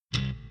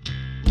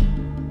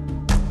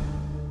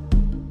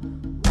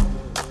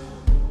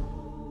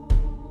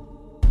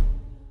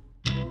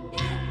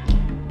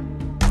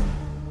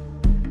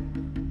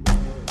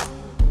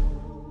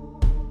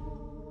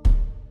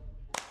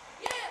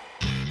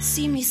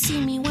see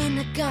me when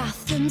the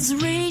Gotham's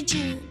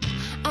raging.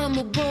 I'm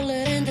a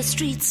bullet and the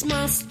streets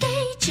my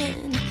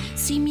staging.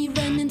 See me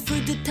running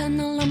through the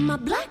tunnel on my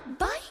black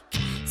bike.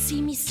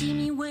 See me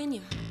when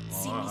you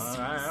see me.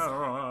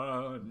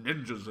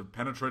 Ninjas have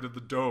penetrated the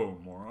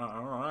dome.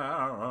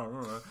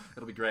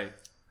 It'll be great.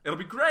 It'll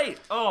be great.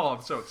 Oh,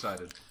 I'm so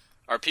excited.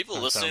 Are people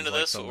listening to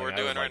this, what we're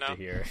doing right now?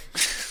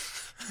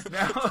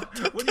 Now,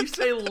 when you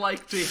say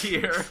like to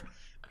hear,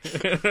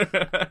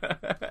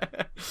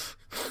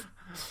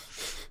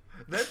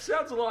 that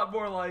sounds a lot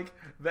more like,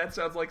 that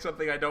sounds like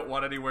something I don't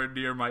want anywhere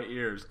near my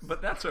ears,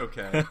 but that's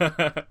okay.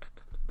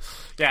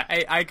 Yeah,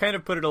 I kind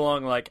of put it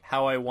along like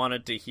how I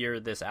wanted to hear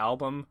this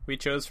album we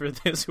chose for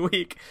this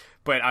week,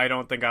 but I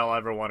don't think I'll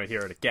ever want to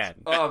hear it again.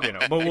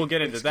 But we'll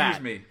get into that.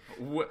 Excuse me.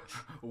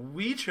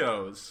 We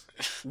chose.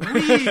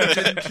 We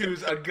didn't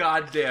choose a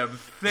goddamn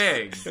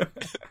thing.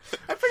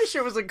 I'm pretty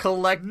sure it was a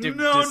collective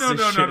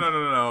decision.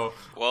 No.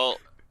 Well,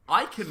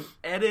 I can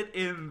edit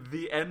in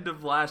the end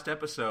of last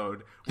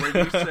episode where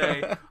you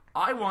say,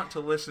 I want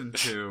to listen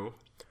to...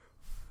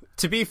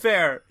 To be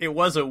fair, it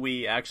was a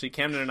we. Actually,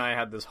 Camden and I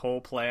had this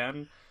whole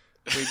plan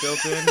we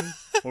built in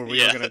where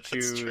we were going to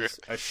choose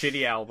a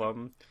shitty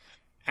album.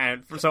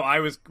 And so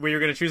we were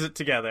going to choose it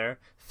together,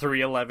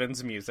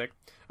 311's music.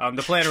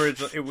 The plan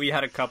originally, we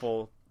had a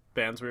couple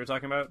bands we were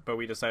talking about, but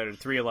we decided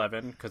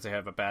 311 because they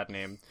have a bad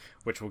name,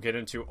 which we'll get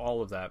into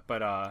all of that.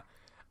 But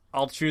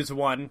I'll choose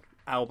one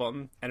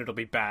album, and it'll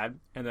be bad,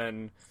 and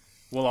then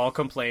we'll all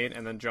complain,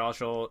 and then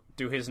Josh will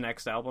do his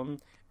next album,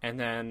 and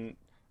then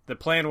the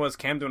plan was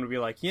Camden would be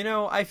like,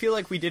 I feel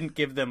like we didn't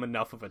give them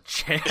enough of a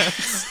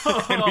chance,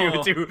 and we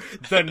would do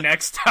the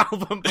next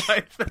album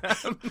by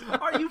them.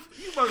 You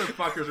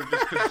motherfuckers are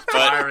just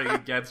conspiring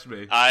against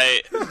me.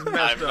 I've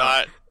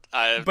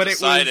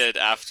decided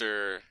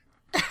after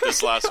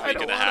this last week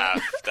and a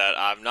half that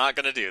I'm not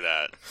going to do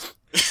that.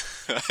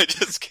 I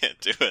just can't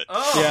do it.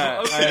 Oh,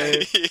 yeah,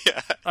 okay.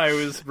 I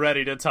was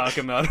ready to talk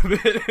him out of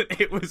it.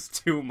 It was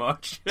too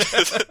much.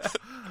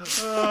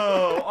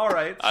 Oh, all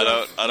right.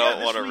 So, I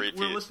don't want to repeat.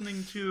 We're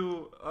listening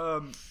to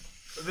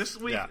this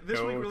week.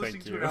 We're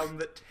listening to an album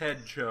that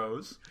Ted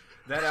chose.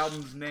 That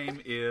album's name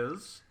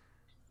is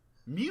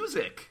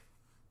Music.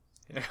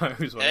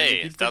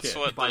 Hey, that's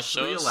what the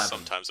show's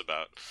sometimes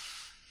about.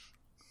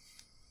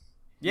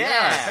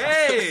 Yeah.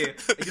 Hey,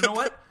 you know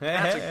what?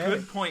 That's a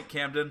good point,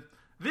 Camden.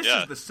 This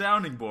is The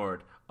Sounding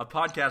Board, a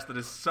podcast that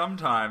is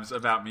sometimes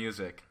about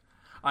music.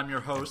 I'm your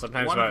host,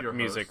 sometimes one about of your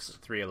music's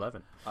hosts,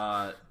 311.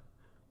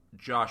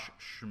 Josh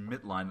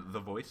Schmidtlein, the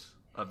voice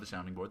of The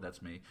Sounding Board.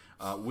 That's me.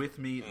 With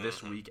me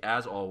this week,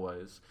 as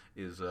always,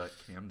 is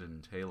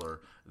Camden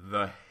Taylor,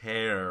 the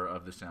hair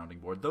of The Sounding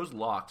Board. Those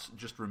locks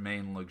just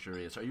remain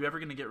luxurious. Are you ever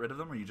going to get rid of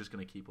them, or are you just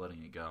going to keep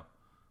letting it go?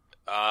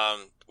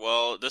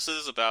 Well, this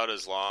is about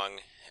as long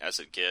as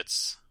it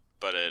gets.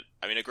 But it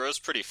grows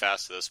pretty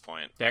fast at this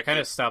point. Yeah, it kind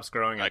of stops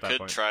growing at that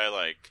point. I could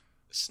try,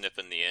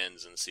 snipping the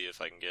ends and see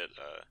if I can get,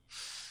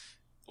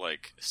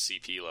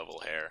 CP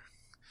level hair.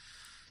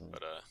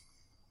 But,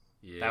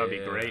 that would be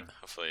great.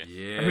 Hopefully.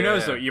 Yeah. Who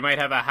knows, though? You might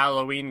have a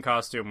Halloween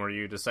costume where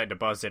you decide to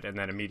buzz it and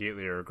then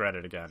immediately regret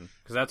it again.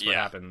 Because that's what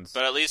happens.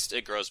 But at least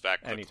it grows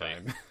back quickly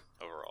anytime.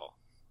 Overall.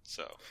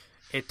 So.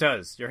 It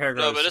does. Your hair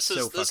grows No, but this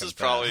is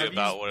probably fast.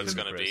 about what it's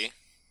going to be.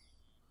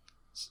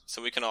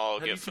 So we can all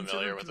get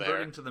familiar with the hair.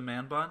 Have you considered converting to the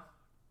man bun?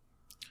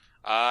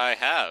 I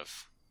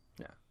have.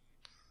 Yeah.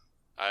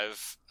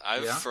 I've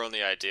thrown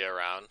the idea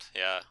around.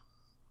 Yeah.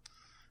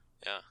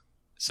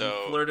 So you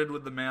flirted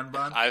with the man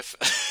bun?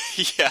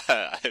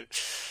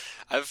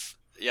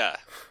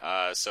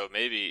 So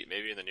maybe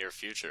in the near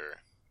future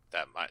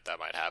that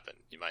might happen.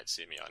 You might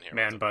see me on here.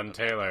 Man bun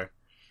Taylor.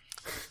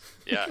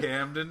 Yeah.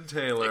 Camden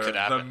Taylor,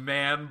 the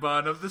man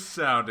bun of the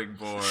Sounding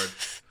Board.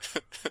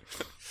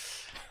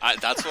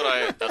 That's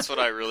what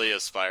I really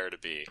aspire to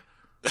be.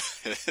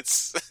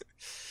 It's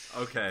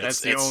okay.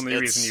 That's the only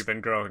reason you've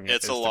been growing it.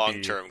 It's a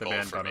long-term goal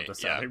man for bun me. of the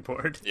Sounding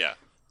Board. Yeah.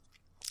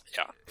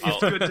 It's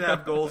good to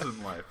have goals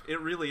in life. It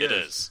really is. It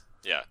is.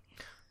 Yeah.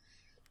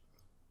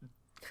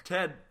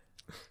 Ted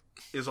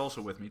is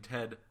also with me.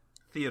 Ted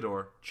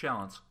Theodore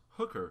Challenge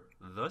Hooker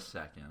the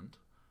Second.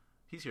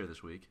 He's here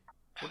this week.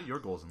 What are your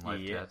goals in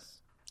life, Ted?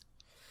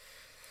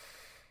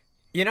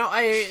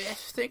 I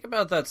think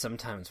about that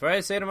sometimes, where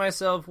I say to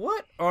myself,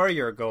 what are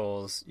your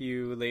goals,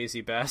 you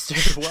lazy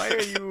bastard? Why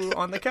are you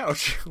on the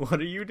couch? What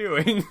are you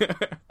doing?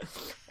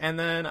 And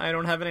then I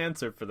don't have an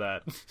answer for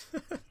that.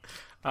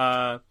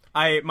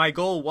 My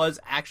goal was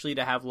actually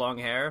to have long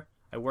hair.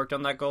 I worked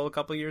on that goal a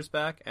couple years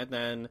back, and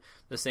then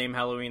the same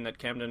Halloween that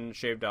Camden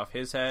shaved off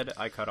his head,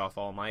 I cut off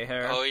all my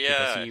hair. Oh,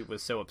 yeah. Because he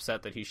was so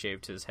upset that he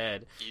shaved his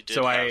head. You did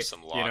have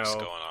some locks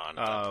going on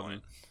at that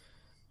point.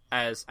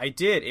 As I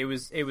did, it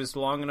was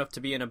long enough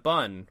to be in a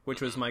bun,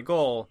 which was my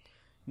goal.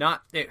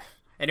 And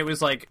it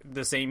was like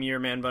the same year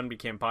man bun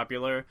became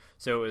popular,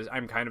 so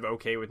I'm kind of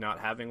okay with not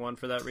having one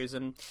for that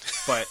reason.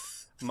 But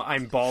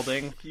I'm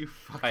balding. You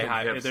fucking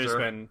hipster. There's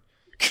been.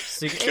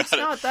 It's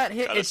not that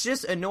hit. It's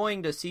just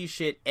annoying to see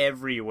shit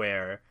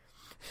everywhere.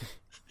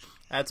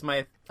 That's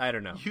my, I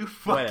don't know. You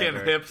fucking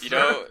Whatever.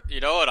 hipster. You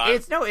know what I'm.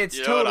 It's you know what I'm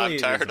totally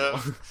tired reasonable.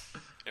 of.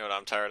 You know what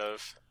I'm tired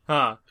of?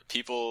 Huh?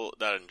 People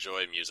that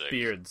enjoy music.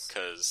 Beards.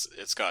 Because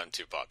it's gotten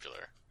too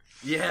popular.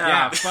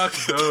 Yeah, fuck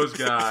those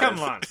guys. Come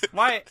on.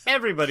 Why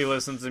everybody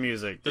listens to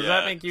music? Does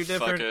that make you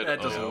different? fucking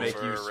That doesn't make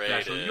you special.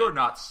 overrated. You're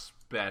not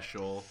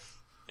special.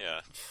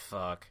 Yeah.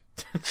 Fuck.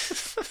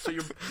 So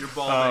you're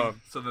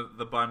balding. So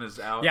the bun is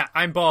out. Yeah,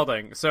 I'm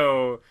balding.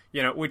 So,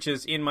 which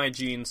is in my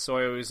genes, so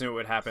I always knew it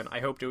would happen.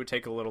 I hoped it would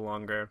take a little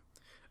longer.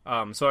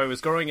 So I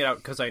was growing it out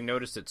because I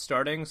noticed it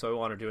starting, so I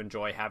wanted to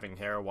enjoy having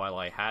hair while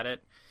I had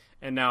it.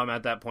 And now I'm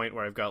at that point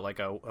where I've got like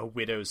a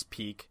widow's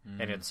peak,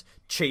 and it's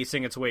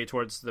chasing its way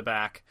towards the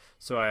back.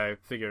 So I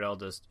figured I'll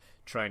just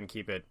try and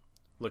keep it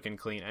looking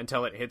clean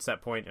until it hits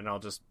that point, and I'll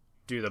just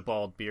do the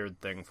bald beard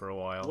thing for a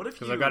while.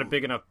 Because I've got a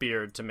big enough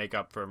beard to make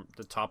up for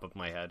the top of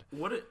my head.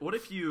 What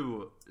if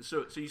you...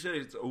 So you said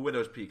it's a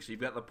widow's peak, so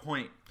you've got the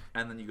point,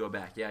 and then you go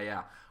back.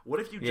 Yeah. What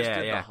if you just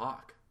did the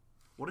hawk?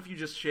 What if you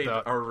just shaved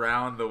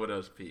around the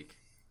widow's peak?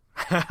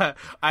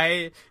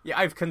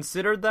 I've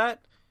considered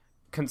that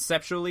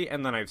conceptually,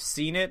 and then I've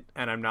seen it,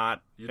 and I'm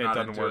not. It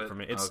doesn't work for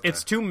me.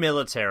 It's too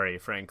military,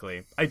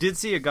 frankly. I did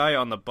see a guy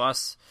on the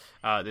bus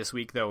this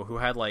week though who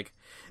had like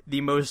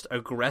the most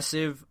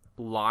aggressive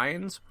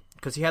lines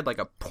because he had like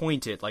a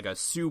pointed, like a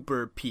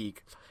super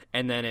peak,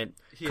 and then it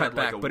cut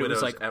back, but it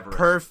was like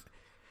perfect.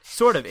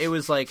 Sort of. It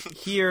was like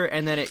here,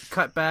 and then it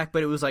cut back,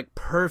 but it was like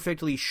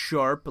perfectly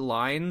sharp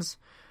lines,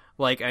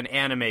 like an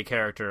anime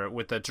character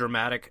with a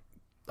dramatic,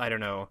 I don't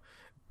know,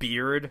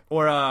 beard.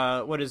 Or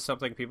what is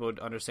something people would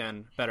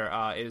understand better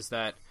is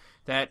that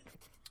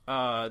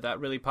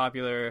really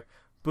popular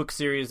book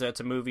series that's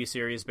a movie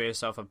series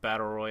based off of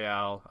Battle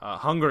Royale,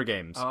 Hunger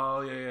Games.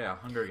 Oh, yeah,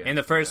 Hunger Games. In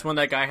the first one,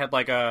 that guy had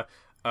like a,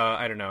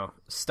 I don't know,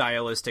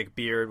 stylistic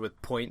beard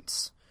with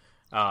points.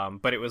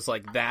 But it was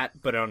like that,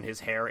 but on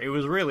his hair. It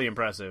was really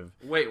impressive.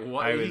 Wait,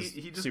 what?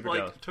 He just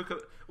like bad. Took a...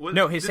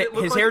 No, his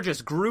hair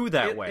just grew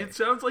that way. It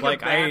sounds like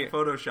a bad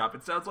Photoshop.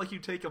 It sounds like you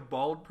take a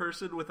bald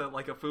person with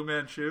a Fu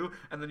Manchu,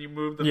 and then you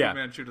move the Fu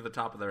Manchu to the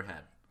top of their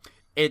head.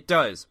 It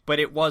does, but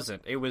it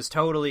wasn't. It was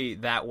totally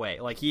that way.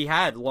 Like, he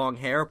had long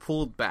hair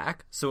pulled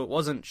back, so it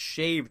wasn't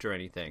shaved or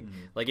anything.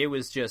 Mm-hmm. Like, it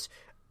was just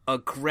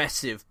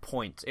aggressive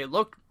points. It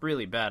looked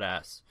really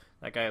badass.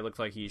 That guy looked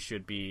like he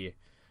should be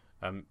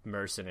a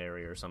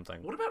mercenary or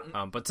something. What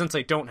about... but since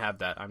I don't have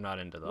that, I'm not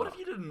into that. What if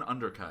you did an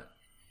undercut?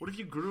 What if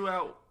you grew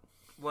out,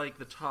 like,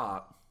 the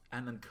top,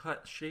 and then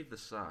shave the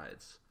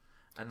sides,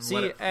 and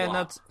let it flop? And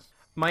that's...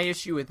 My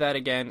issue with that,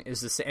 again,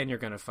 is this, and you're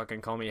going to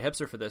fucking call me a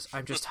hipster for this,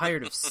 I'm just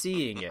tired of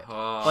seeing it.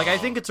 Like, I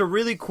think it's a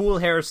really cool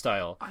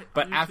hairstyle,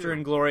 but after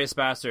Inglourious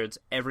Bastards,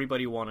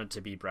 everybody wanted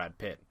to be Brad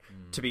Pitt.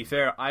 To be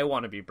fair, I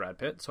want to be Brad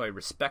Pitt, so I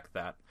respect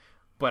that,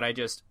 but I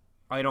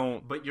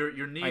don't... But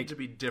your need to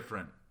be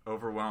different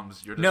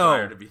overwhelms your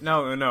desire to be...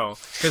 No,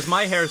 because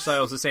my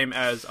hairstyle is the same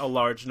as a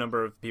large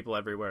number of people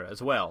everywhere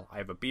as well. I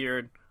have a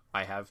beard,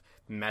 I have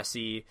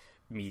messy,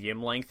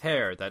 medium-length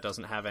hair that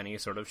doesn't have any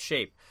sort of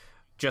shape.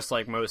 Just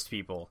like most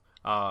people.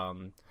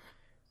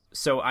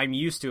 So I'm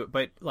used to it,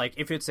 but like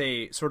if it's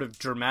a sort of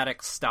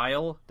dramatic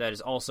style that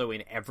is also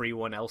in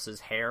everyone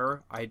else's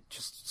hair, I'm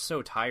just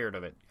so tired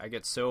of it. I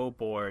get so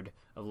bored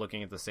of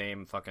looking at the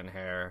same fucking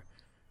hair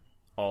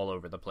all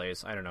over the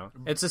place. I don't know.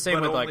 It's the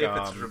same with only if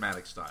it's a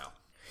dramatic style.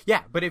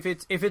 Yeah, but if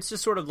it's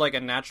just sort of like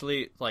a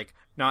naturally, like,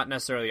 not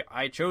necessarily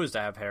I chose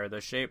to have hair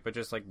this shape, but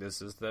just like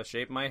this is the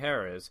shape my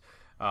hair is,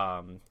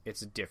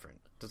 it's different.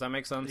 Does that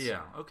make sense?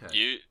 Yeah,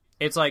 okay.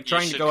 It's like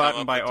trying to go out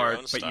and buy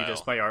art, but you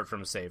just buy art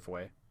from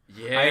Safeway.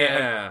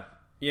 Yeah.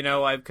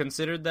 I've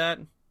considered that.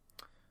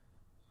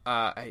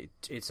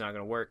 It's not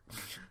going to work.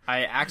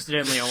 I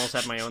accidentally almost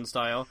had my own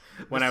style.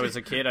 When I was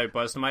a kid, I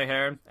buzzed my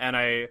hair, and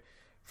I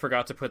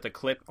forgot to put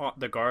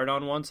the guard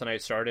on once, and I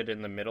started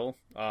in the middle.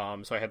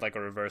 So I had like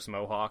a reverse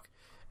mohawk.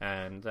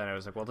 And then I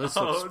was like, well, this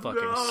looks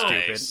fucking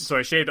stupid. Nice. So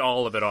I shaved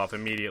all of it off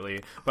immediately,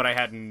 but I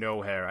had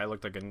no hair. I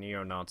looked like a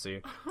neo-Nazi.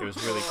 It was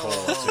really cold,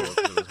 too,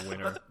 because it was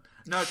winter.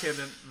 No,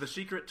 Camden, the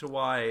secret to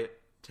why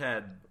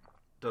Ted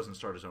doesn't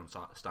start his own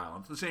style,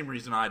 and for the same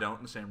reason I don't,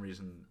 and the same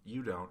reason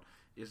you don't,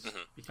 is...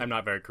 I'm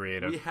not very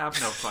creative. We have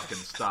no fucking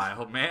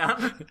style,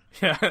 man.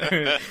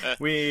 Yeah,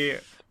 we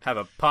have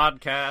a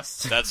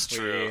podcast. That's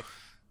true. We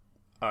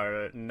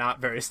are not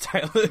very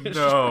stylish.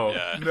 No,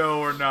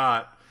 we're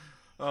not.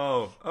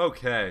 Oh,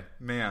 okay,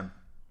 man.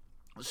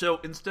 So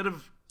instead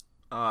of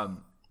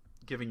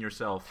giving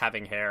yourself...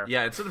 Having hair.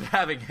 Yeah, instead of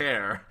having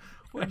hair,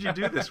 what did you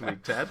do this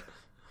week, Ted?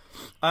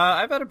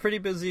 I've had a pretty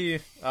busy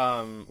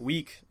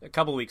week, a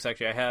couple weeks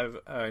actually. I have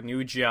a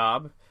new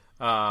job,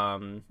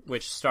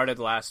 which started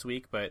last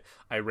week, but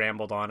I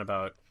rambled on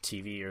about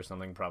TV or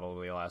something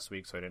probably last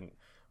week, so I didn't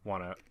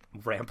want to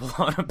ramble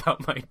on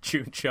about my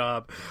new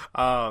job.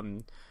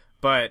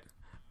 But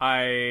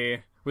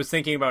I was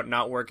thinking about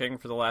not working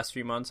for the last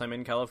few months I'm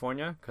in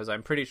California, because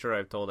I'm pretty sure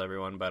I've told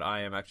everyone, but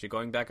I am actually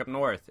going back up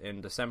north in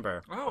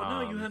December. Oh,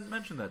 no, you hadn't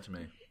mentioned that to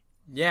me.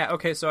 Yeah,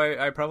 okay, so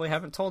I probably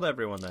haven't told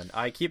everyone then.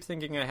 I keep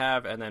thinking I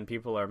have, and then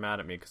people are mad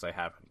at me because I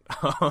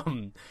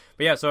haven't.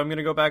 But yeah, so I'm going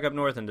to go back up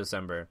north in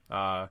December.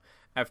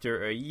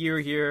 After a year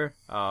here,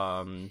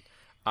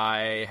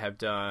 I have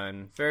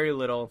done very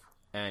little,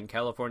 and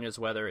California's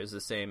weather is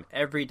the same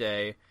every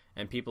day,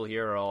 and people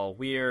here are all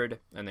weird,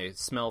 and they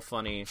smell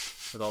funny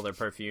with all their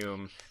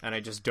perfume, and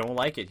I just don't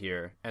like it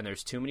here, and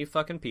there's too many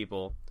fucking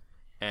people,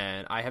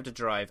 and I have to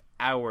drive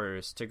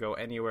hours to go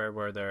anywhere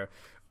where there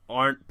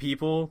aren't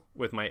people,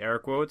 with my air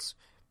quotes,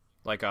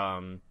 like,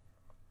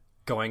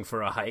 going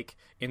for a hike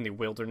in the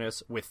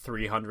wilderness with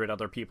 300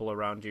 other people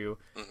around you.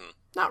 Mm-hmm.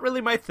 Not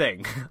really my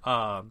thing.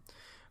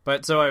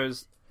 But so I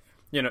was,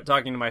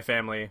 talking to my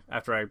family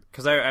after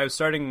because I was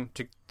starting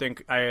to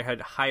think, I had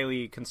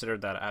highly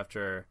considered that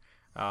after,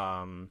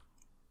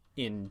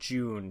 in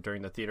June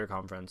during the theater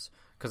conference,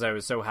 because I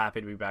was so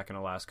happy to be back in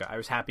Alaska. I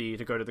was happy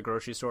to go to the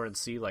grocery store and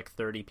see like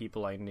 30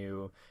 people I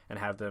knew and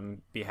have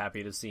them be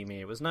happy to see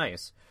me. It was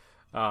nice.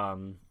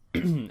 And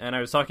I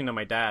was talking to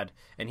my dad,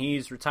 and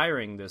he's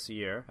retiring this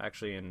year,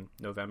 actually in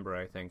November,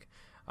 I think.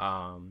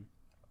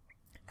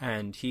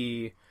 And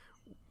he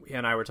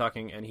and I were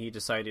talking, and he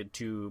decided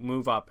to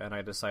move up, and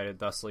I decided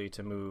thusly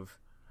to move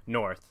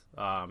north,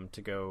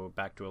 to go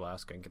back to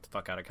Alaska and get the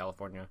fuck out of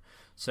California.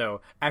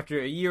 So after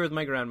a year with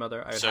my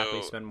grandmother, I would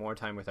happily spend more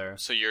time with her.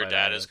 So your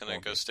dad is going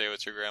to go stay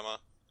with your grandma?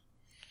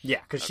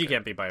 Yeah, because she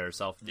can't be by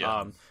herself.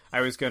 Yeah.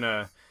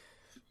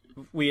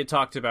 We had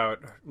talked about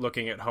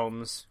looking at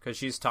homes, because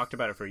she's talked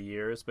about it for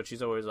years, but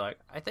she's always like,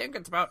 I think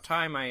it's about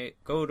time I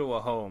go to a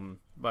home.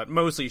 But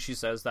mostly she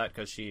says that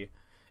because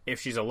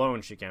if she's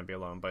alone, she can't be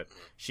alone, but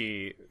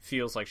she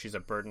feels like she's a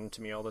burden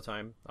to me all the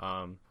time,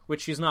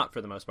 which she's not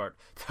for the most part.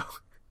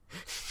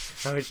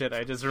 Oh shit,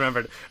 I just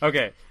remembered.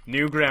 Okay,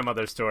 new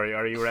grandmother story.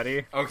 Are you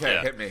ready?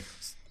 Okay, hit me.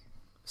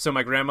 So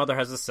my grandmother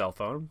has a cell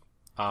phone.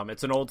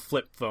 It's an old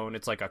flip phone.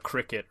 It's like a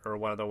Cricket, or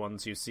one of the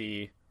ones you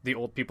see the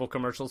old people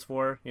commercials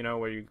for,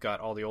 where you've got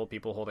all the old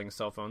people holding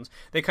cell phones.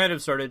 They kind of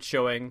started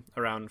showing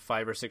around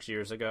 5 or 6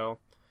 years ago.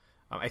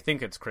 I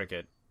think it's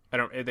Cricket.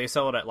 They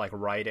sell it at like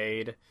Rite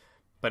Aid,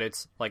 but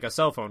it's like a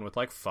cell phone with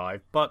like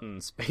 5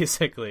 buttons,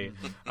 basically.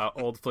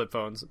 Old flip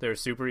phones. They're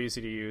super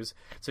easy to use.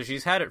 So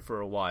she's had it for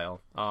a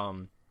while.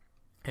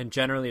 And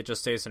generally it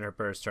just stays in her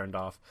purse turned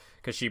off,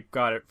 because she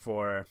got it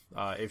for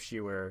if she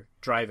were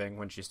driving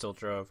when she still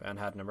drove and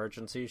had an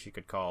emergency, she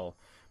could call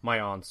my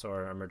aunts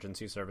or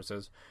emergency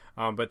services.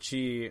 But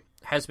she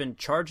has been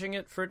charging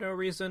it for no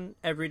reason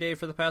every day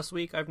for the past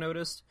week, I've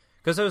noticed.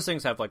 Because those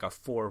things have like a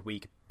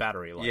 4-week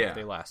battery life. Yeah.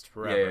 They last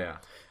forever.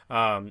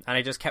 Yeah. And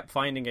I just kept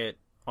finding it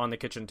on the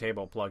kitchen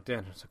table plugged in.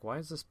 I was like, why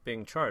is this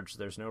being charged?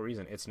 There's no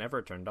reason. It's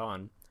never turned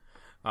on.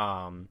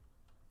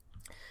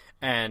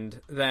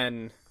 And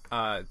then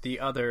the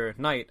other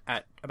night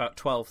at about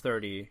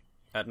 12:30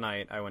 at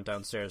night, I went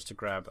downstairs to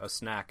grab a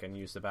snack and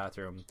use the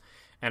bathroom.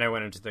 And I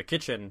went into the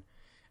kitchen,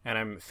 and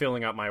I'm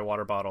filling up my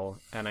water bottle,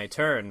 and I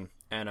turn,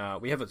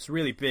 and we have this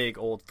really big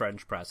old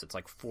French press. It's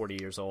like 40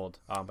 years old,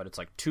 but it's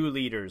like 2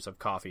 liters of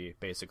coffee,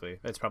 basically.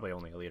 It's probably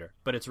only a liter,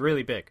 but it's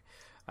really big.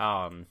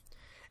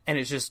 And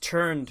it's just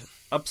turned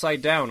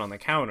upside down on the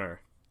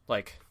counter.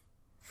 Like,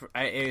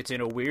 it's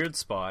in a weird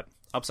spot,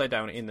 upside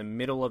down in the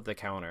middle of the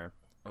counter.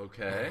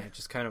 Okay. And I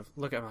just kind of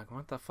look at it, I'm like,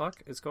 what the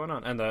fuck is going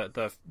on? And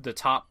the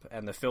top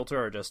and the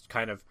filter are just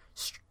kind of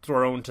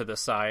thrown to the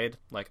side.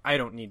 Like, I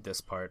don't need this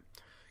part.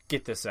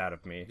 Get this out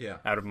of me. Yeah.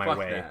 Out of my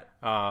way.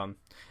 That.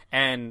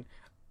 And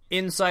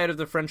inside of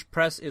the French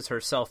press is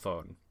her cell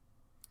phone.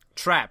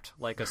 Trapped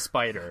like a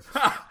spider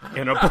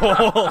in a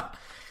bowl.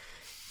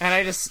 And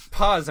I just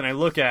pause and I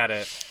look at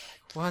it.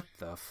 What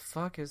the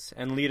fuck is...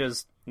 And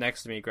Lita's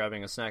next to me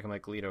grabbing a snack. I'm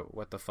like, Lita,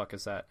 what the fuck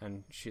is that?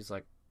 And she's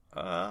like,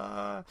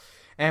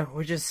 and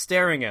we're just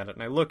staring at it,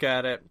 and I look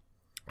at it,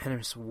 and I'm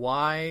just,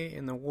 why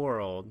in the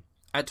world?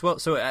 At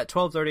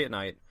 12:30 at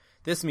night,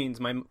 this means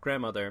my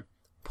grandmother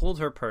pulled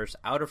her purse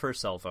out of her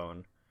cell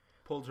phone.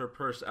 Pulled her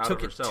purse out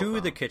of her cell phone? Took it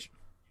to the kitchen.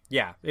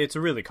 Yeah, it's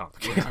really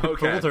complicated.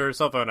 Okay. Pulled her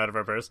cell phone out of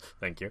her purse.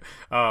 Thank you.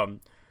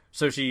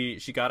 So she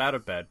got out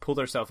of bed, pulled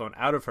her cell phone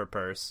out of her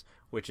purse,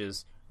 which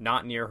is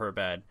not near her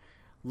bed,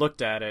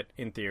 looked at it,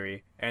 in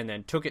theory, and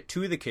then took it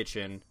to the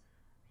kitchen,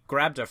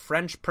 grabbed a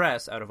French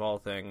press out of all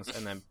things,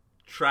 and then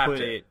trapped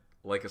it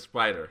like a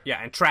spider. Yeah,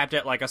 and trapped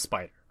it like a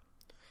spider.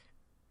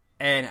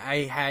 And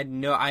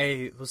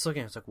I was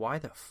looking, I was like, why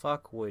the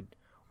fuck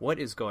what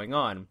is going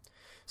on?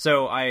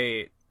 So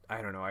I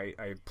don't know,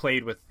 I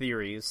played with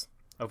theories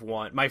of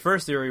one. My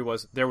first theory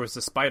was there was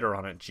a spider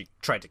on it and she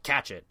tried to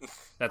catch it.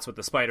 That's what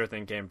the spider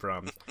thing came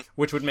from,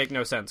 which would make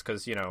no sense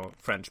because,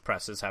 French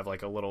presses have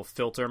like a little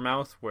filter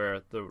mouth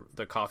where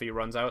the coffee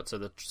runs out, so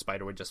the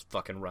spider would just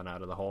fucking run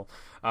out of the hole.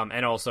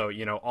 And also,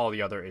 all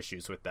the other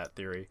issues with that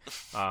theory.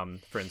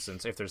 For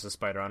instance, if there's a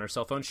spider on her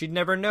cell phone, she'd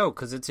never know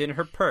because it's in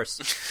her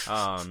purse.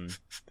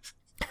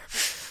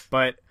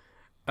 But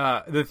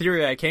the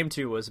theory I came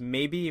to was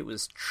maybe it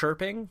was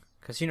chirping,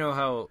 because you know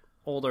how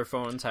older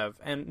phones have,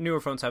 and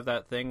newer phones have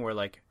that thing where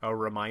like a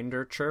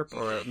reminder chirp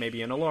or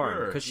maybe an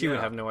alarm, because she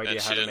would have no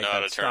idea how to make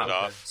that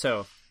stop.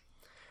 So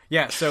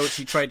Yeah, so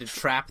she tried to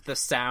trap the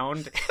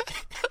sound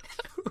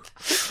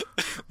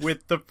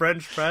with the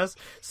French press.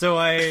 So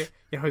I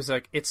was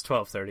like, it's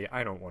 12:30.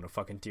 I don't want to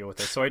fucking deal with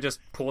this. So I just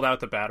pulled out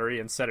the battery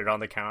and set it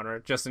on the counter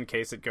just in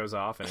case it goes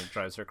off and it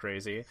drives her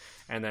crazy.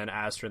 And then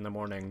asked her in the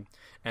morning.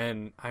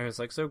 And I was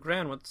like, so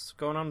Gran, what's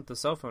going on with the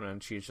cell phone?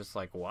 And she's just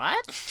like,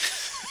 what?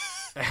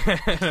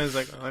 And I was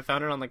like, I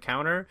found it on the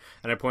counter,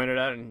 and I pointed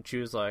at it, and she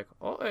was like,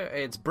 oh,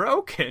 it's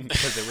broken,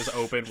 because it was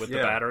open with the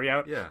battery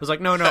out. Yeah. I was like,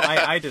 no,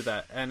 I did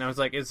that. And I was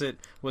like,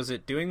 was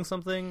it doing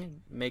something,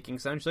 making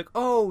sound? She's like,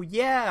 oh,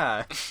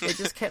 yeah, it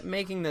just kept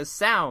making this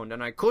sound,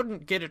 and I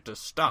couldn't get it to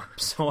stop,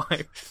 so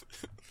I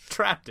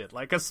trapped it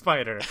like a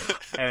spider.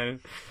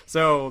 And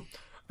so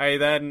I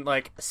then,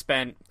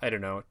 spent, I don't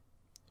know,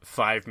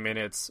 5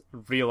 minutes,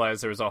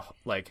 realized there was,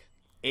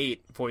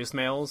 8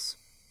 voicemails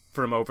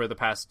from over the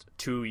past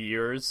 2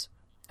 years,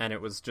 and it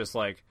was just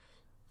I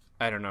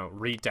don't know,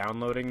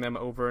 re-downloading them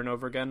over and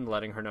over again,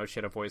 letting her know she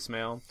had a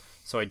voicemail.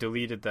 So I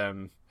deleted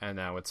them, and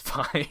now it's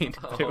fine.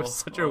 But it was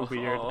such a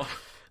weird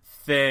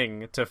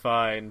thing to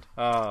find.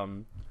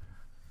 And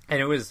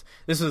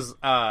this was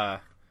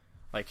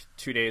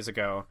 2 days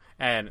ago,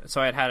 and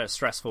so I had a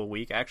stressful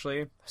week,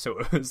 actually. So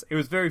it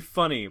was very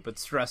funny, but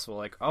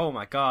stressful. Oh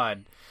my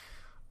god.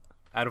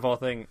 Out of all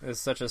things, it's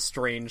such a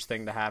strange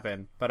thing to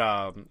happen. But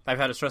I've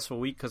had a stressful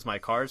week because my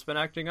car's been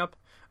acting up.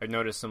 I've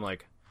noticed some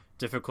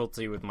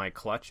difficulty with my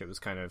clutch. It was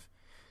kind of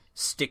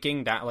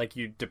sticking down.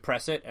 You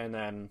depress it, and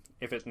then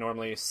if it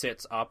normally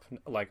sits up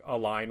a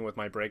line with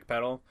my brake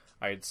pedal,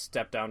 I'd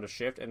step down to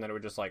shift, and then it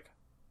would just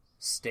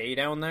stay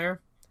down there.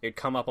 It'd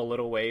come up a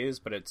little ways,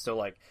 but it's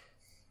still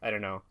I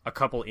don't know, a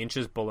couple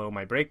inches below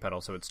my brake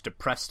pedal, so it's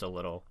depressed a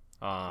little.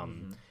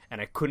 And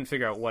I couldn't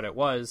figure out what it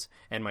was,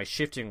 and my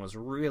shifting was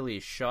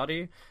really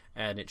shoddy,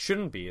 and it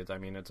shouldn't be. I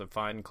mean, it's a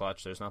fine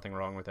clutch. There's nothing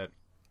wrong with it.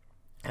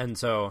 And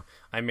so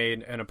I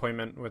made an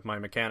appointment with my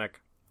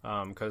mechanic,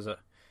 because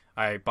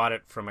I bought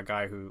it from a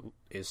guy who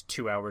is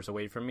 2 hours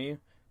away from me,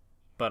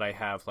 but I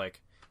have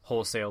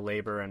wholesale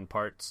labor and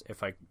parts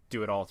if I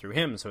do it all through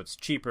him, so it's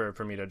cheaper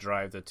for me to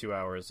drive the 2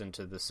 hours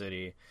into the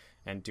city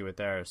and do it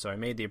there. So I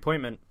made the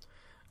appointment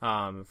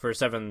for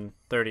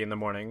 7:30 in the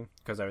morning,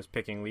 because I was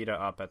picking Lita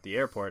up at the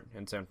airport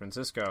in San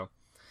Francisco.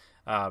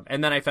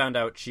 And then I found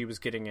out she was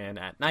getting in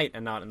at night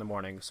and not in the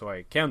morning, so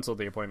I canceled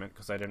the appointment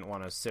because I didn't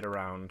want to sit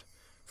around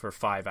for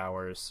 5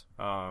 hours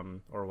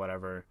or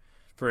whatever,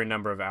 for a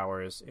number of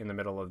hours in the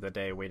middle of the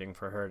day waiting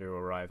for her to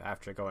arrive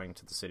after going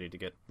to the city to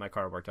get my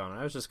car worked on.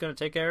 I was just going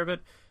to take care of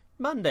it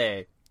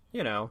Monday,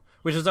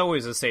 which is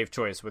always a safe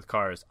choice with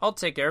cars. I'll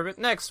take care of it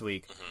next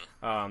week.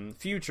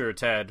 Future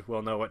Ted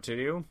will know what to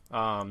do.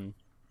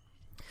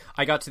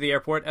 I got to the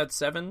airport at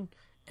 7,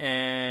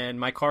 and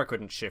my car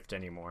couldn't shift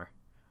anymore.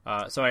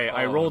 So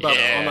I rolled up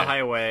on the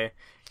highway,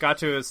 got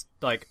to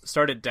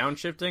started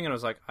downshifting, and I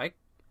was like, I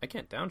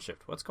can't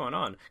downshift. What's going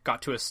on?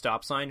 Got to a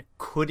stop sign,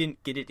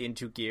 couldn't get it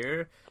into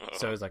gear.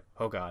 So I was like,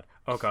 oh god.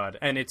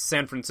 And it's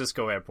San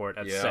Francisco airport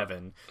at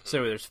 7.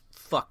 So there's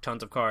fuck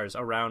tons of cars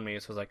around me.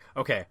 So I was like,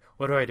 okay,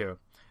 what do I do?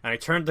 And I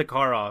turned the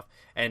car off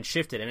and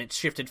shifted, and it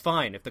shifted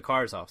fine if the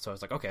car's off. So I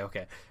was like,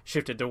 okay.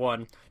 Shifted to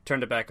 1,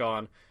 turned it back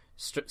on.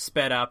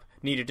 Sped up,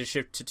 needed to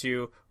shift to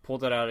 2,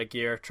 pulled it out of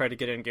gear, tried to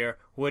get in gear,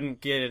 wouldn't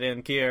get it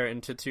in gear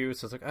into 2,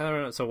 so I was like, I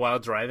don't know. So while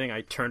driving,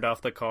 I turned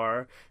off the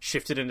car,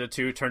 shifted into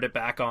 2, turned it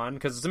back on,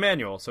 because it's a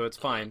manual, so it's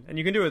fine. And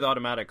you can do it with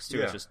automatics, too,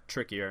 It's just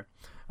trickier.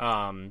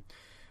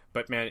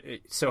 But man,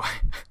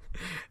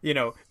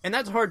 and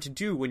that's hard to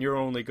do when you're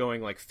only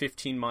going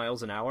 15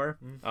 miles an hour.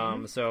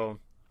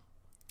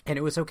 And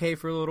it was okay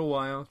for a little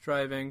while,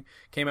 driving,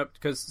 came up,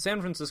 because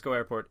San Francisco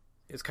airport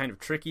is kind of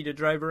tricky to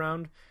drive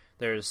around.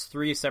 There's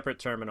 3 separate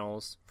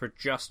terminals for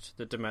just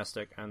the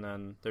domestic, and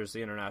then there's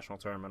the international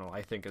terminal,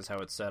 I think is how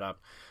it's set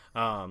up.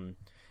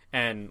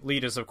 And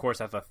Lita's, of course,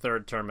 at the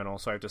 3rd terminal,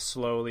 so I have to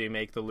slowly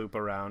make the loop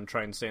around,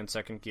 try and stay in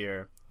 2nd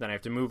gear. Then I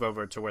have to move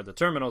over to where the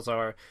terminals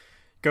are,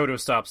 go to a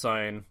stop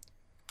sign,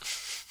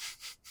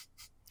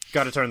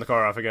 got to turn the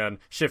car off again,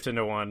 shift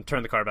into 1,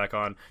 turn the car back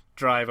on,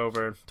 drive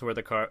over to where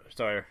the car...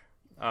 Sorry.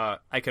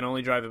 I can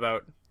only drive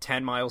about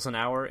 10 miles an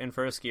hour in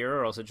first gear,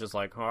 or else it's just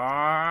doing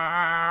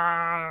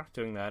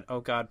that,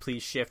 oh god,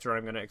 please shift or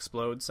I'm going to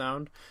explode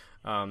sound.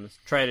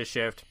 Try to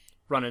shift,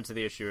 run into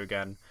the issue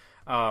again.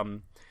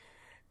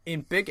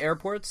 In big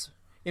airports,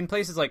 in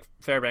places like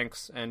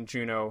Fairbanks and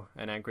Juneau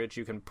and Anchorage,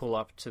 you can pull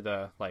up to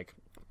the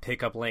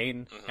pickup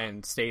lane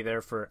and stay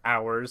there for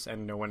hours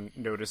and no one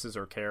notices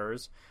or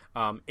cares.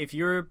 If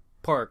you're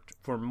parked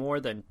for more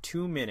than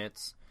 2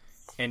 minutes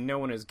and no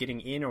one is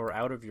getting in or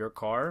out of your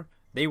car,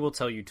 they will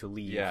tell you to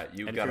leave. Yeah,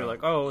 and if you're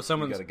like, oh,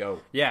 someone's... You gotta go.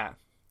 Yeah.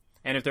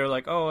 And if they're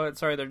like, oh,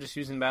 sorry, they're just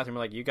using the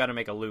bathroom, you gotta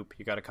make a loop.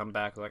 You gotta come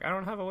back. I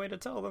don't have a way to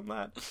tell them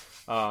that.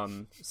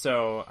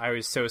 So I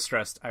was so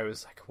stressed. I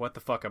was like, what the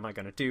fuck am I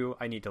gonna do?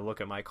 I need to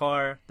look at my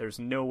car. There's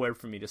nowhere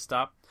for me to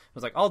stop. I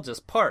was like, I'll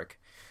just park.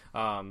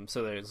 So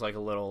there's a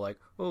little,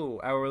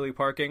 hourly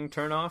parking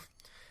turn off.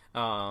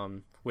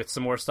 With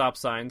some more stop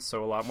signs,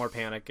 so a lot more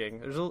panicking.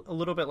 There's a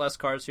little bit less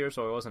cars here,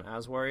 so I wasn't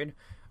as worried.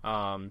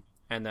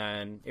 and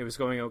then it was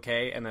going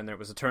okay, and then there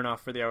was a turnoff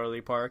for the hourly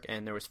park,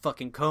 and there was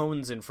fucking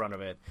cones in front of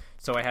it.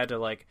 So I had to,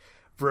 like,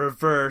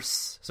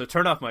 reverse. So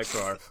turn off my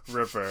car,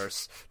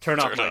 reverse.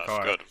 Turn off my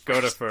car, go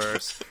to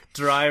first.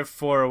 Drive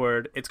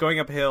forward. It's going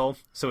uphill,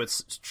 so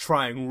it's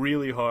trying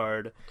really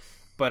hard.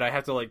 But I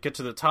have to, like, get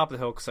to the top of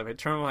the hill, because if I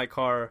turn my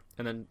car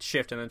and then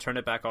shift and then turn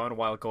it back on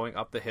while going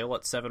up the hill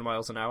at 7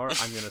 miles an hour,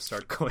 I'm going to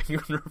start going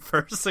in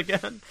reverse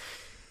again.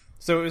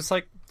 So it was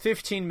like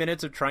 15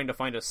 minutes of trying to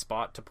find a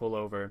spot to pull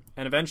over,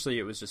 and eventually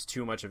it was just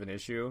too much of an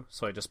issue,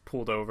 so I just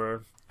pulled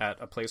over at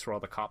a place where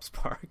all the cops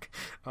park,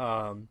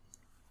 and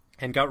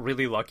got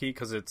really lucky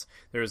because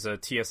there's a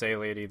TSA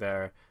lady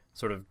there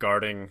sort of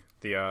guarding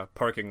the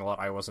parking lot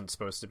I wasn't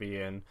supposed to be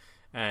in,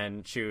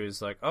 and she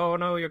was like, "Oh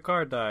no, your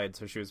car died,"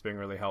 so she was being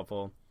really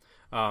helpful.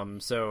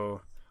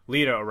 So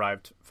Lita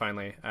arrived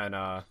finally,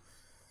 and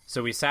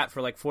so we sat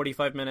for like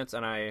 45 minutes,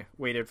 and I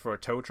waited for a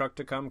tow truck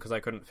to come because I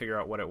couldn't figure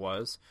out what it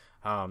was.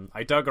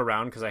 I dug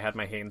around because I had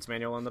my Haynes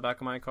manual in the back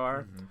of my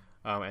car,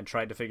 and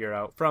tried to figure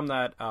out from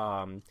that.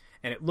 And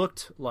it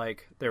looked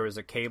like there was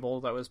a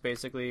cable that was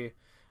basically,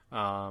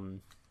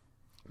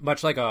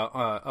 much like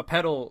a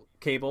pedal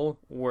cable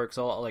works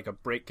a lot like a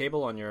brake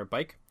cable on your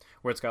bike,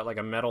 where it's got like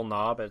a metal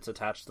knob and it's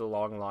attached to the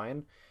long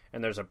line,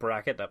 and there's a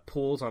bracket that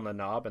pulls on the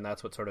knob, and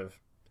that's what sort of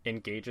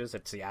engages.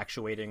 It's the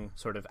actuating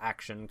sort of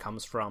action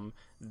comes from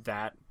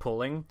that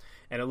pulling,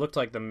 and it looked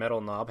like the metal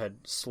knob had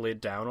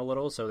slid down a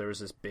little, so there was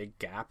this big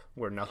gap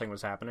where nothing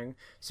was happening.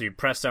 So you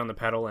press down the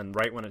pedal, and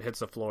right when it hits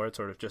the floor, it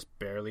sort of just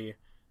barely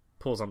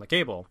pulls on the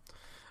cable.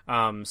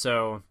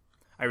 So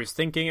I was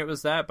thinking it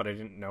was that, but I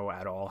didn't know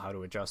at all how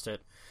to adjust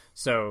it.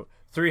 So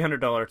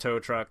 $300 tow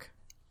truck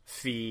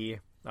fee,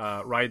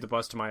 ride the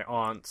bus to my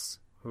aunt's,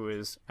 who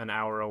is an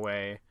hour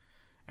away,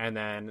 and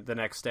then the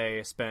next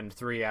day spend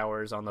 3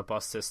 hours on the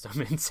bus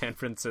system in San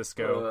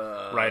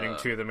Francisco riding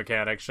to the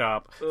mechanic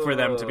shop for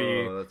them to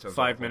be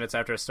 5 minutes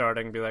after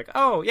starting be like,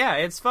 "Oh yeah,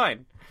 it's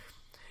fine."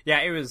 Yeah,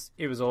 it was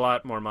a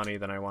lot more money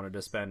than I wanted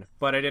to spend,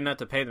 but I didn't have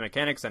to pay the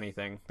mechanics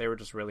anything. They were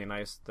just really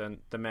nice.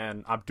 The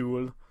man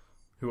Abdul,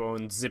 who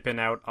owns Zippin'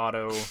 Out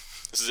Auto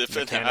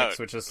Mechanics,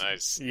 which is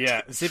nice.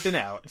 Yeah, Zippin'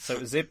 Out.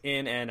 So zip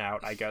in and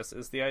out, I guess,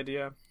 is the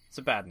idea. It's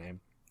a bad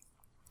name,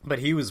 but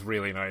he was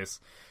really nice.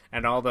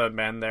 And all the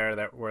men there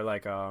that were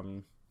like,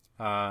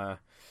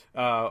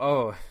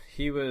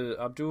 he was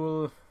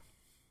Abdul.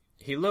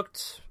 He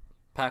looked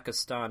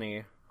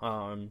Pakistani.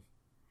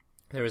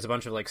 There was a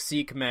bunch of like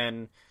Sikh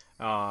men,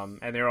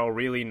 and they're all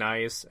really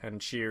nice and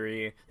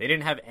cheery. They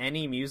didn't have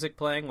any music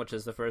playing, which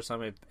is the first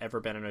time I've ever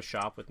been in a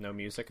shop with no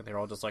music, and they were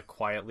all just like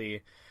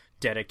quietly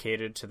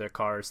dedicated to their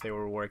cars they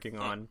were working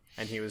on.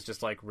 And he was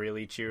just like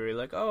really cheery,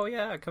 like, "Oh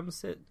yeah, come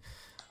sit."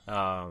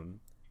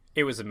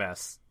 It was a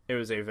mess. It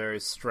was a very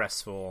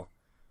stressful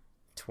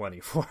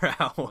 24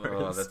 hours.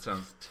 Oh, that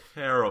sounds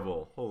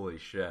terrible. Holy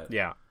shit.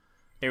 Yeah.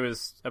 It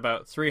was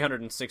about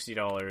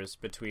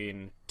 $360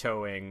 between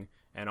towing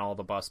and all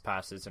the bus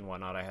passes and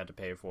whatnot I had to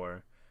pay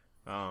for.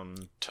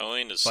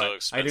 Towing is so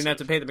expensive. I didn't have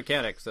to pay the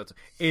mechanics.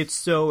 It's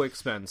so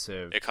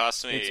expensive. It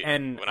cost me,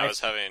 when I was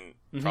having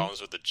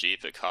problems with the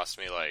Jeep, it cost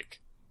me like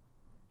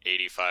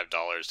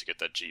 $85 to get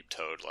that Jeep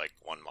towed like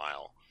 1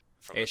 mile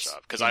from the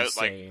shop, because I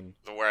like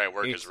where I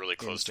work is really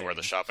close to where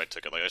the shop I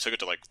took it. Like I took it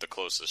to like the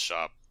closest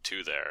shop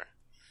to there,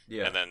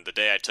 and then the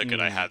day I took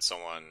it, I had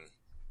someone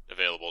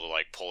available to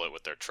like pull it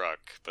with their truck.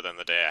 But then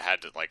the day I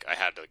had to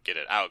get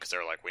it out because they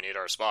were like, "We need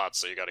our spots,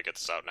 so you got to get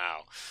this out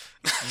now."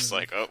 I was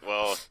like, "Oh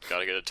well, got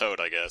to get it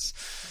towed, I guess."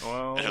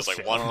 Well, and it was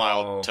like 1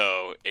 mile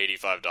tow,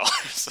 $85. I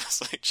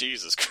was like,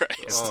 Jesus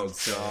Christ! Oh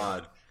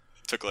God.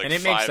 Took like and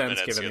it 5 makes sense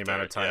minutes given the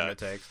amount of time yeah. it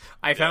takes.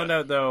 I found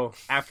out though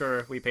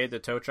after we paid the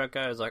tow truck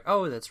guy, I was like,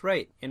 "Oh, that's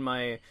right. In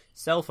my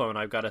cell phone,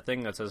 I've got a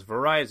thing that says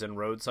Verizon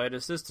Roadside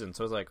Assistance."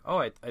 So I was like, "Oh,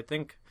 I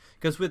think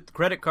because with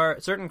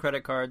certain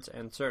credit cards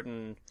and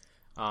certain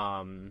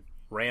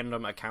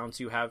random accounts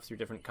you have through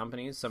different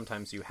companies,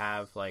 sometimes you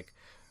have like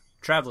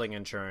traveling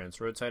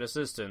insurance, roadside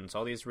assistance,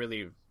 all these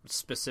really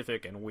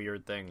specific and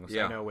weird things."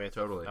 Yeah, I know with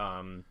totally.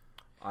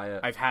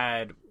 I've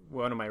had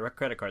one of my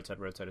credit cards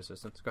had roadside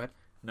assistance. Go ahead.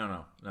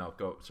 No,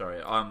 go.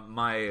 Sorry.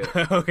 My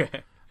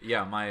okay.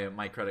 Yeah,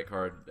 my credit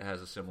card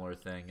has a similar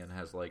thing and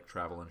has like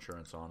travel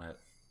insurance on it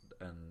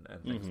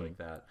and things like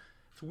that.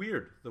 It's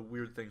weird, the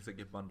weird things that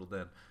get bundled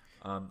in.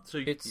 So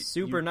it's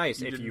super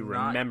nice if you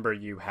remember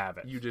you have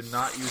it. You did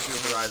not use your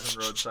Verizon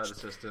roadside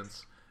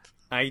assistance.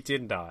 I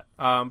did not.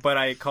 But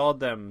I called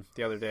them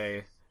the other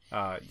day,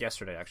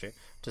 yesterday actually,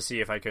 to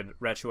see if I could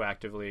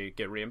retroactively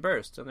get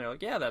reimbursed. And they're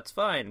like, "Yeah, that's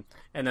fine."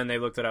 And then they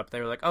looked it up.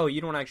 They were like, "Oh, you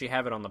don't actually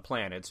have it on the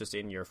plan. It's just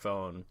in your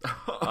phone."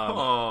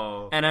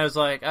 And I was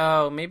like,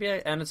 "Oh, maybe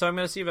I..." And so I'm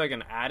going to see if I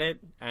can add it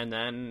and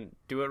then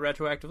do it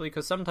retroactively,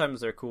 because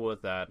sometimes they're cool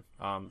with that.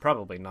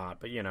 Probably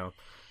not, but you know.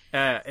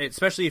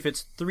 Especially if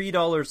it's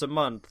 $3 a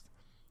month,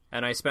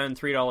 and I spend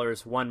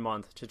 $3 1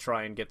 month to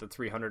try and get the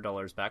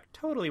 $300 back.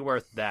 Totally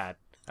worth that,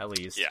 at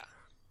least. Yeah.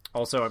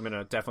 Also, I'm going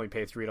to definitely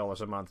pay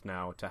 $3 a month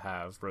now to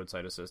have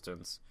roadside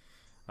assistance.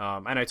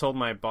 And I told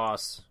my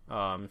boss,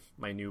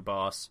 my new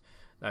boss,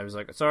 I was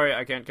like, sorry,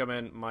 I can't come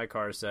in. My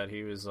car said.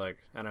 He was like,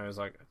 and I was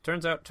like,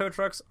 turns out tow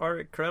trucks are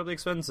incredibly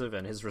expensive.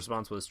 And his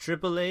response was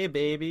AAA,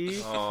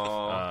 baby.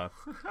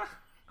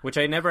 Which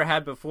I never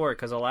had before,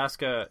 because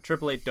Alaska,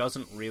 AAA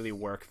doesn't really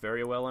work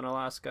very well in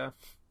Alaska.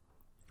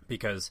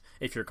 Because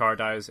if your car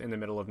dies in the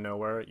middle of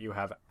nowhere, you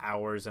have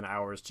hours and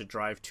hours to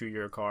drive to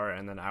your car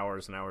and then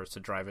hours and hours to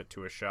drive it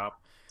to a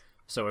shop.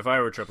 So if I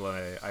were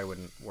AAA, I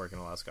wouldn't work in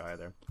Alaska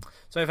either.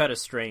 So I've had a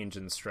strange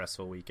and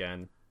stressful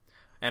weekend.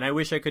 And I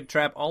wish I could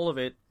trap all of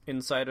it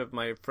inside of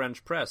my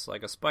French press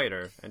like a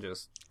spider and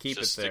just keep it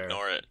there. Just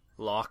ignore it.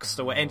 Locked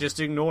away. And just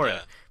ignore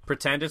it.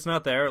 Pretend it's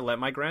not there. Let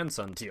my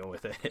grandson deal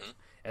with it. Mm-hmm.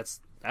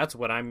 That's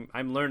what I'm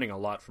learning a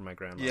lot from my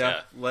grandma.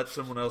 Yeah, let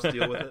someone else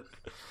deal with it.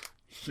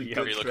 Are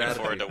you looking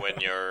forward to when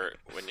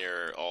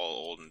you're all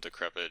old and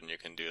decrepit and you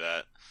can do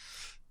that?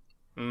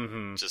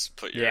 Mm-hmm. Just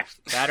put your... Yeah,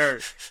 that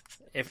or...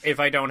 If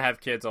I don't have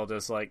kids, I'll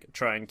just like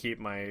try and keep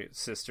my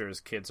sister's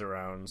kids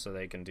around so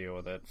they can deal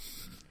with it.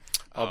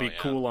 I'll be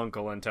cool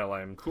uncle until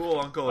I'm... Cool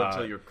uncle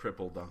until you're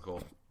crippled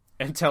uncle.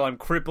 Until I'm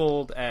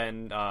crippled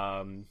and...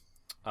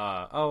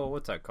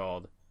 what's that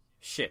called?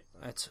 Shit.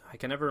 I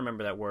can never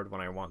remember that word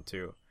when I want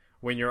to.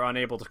 When you're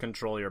unable to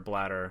control your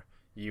bladder,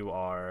 you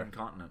are...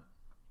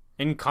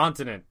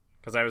 Incontinent.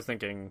 Because I was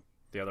thinking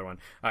the other one.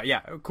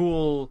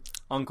 Cool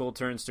uncle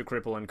turns to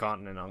cripple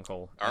incontinent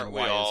uncle. Aren't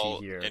we all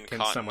is he here?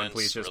 Can someone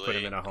please just put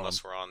him in a home?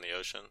 Unless we're on the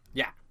ocean?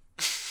 Yeah.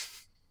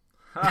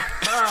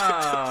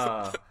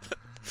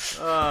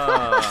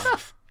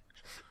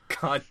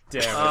 God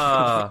damn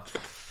it.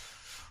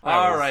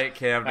 All right,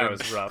 Camden. That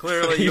was rough.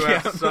 Clearly you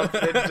have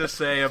something to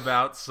say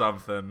about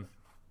something.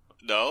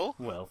 No?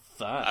 Well,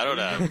 thought. I don't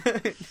know.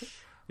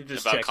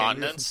 About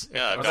continents?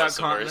 Yeah, I've got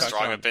some very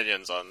strong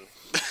opinions on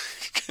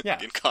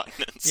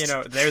incontinence. You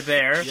know, they're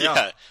there.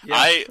 Yeah.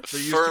 I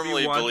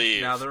firmly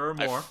believe... Now there are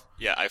more.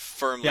 I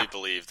firmly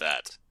believe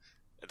that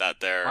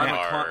there I'm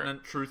are... a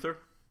continent truther.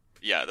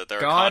 Yeah, that there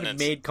are God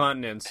continents. made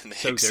continents,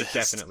 so exist.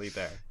 They're definitely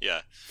there.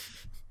 Yeah.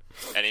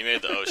 And he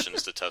made the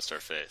oceans to test our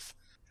faith.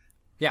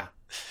 Yeah.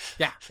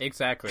 Yeah,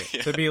 exactly.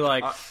 Yeah. To be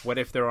like, what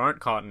if there aren't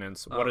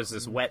continents? What is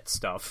this wet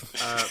stuff?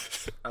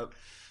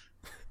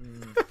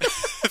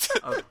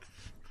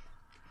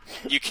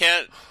 You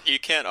can't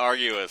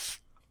argue with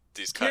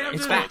these kind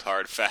of cold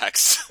hard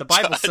facts. The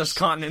Bible says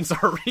continents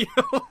are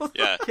real.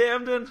 Yeah.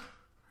 Camden,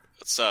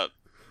 what's up?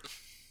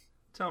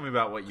 Tell me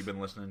about what you've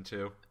been listening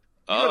to.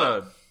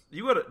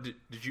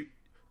 Did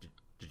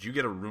you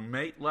get a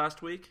roommate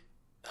last week?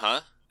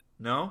 Huh?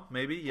 No?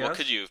 Maybe? Yes? What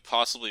could you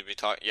possibly be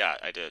talking... Yeah,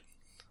 I did.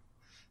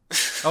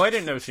 Oh, I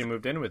didn't know she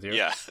moved in with you.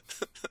 Yeah.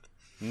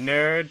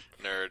 Nerd,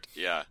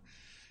 yeah.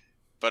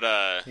 But,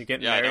 you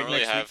getting married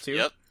next week, too?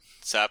 Yep.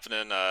 It's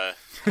happening. I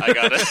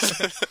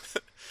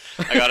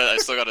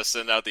still gotta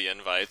send out the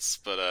invites,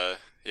 but,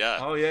 yeah.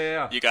 Oh,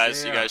 yeah. You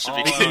guys should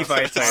be getting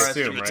invites, I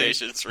assume,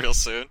 invitations real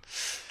soon.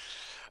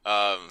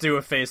 Do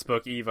a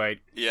Facebook evite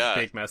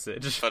big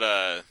message.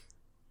 But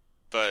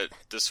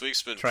this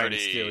week's been Try and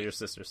steal your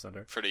sister's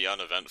thunder. Pretty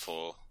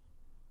uneventful.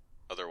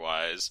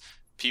 Otherwise,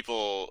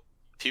 people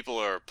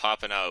are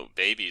popping out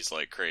babies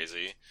like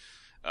crazy.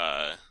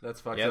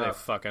 That's fucked up. Yeah, they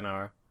fucking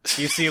are.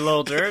 You see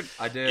Lil Dirt?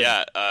 I did.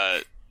 Yeah,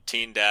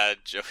 teen dad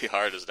Joey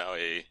Hart is now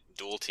a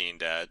dual teen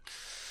dad.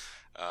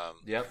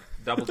 Yep,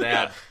 double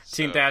dad.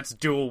 Teen dad's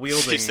dual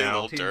wielding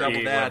now. Teen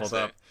double dad.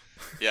 Up.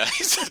 Yeah,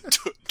 he's a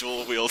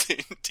dual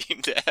wielding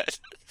teen dad.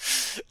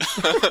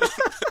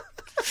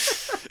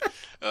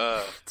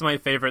 It's my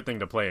favorite thing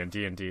to play in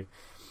D&D.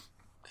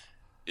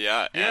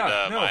 Yeah,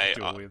 and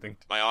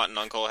my aunt and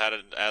uncle had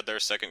their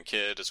second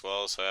kid as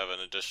well, so I have an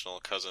additional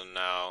cousin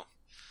now.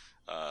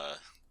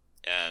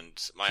 And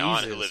my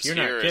aunt who lives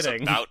here is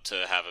about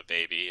to have a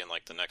baby in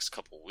like the next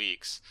couple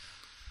weeks.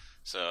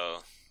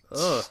 So,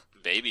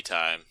 baby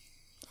time.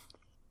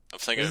 I'm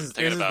thinking. This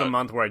is the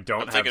month where I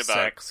don't have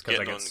sex because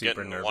I get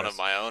super nervous. One of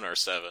my own or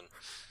 7,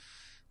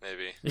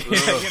 maybe.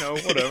 Yeah,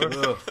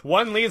 whatever.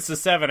 1 leads to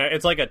 7.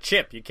 It's like a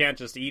chip. You can't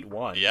just eat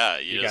one. Yeah,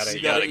 you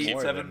gotta eat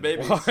 7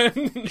 babies.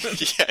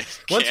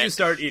 Once you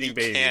start eating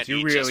babies,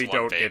 you really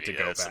don't get to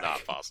go back. It's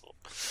not possible.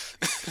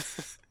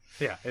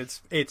 Yeah,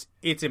 it's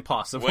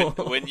impossible.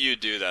 When you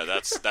do that,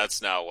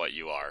 that's now what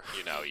you are.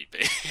 You now eat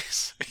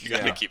babies. You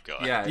gotta keep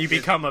going. Yeah, you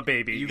become a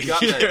baby. You've got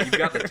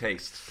the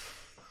taste.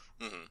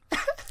 Mm-hmm.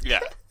 Yeah.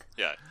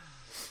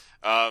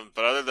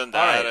 But other than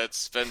that,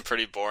 it's been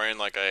pretty boring.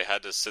 Like, I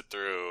had to sit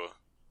through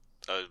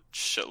a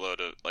shitload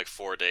of,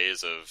 4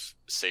 days of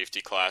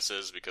safety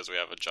classes because we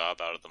have a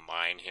job out of the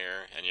mine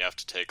here, and you have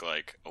to take,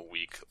 a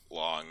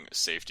week-long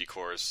safety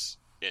course,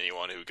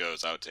 anyone who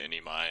goes out to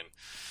any mine.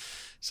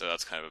 So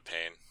that's kind of a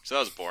pain. So that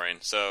was boring.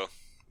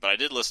 But I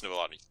did listen to a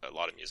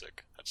lot of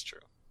music. That's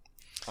true.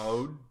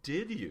 Oh,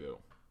 did you?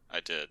 I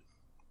did.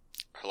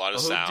 A lot of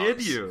sounds. Oh,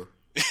 did you?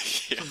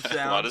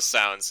 Yeah, a lot of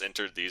sounds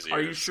entered these ears.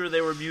 Are you sure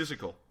they were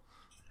musical?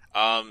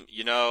 I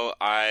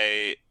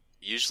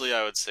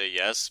would say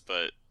yes,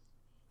 but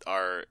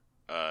our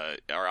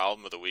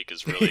album of the week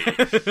is really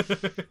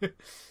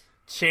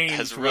changed.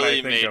 Has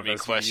really made me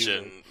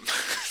question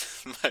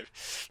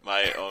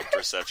my own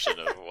perception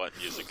of what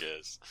music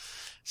is.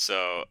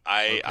 So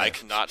I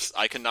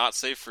cannot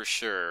say for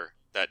sure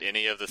that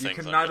any of the things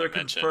you can I'm neither going to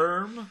mention.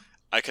 confirm.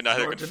 I can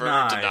neither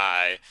confirm or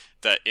deny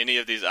that any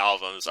of these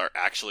albums are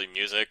actually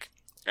music.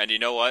 And you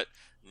know what?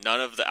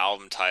 None of the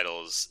album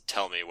titles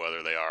tell me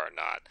whether they are or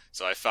not.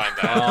 So I find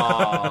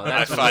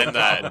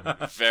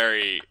that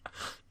very,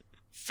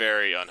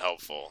 very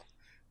unhelpful.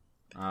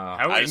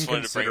 I just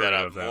wanted to bring that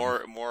up.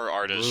 More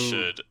artists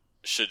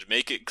should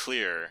make it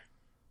clear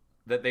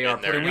that they are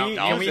putting out album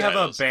Can we have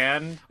titles. A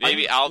band?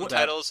 Maybe album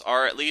titles,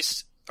 or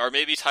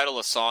maybe title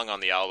a song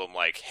on the album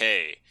like,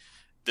 "Hey,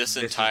 this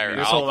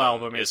whole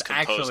album is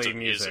composed actually of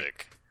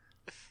music."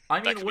 I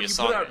mean, when you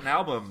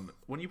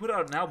put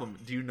out an album,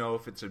 do you know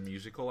if it's a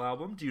musical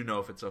album? Do you know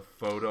if it's a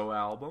photo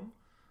album?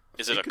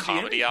 Is it a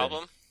comedy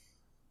album?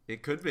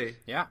 It could be.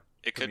 Yeah,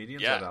 it could.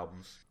 Comedians have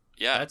albums.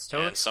 Yeah, that's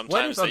totally. And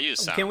sometimes they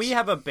use sounds. Can we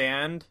have a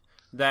band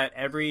that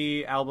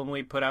every album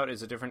we put out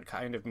is a different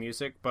kind of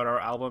music, but our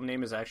album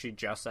name is actually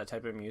just that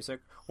type of music?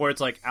 Or it's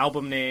like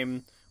album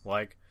name,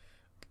 like,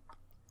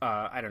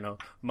 I don't know,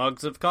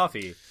 Mugs of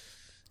Coffee.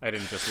 I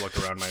didn't just look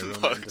around my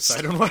room and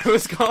decide on what it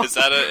was called. Is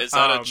that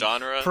a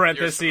genre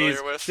parentheses, you're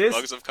familiar with?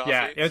 Mugs of Coffee?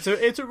 Yeah,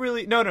 it's a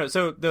really... No,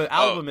 so the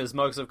album is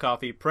Mugs of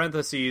Coffee,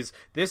 parentheses,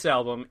 this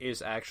album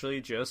is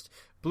actually just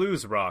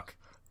blues rock,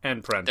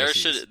 and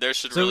parentheses. There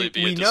should really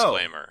be a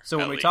disclaimer. So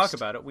when we talk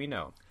about it, we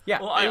know.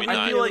 Yeah, well,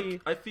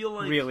 I feel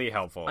like really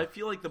helpful. I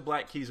feel like the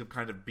Black Keys have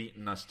kind of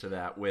beaten us to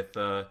that with,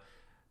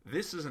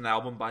 this is an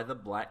album by the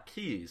Black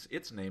Keys.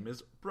 Its name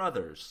is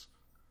Brothers.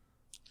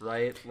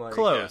 Right? Like,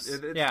 close.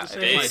 It's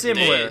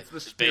similar. It's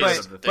the spirit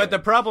of the thing. But the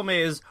problem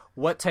is,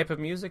 what type of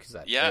music is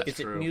that? Yeah, is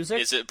it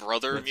music? Is it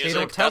brother but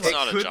music? That's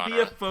not a genre. It could be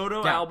a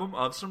photo album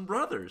of some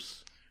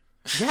brothers.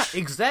 Yeah,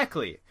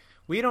 exactly.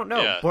 We don't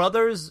know. Yeah.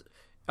 Brothers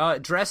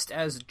dressed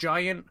as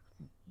giant,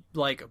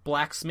 like,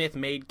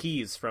 blacksmith-made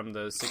keys from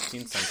the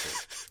 16th century.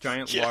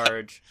 Giant,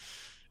 large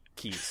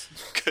keys.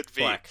 Could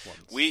be. Black ones.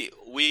 We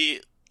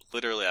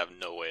literally have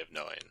no way of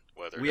knowing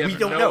whether... We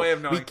don't know. Way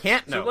of knowing. We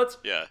can't know. So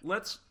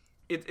let's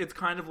It's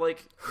kind of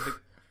like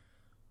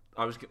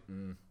let's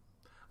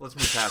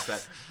move past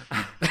that.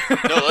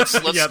 No, let's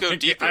go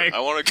deeper. I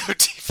want to go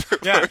deeper.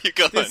 Yeah, where are you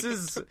going?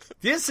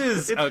 This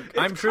is.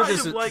 I'm sure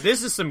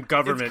this is some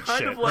government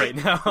shit right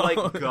now.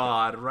 Like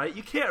God, right?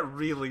 You can't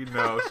really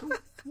know, so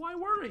why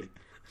worry?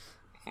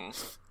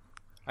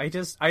 I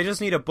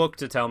just need a book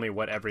to tell me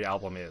what every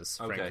album is.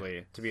 Okay.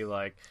 Frankly, to be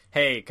like,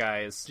 hey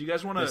guys, do you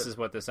guys want to? This is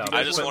what this album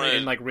is.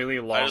 In like really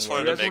long. I just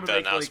wanted to make that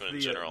announcement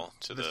in general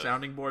to the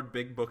sounding board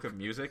big book of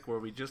music, where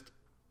we just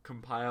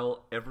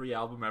compile every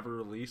album ever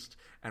released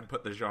and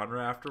put the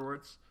genre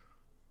afterwards.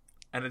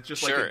 And it's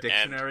just like a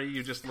dictionary.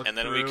 You just look, and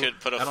then we could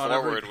put a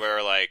forward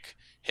where like,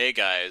 hey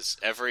guys,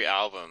 every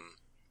album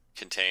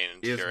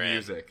contained herein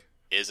music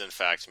is in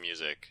fact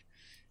music.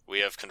 We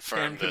have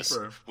confirmed this.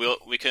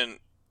 We can.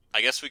 I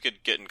guess we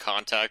could get in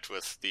contact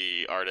with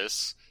the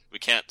artists. We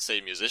can't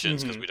say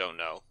musicians because we don't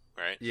know,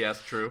 right?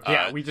 Yes, true.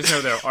 Yeah, we just know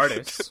they're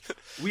artists.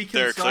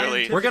 They're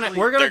clearly. We're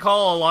gonna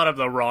call a lot of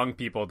the wrong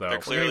people though. They're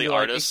clearly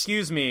artists.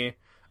 Excuse me,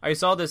 I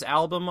saw this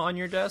album on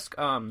your desk.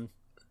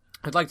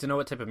 I'd like to know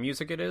what type of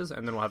music it is,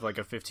 and then we'll have like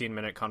a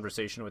 15-minute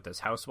conversation with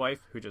this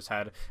housewife who just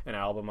had an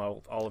album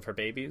of all of her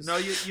babies. No,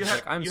 you have.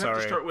 Like, I'm you sorry,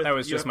 have to start with, that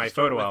was just my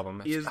photo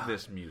album. Is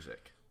this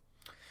music?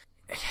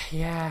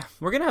 Yeah,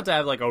 we're gonna have to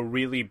have like a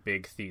really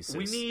big thesis.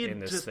 We need in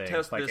this to thing,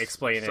 test like this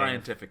explaining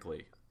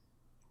scientifically.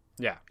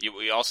 Yeah.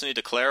 We also need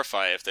to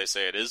clarify if they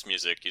say it is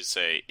music. You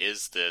say,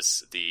 "Is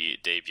this the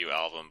debut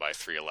album by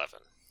 311?"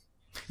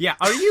 Yeah.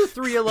 Are you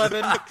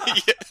 311?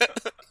 Yeah.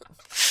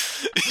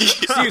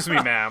 Excuse me,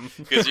 ma'am.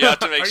 Because you have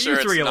to make sure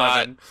it's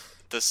not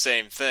the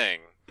same thing.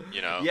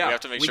 You know, yeah, we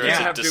have to make sure it's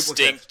a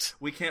distinct.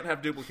 We can't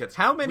have duplicates.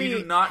 How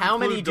many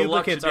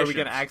duplicates are we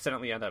going to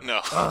accidentally end up?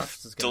 No,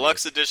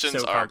 deluxe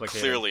editions are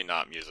clearly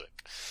not music.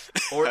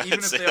 Or even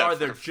if they are,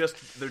 they're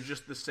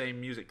just the same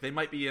music. They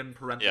might be in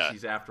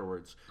parentheses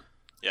afterwards.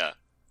 Yeah.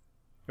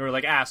 Or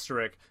like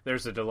asterisk,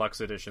 there's a deluxe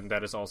edition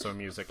that is also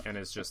music and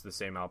is just the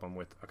same album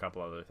with a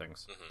couple other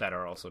things that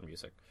are also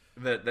music.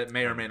 That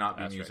may or may not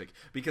be music.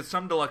 Because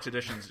some deluxe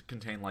editions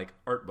contain like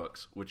art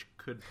books, which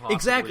could possibly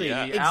exactly.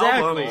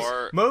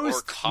 Or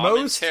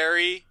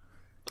commentary.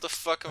 What the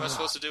fuck am I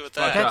supposed to do with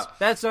that?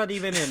 That's not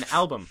even an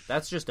album.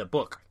 That's just a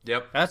book.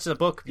 Yep. That's a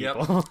book,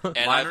 people. Yep.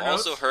 And I've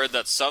also heard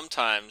that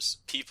sometimes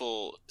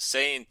people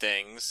saying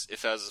things,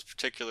 if it has a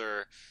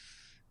particular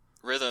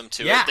rhythm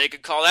to it, they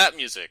could call that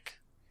music.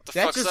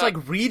 That's just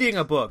like reading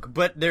a book,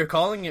 but they're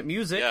calling it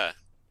music. Yeah.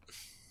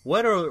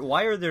 Why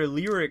are there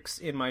lyrics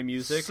in my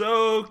music?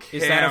 So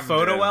is that a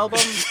photo album?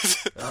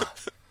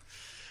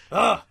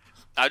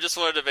 I just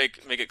wanted to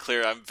make it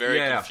clear. I'm very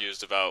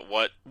confused about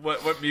what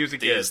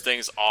music these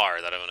things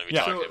are that I'm going to be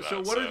talking about.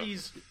 So what are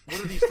these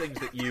things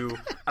that you?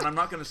 And I'm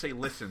not going to say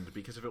listened,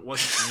 because if it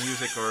wasn't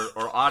music or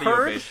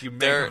audio based, you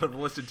may not have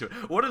listened to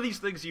it. What are these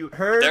things you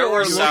heard? There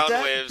were sound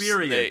waves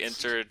they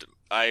entered.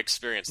 I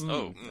experienced.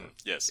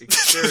 Yes.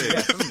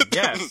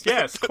 Experience.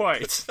 Yes,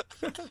 quite.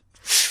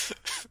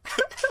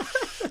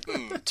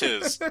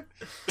 'tis.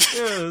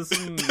 Yes,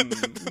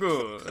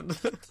 good.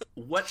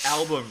 What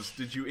albums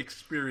did you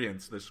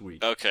experience this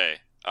week?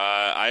 Okay.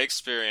 I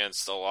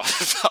experienced a lot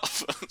of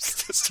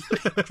albums this week.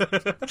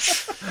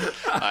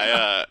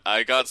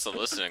 I got some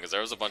listening because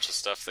there was a bunch of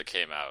stuff that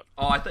came out.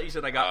 Oh, I thought you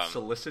said I got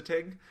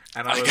soliciting,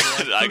 and I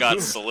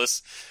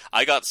was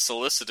I got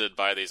solicited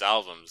by these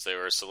albums. They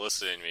were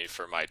soliciting me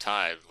for my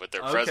time with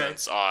their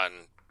presence on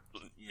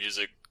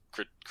music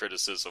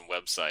criticism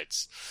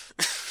websites.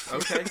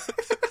 Okay.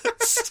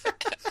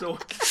 So,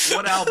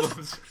 what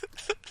albums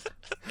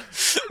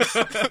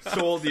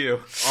sold you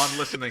on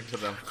listening to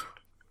them?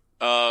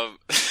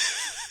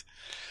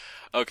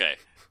 Okay.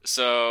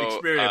 So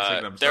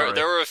experiencing them. There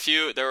were a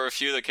few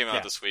that came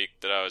out this week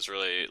that I was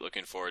really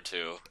looking forward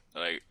to.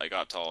 That I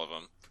got to all of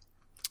them.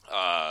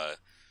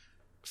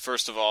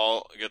 First of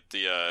all, get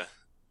the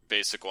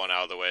basic one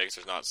out of the way because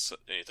there's not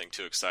anything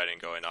too exciting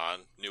going on.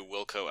 New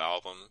Wilco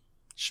album,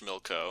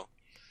 Schmilko.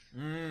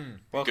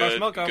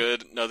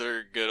 Good,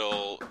 another good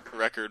old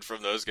record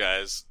from those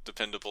guys.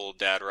 Dependable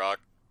dad rock.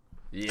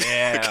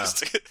 Yeah.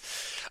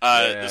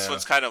 This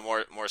one's kind of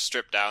more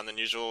stripped down than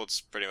usual.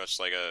 It's pretty much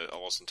like a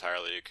almost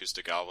entirely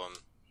acoustic album.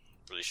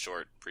 Really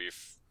short,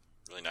 brief,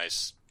 really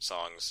nice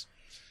songs.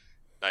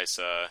 Nice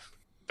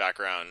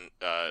background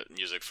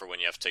music for when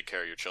you have to take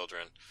care of your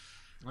children.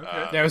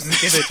 Okay.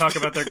 They talk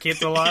about their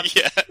kids a lot.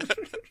 Yeah.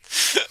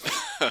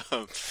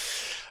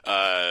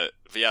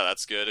 But yeah,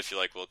 that's good if you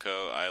like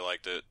Wilco. I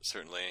liked it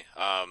certainly.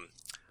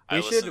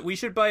 We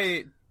should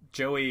buy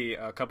Joey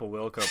a couple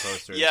Wilco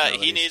posters. Yeah,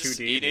 he needs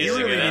to get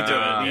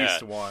at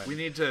least one. We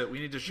need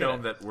to show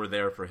him that we're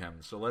there for him.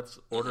 So let's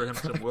order him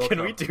some Wilco.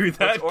 Can we do that?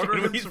 Let's order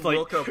him some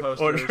Wilco posters.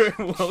 Order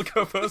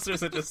Wilco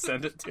posters and just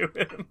send it to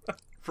him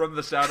from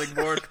the sounding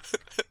board.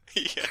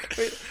 Yeah.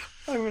 Wait,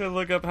 I'm gonna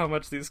look up how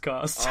much these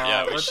cost.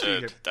 Yeah, we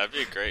should. That'd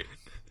be great.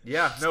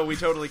 Yeah, no, we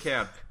totally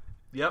can.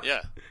 Yep.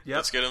 Yeah. Yep.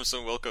 Let's get him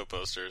some Wilco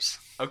posters.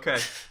 Okay.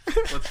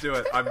 Let's do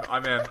it.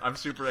 I'm in. I'm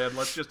super in.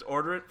 Let's just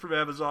order it from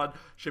Amazon,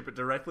 ship it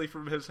directly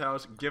from his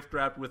house, gift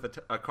wrapped with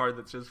a card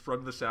that says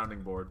 "From the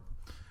Sounding Board."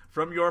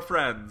 From your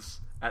friends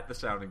at the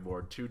Sounding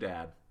Board to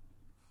Dad.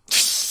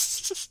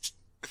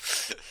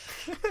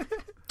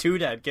 To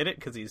Dad. Get it?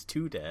 Because he's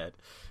to Dad.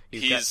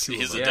 He's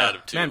a dad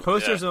of two. Man,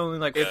 posters are only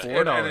like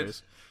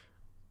 $4.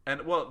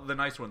 And well, the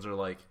nice ones are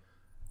like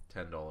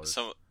 $10.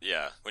 So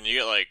when you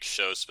get like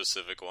show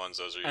specific ones,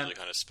 those are usually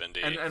kind of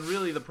spendy. And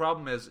really, the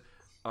problem is,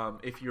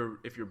 if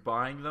you're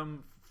buying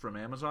them from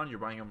Amazon, you're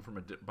buying them from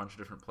a bunch of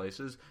different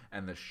places,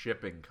 and the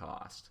shipping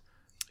cost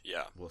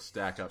will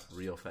stack up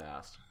real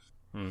fast.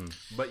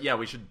 But yeah,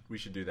 we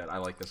should do that. I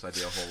like this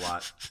idea a whole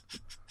lot.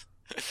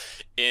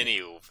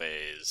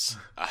 Anyways,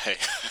 I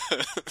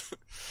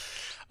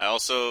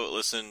also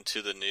listened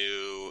to the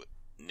new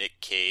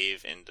Nick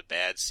Cave and the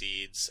Bad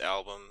Seeds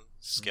album,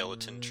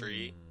 Skeleton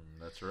Tree.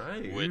 That's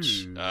right.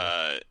 Which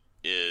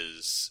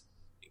is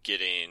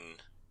getting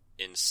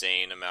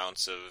insane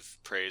amounts of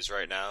praise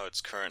right now.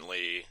 It's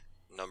currently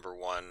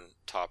 #1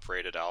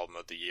 top-rated album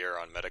of the year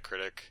on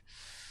Metacritic.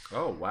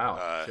 Oh,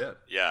 wow. Shit.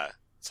 Yeah.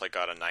 It's like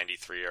got a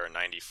 93 or a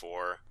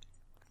 94.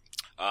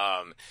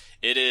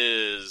 It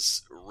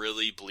is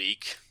really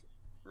bleak,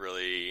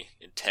 really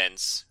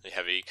intense,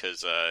 heavy,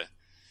 because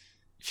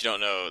if you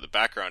don't know the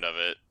background of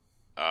it,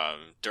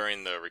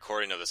 during the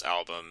recording of this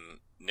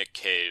album, Nick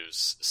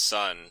Cave's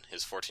son,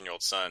 his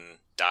 14-year-old son,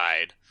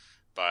 died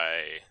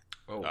by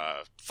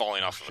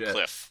falling off of a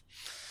cliff.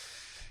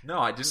 No,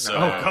 I didn't know.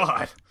 Oh,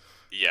 God.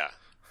 Yeah.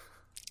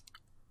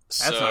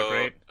 That's not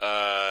great.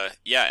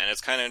 Yeah, and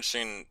it's kind of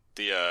interesting.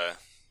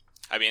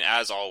 I mean,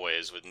 as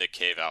always with Nick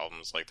Cave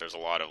albums, like there's a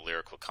lot of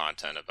lyrical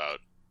content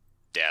about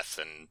death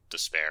and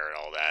despair and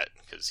all that,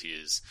 because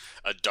he's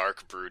a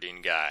dark,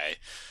 brooding guy.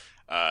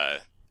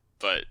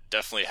 But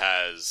definitely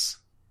has,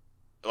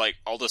 like,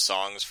 all the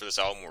songs for this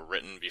album were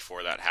written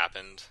before that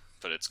happened,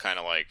 but it's kind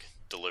of like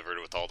delivered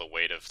with all the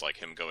weight of like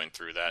him going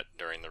through that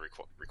during the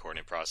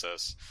recording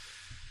process,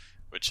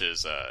 which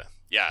is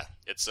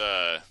it's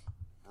a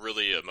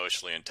really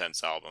emotionally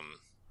intense album,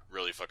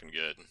 really fucking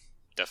good.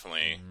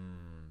 Definitely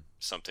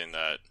something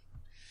that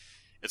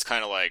it's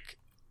kind of like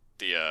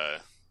the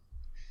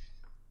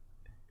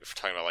if we're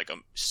talking about like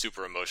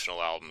super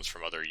emotional albums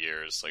from other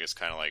years, like it's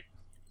kind of like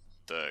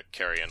the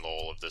Carrie and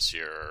Lowell of this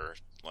year, or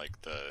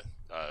like the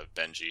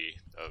Benji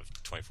of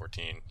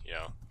 2014, you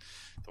know,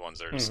 the ones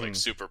that are just like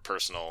super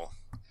personal,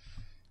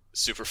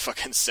 super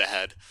fucking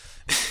sad.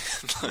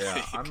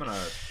 Yeah, I'm gonna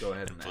go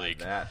ahead and add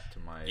that to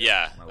my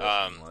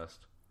listening list.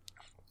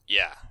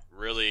 Yeah,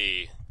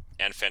 really,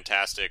 and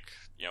fantastic,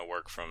 you know,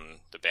 work from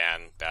the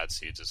band. Bad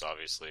Seeds is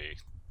obviously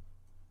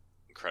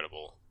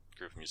incredible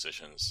group of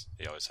musicians.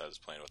 He always has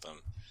playing with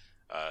them.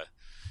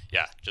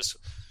 Just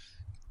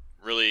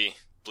really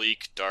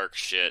bleak, dark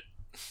shit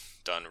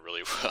done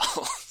really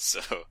well.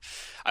 So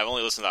I've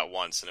only listened to that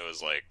once, and it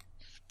was like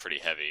pretty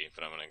heavy,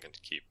 but I'm going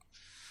to keep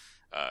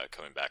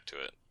coming back to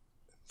it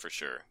for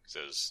sure,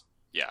 because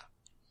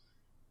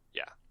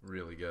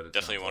really good.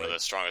 Definitely one of the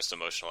strongest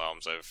emotional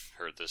albums I've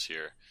heard this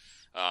year.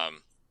 I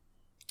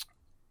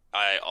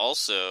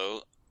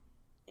also,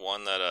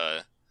 one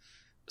that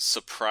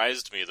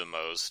surprised me the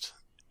most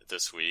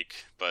this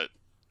week, but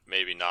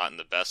maybe not in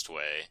the best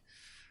way,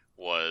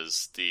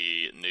 was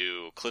the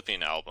new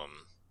Clipping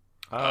album.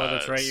 Oh,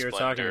 that's right, you were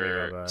talking to me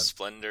about that.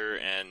 Splendor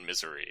and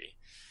Misery.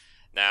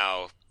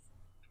 Now,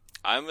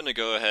 I'm going to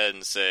go ahead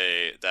and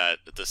say that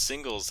the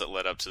singles that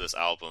led up to this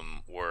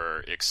album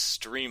were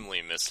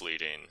extremely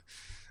misleading.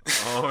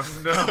 Oh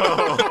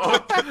no!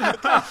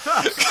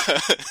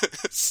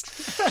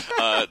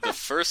 The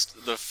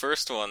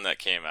first one that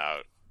came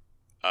out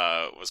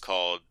was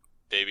called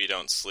 "Baby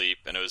Don't Sleep,"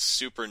 and it was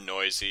super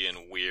noisy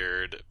and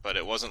weird, but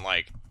it wasn't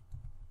like,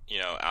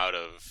 out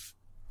of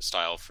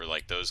style for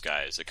like those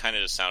guys. It kind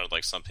of just sounded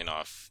like something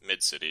off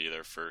Mid-City,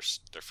 their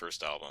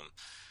first album,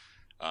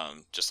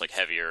 just like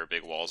heavier,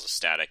 big walls of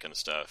static and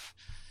stuff.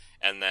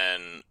 And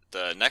then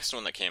the next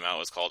one that came out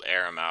was called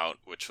Air 'Em Out,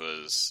 which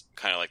was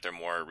kind of like their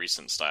more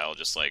recent style,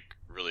 just like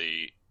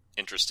really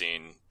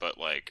interesting, but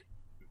like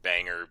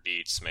banger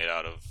beats made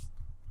out of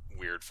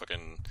weird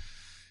fucking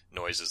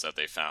noises that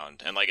they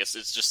found. And like it's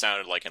just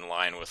sounded like in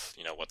line with,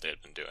 what they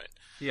had been doing.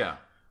 Yeah.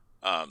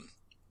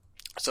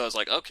 So I was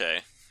like, okay,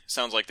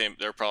 sounds like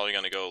they're probably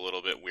going to go a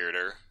little bit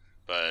weirder,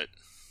 but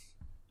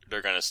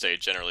they're going to stay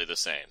generally the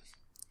same.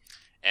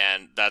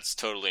 And that's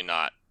totally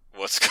not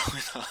what's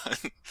going on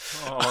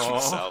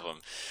this album.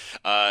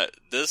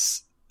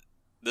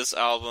 This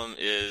album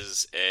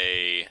is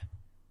a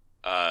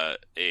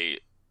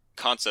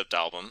concept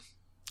album.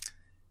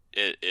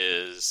 It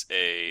is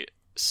a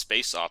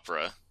space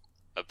opera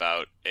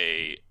about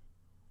a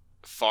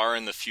far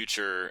in the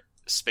future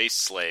space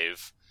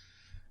slave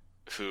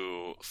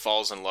who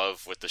falls in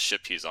love with the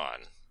ship he's on.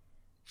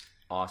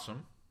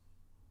 Awesome.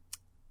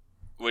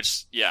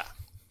 Which, yeah.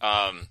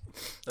 That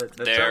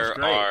sounds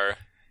great.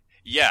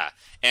 Yeah,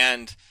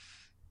 and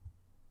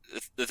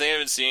the thing I've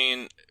been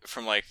seeing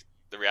from like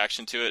the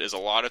reaction to it is a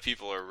lot of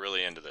people are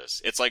really into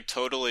this. It's like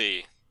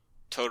totally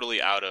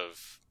out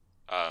of,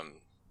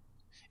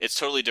 it's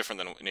totally different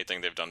than anything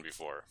they've done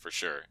before, for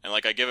sure. And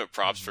like I give it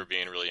props for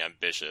being really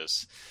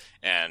ambitious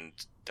and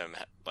them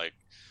like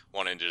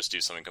wanting to just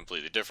do something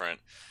completely different.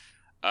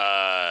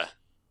 I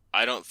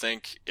don't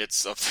think it's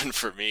something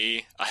for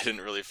me. I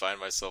didn't really find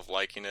myself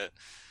liking it.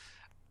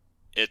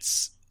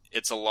 It's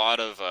a lot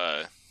of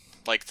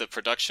like the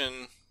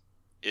production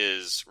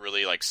is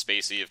really like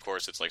spacey. Of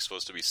course, it's like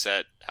supposed to be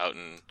set out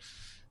in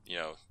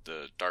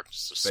the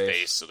darkness of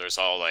space. So there's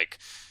all like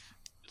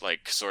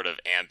sort of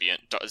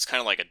ambient. It's kind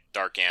of like a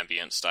dark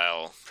ambient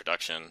style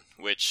production,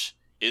 which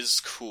is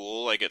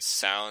cool. Like it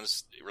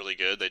sounds really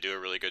good. They do a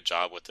really good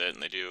job with it,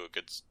 and they do a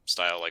good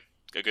style, like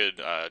a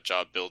good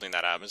job building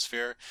that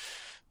atmosphere.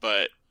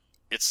 But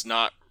it's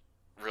not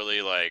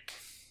really like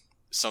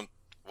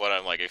what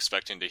I'm like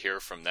expecting to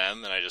hear from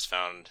them, and I just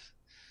found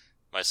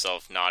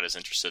myself not as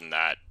interested in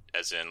that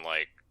as in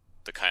like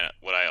the kind of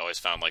what I always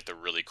found like the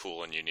really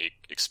cool and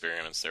unique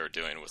experiments they were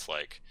doing with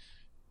like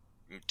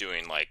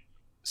doing like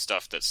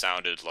stuff that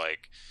sounded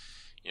like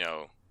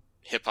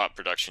hip hop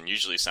production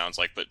usually sounds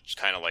like, but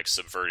kind of like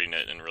subverting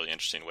it in really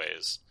interesting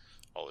ways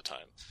all the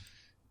time.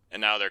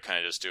 And now they're kind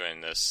of just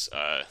doing this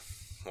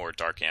more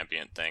dark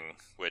ambient thing,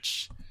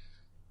 which,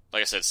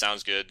 like I said,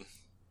 sounds good.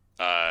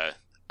 I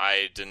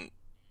didn't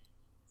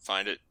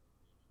find it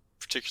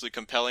particularly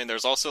compelling.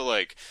 There's also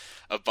like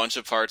a bunch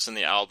of parts in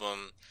the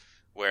album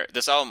where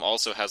this album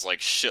also has like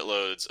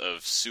shitloads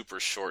of super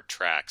short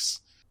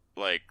tracks.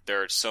 Like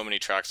there are so many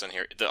tracks on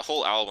here. The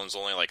whole album's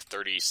only like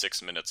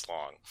 36 minutes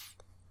long.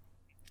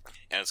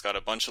 And it's got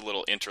a bunch of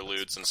little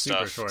interludes and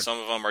stuff. Short. Some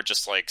of them are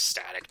just like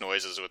static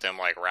noises with him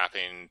like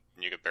rapping.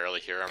 You could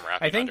barely hear him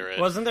rapping under it.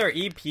 Wasn't their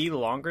EP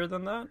longer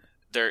than that?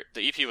 The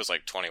EP was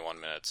like 21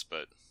 minutes,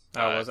 but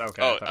it was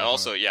okay. Oh,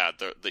 also, yeah,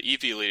 the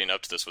EP leading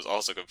up to this was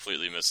also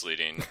completely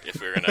misleading. If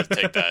we were going to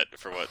take that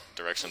for what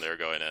direction they were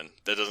going in,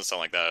 that doesn't sound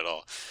like that at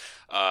all.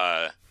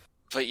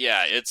 But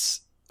yeah,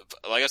 it's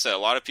like I said, a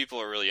lot of people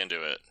are really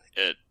into it.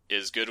 It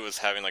is good with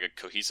having like a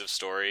cohesive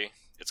story.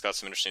 It's got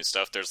some interesting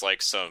stuff. There's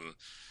like some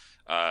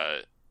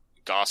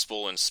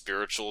gospel and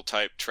spiritual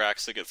type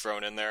tracks that get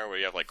thrown in there, where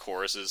you have like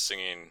choruses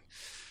singing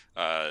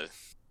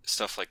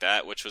stuff like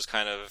that, which was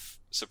kind of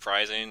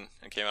surprising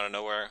and came out of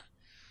nowhere.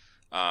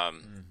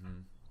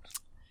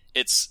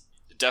 It's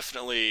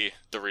definitely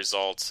the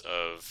result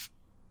of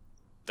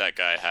that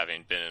guy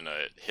having been in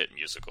a hit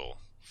musical.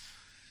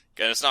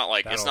 And it's not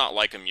like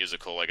a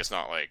musical. Like it's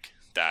not like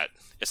that.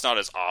 It's not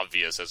as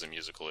obvious as a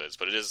musical is,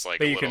 but it is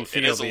like a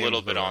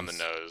little bit on the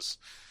nose.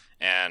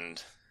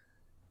 And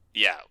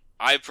yeah,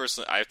 I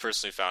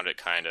personally found it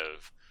kind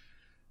of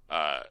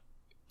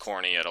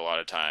corny at a lot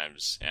of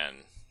times, and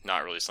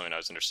not really something I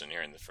was interested in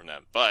hearing from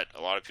them. But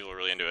a lot of people are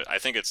really into it. I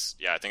think it's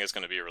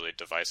going to be a really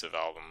divisive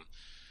album.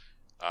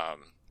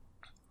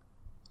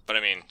 But I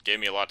mean, gave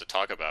me a lot to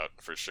talk about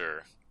for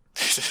sure.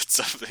 It's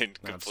something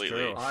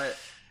completely. I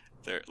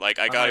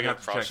gotta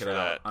give props for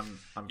that. I'm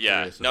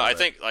yeah. curious No, I it.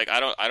 think like I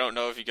don't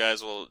know if you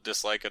guys will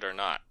dislike it or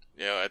not.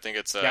 I think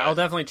it's yeah, I'll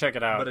definitely check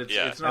it out. But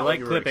it's not I like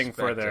like clipping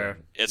for their.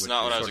 It's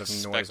not what I was sort of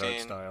noise art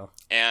expecting. style.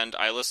 And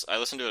I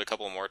listened to it a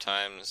couple more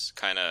times,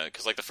 kind of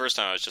because like the first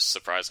time I was just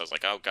surprised. I was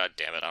like, oh god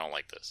damn it, I don't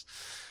like this.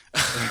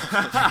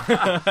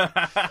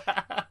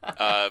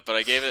 But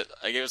I gave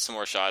it some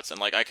more shots, and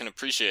like I can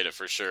appreciate it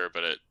for sure,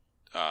 but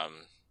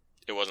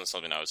it wasn't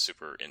something I was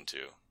super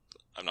into.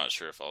 I'm not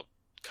sure if I'll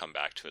come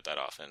back to it that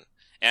often.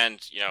 And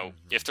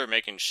if they're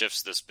making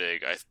shifts this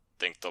big, I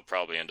think they'll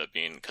probably end up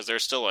being, because they're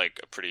still like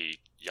a pretty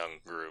young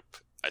group.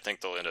 I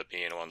think they'll end up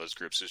being one of those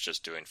groups who's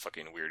just doing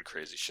fucking weird,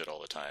 crazy shit all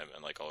the time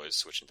and like always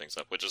switching things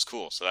up, which is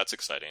cool. So that's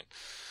exciting.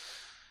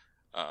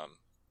 But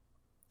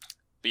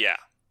yeah,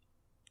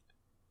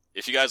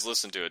 if you guys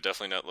listen to it,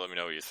 definitely let me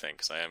know what you think,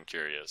 because I am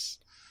curious.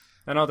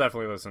 And I'll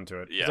definitely listen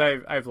to it. Yeah.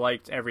 Because I've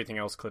liked everything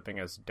else Clipping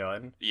has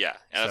done. Yeah.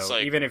 And so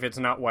even if it's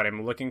not what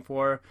I'm looking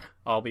for,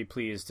 I'll be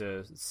pleased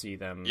to see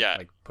them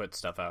like put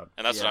stuff out.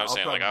 And that's what I'm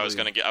saying. Like I was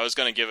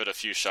gonna give it a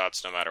few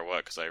shots no matter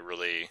what, because I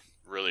really,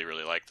 really,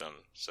 really like them.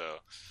 So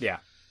yeah.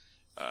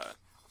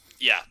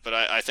 But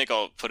I think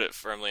I'll put it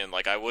firmly in,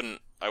 like, I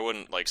wouldn't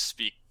like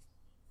speak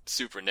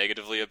super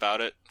negatively about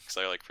it, because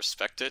I like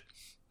respect it.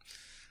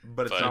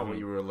 But it's not what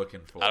you were looking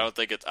for. I don't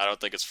think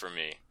it's for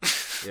me.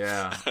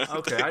 Yeah.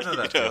 Okay, I know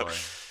that feeling.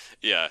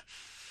 Yeah.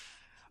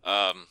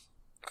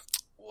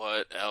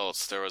 What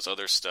else? There was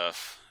other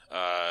stuff.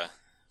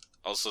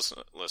 I'll just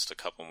list a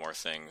couple more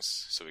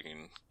things so we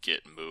can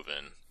get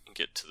moving and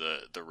get to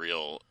the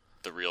real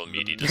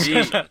meaty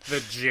discussion.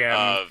 The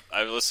gem.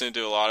 I've listened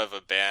to a lot of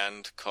a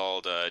band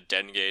called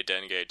Denge.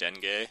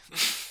 Denge.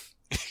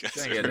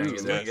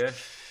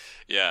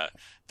 Yeah,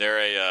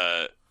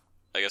 they're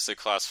I guess they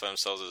classify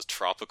themselves as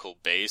tropical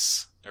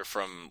bass. They're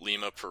from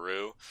Lima,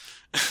 Peru.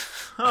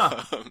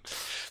 Huh.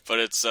 But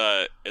it's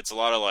a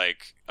lot of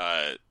like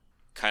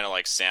kind of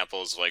like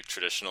samples of like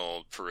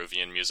traditional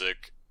Peruvian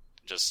music,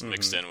 just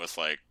mixed in with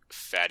like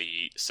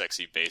fatty,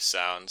 sexy bass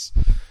sounds,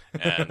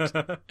 and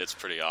it's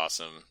pretty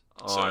awesome.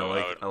 Oh, so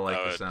I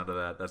like the sound of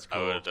that. That's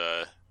cool.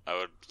 I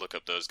would look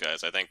up those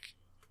guys. I think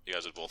you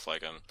guys would both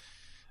like them.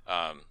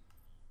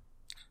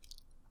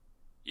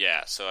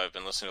 Yeah, so I've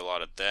been listening to a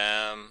lot of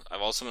them.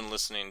 I've also been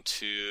listening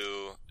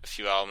to a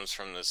few albums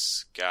from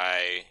this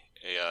guy,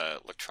 a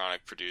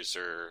electronic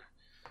producer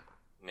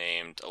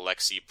named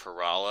Alexi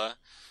Parala.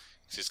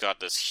 He's got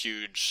this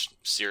huge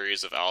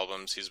series of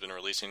albums he's been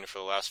releasing for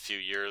the last few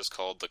years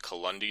called the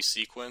Kalundi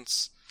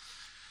Sequence.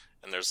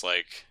 And there's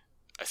like,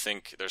 I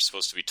think there's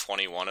supposed to be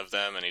 21 of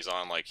them, and he's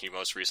on like, he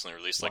most recently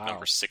released like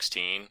number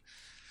 16.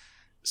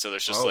 So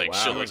there's just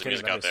shitloads of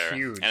music out there.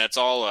 Huge. And it's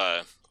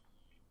all,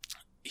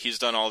 he's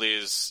done all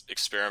these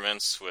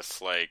experiments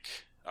with like,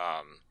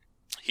 I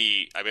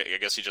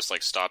guess he just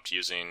like stopped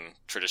using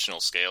traditional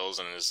scales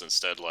and has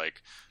instead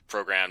like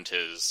programmed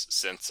his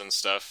synths and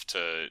stuff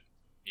to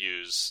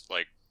use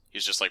like,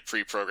 he's just like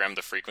pre-programmed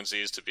the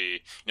frequencies to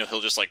be, he'll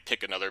just like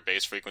pick another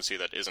bass frequency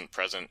that isn't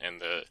present in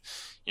the,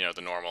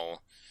 the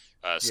normal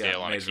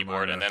scale on a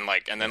keyboard, minor.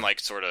 and then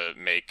sort of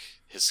make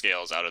his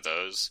scales out of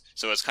those.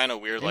 So it's kind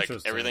of weird. Like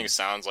everything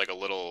sounds like a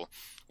little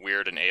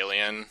weird and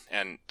alien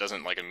and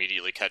doesn't like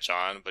immediately catch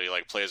on, but he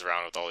like plays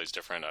around with all these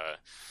different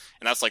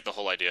and that's like the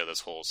whole idea of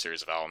this whole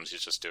series of albums.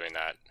 He's just doing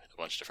that a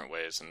bunch of different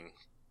ways and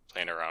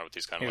playing around with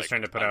these kind of like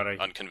trying to put out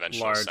a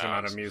unconventional large sounds.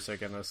 Amount of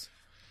music in this.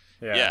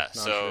 Yeah,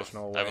 so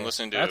I've been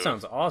listening to. That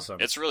sounds awesome.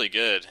 It's really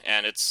good,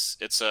 and it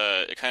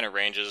kind of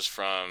ranges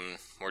from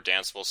more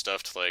danceable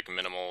stuff to like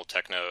minimal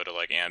techno to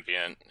like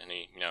ambient, and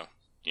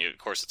of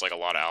course it's like a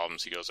lot of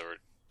albums. He goes over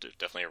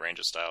definitely a range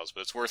of styles,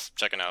 but it's worth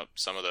checking out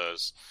some of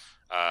those.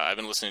 I've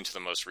been listening to the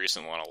most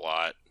recent one a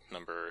lot,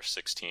 number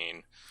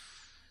 16,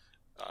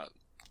 and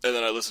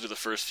then I listened to the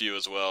first few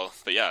as well.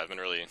 But yeah, I've been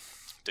really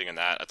digging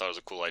that. I thought it was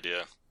a cool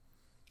idea.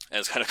 And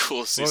it's kind of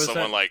cool to see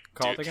someone like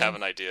have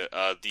an idea.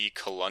 The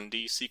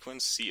Kalundi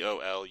Sequence,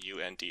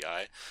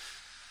 Colundi,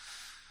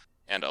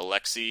 and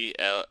Alexi,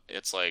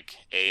 it's like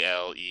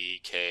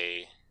Aleksi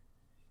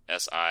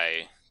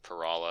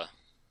Parala,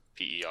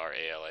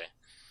 Perala.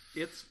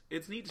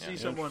 It's neat to see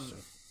someone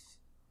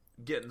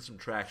getting some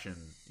traction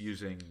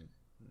using.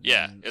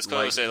 Yeah, it's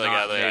cool to say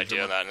like the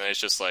idea of that, and then it's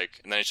just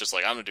like I'm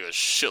gonna do a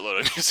shitload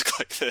of music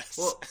like this.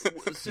 Well,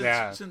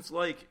 since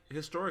like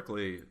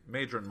historically,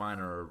 major and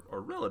minor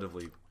are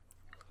relatively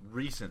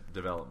recent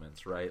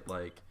developments, right?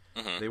 Like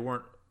they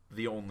weren't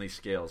the only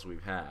scales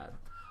we've had.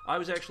 I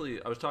was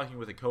talking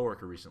with a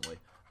coworker recently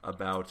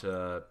about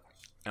and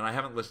I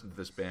haven't listened to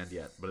this band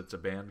yet, but it's a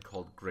band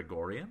called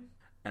Gregorian,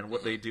 and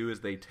what they do is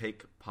they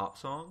take pop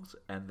songs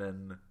and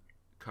then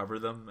cover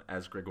them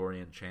as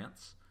Gregorian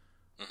chants,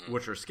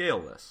 which are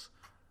scaleless.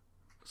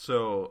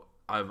 So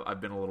I've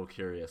been a little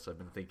curious. I've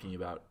been thinking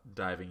about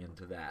diving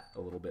into that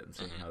a little bit and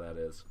seeing how that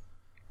is.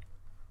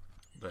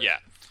 But.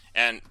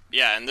 And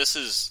this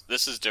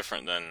is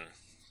different than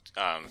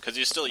because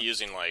you're still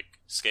using like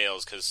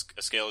scales, because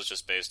a scale is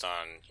just based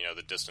on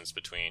the distance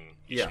between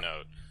each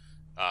note.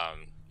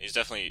 He's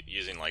definitely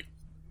using like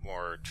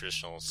more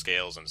traditional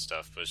scales and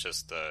stuff, but it's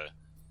just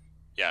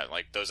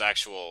like those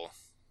actual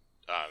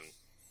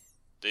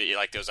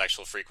like those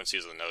actual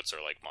frequencies of the notes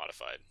are like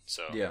modified.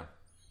 So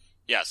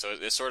yeah, so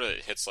it sort of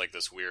hits like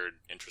this weird,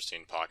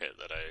 interesting pocket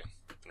that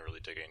I've been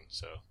really digging.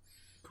 So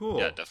cool.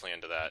 Yeah, definitely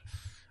into that.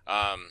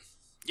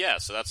 Yeah,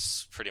 so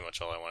that's pretty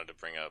much all I wanted to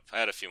bring up. I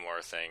had a few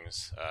more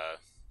things,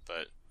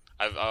 but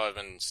I've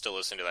been still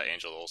listening to that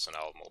Angel Olsen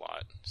album a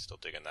lot. Still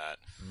digging that.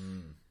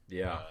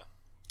 Yeah.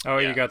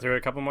 You got through it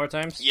a couple more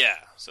times? Yeah,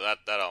 so that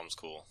album's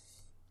cool.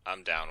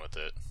 I'm down with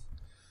it.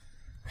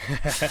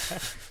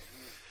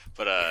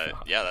 But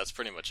yeah, that's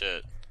pretty much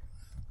it.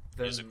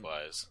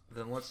 Music-wise.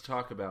 Then let's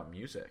talk about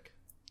music.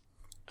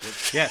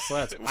 Yes,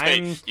 let's.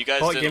 Wait, you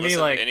guys didn't listen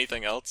to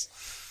anything else?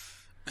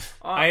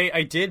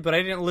 I did, but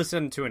I didn't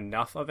listen to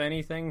enough of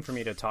anything for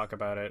me to talk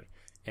about it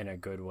in a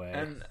good way.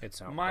 And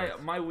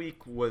my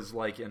week was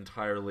like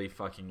entirely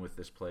fucking with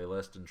this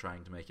playlist and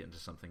trying to make it into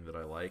something that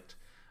I liked.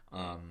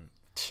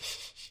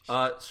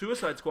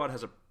 Suicide Squad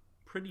has a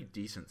pretty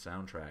decent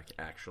soundtrack,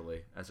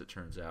 actually, as it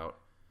turns out.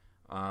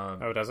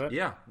 Does it?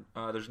 Yeah.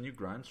 There's a new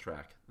Grimes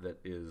track that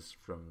is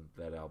from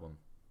that album,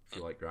 if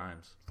you like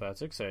Grimes.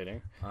 That's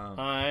exciting.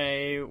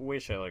 I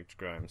wish I liked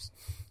Grimes.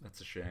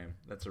 That's a shame.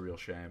 That's a real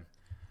shame.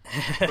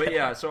 But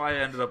yeah, so I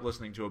ended up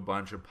listening to a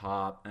bunch of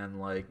pop and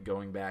like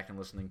going back and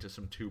listening to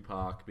some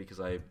Tupac because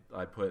I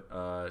put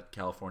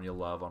California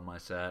Love on my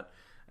set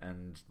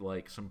and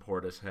like some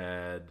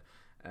Portishead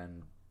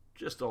and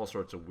just all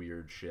sorts of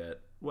weird shit.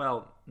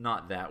 Well,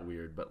 not that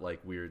weird, but like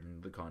weird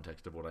in the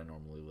context of what I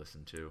normally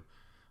listen to.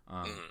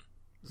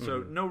 So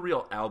no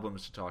real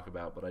albums to talk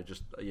about, but I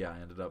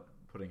ended up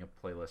putting a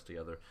playlist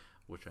together,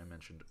 which I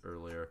mentioned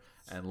earlier,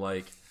 and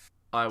like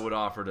I would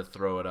offer to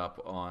throw it up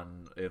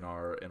in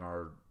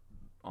our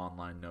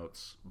online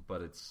notes,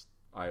 but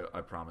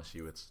I promise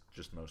you it's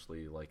just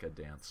mostly like a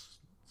dance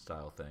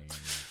style thing,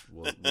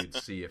 and we'd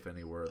see if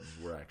we're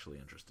actually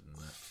interested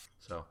in it.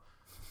 So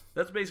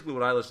that's basically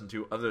what I listen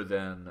to, other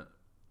than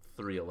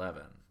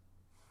 311.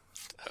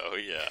 Oh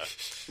yeah,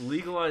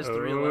 legalized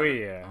 311. Oh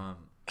yeah.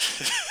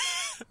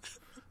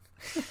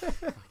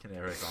 Fucking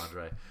Eric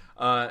Andre.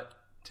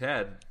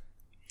 Ted.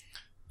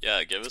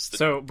 Yeah, give us the.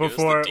 So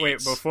before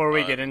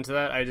we get into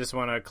that, I just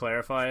want to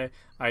clarify.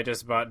 I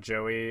just bought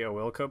Joey a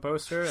Wilco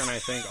poster, and I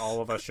think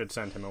all of us should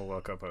send him a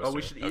Wilco poster. Oh,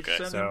 we should each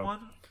send him one.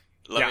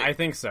 I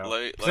think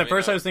so. At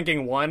first I was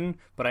thinking one,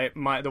 but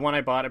the one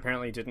I bought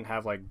apparently didn't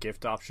have like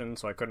gift options,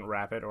 so I couldn't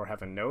wrap it or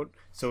have a note.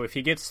 So if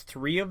he gets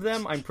 3 of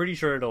them, I'm pretty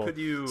sure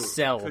it'll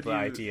sell the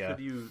idea.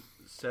 Could you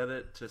set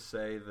it to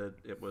say that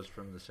it was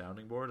from the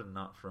sounding board and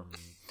not from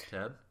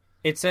Ted?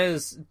 It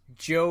says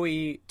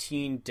Joey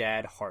Teen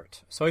Dad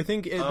Heart. So I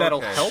think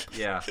that'll help.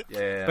 Yeah.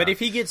 But if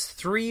he gets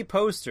 3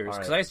 posters,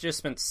 because I just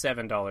spent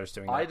 $7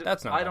 doing that,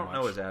 that's not I that don't much.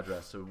 know his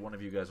address, so one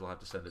of you guys will have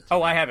to send it to me.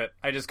 Oh, I have it.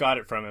 I just got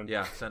it from him.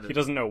 Yeah, send it. He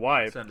doesn't know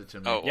why. Send it to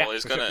me. Oh, well,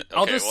 he's gonna... Okay,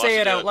 I'll just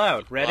say it out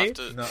loud. Ready?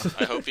 No.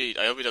 I hope he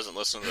doesn't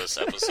listen to this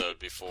episode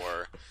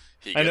before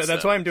he gets I know,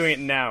 that's them. why I'm doing it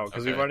now,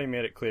 because we've already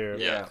made it clear.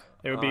 Yeah.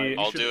 It would be.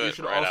 I'll do it You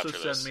should right also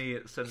after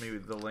send me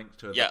the link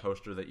to the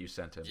poster that you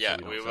sent him. Yeah,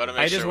 so we want to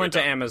make I just went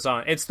to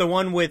Amazon. It's the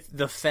one with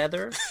the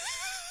feather.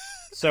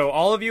 So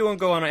all of you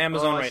won't go on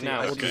Amazon right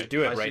now. We'll just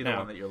do it right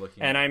now.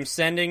 And I'm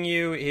sending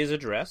you his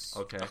address.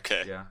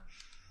 Okay. Yeah.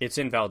 It's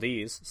in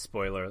Valdez.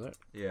 Spoiler alert.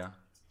 Yeah.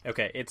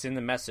 Okay, it's in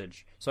the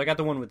message. So I got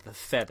the one with the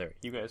feather.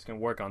 You guys can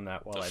work on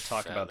that while I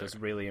talk about this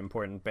really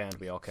important band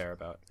we all care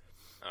about.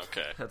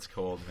 Okay. That's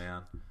cold,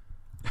 man.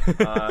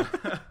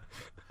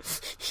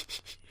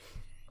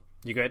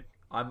 You good?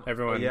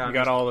 Everyone, you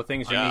got all the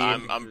things you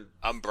need.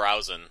 I'm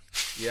browsing.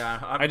 Yeah,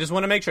 I just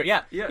want to make sure.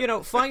 Yeah,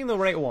 find the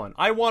right one.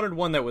 I wanted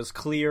one that was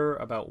clear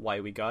about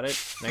why we got it,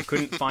 and I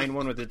couldn't find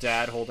one with a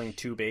dad holding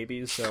 2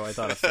 babies, so I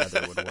thought a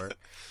feather would work.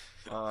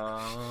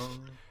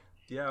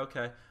 Yeah.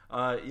 Okay.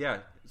 Yeah.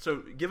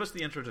 So give us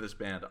the intro to this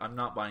band. I'm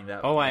not buying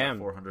that. Oh, I am.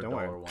 $400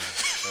 one.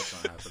 That's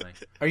not happening.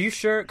 Are you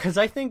sure? Because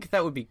I think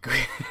that would be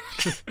great.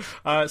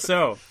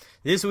 So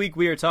this week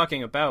we are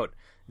talking about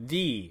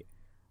the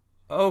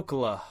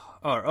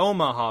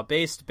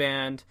Omaha-based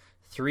band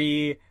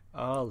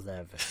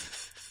 311.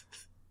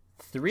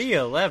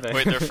 311.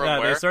 Wait, they're from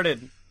where? They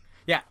started,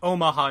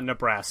 Omaha,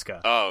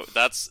 Nebraska. Oh,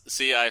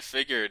 I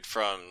figured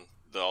from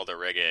all the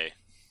reggae.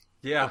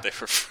 Yeah, that they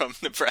were from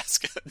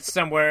Nebraska.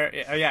 Somewhere,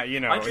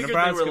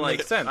 Nebraska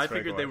makes sense. I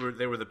figured they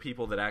were the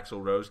people that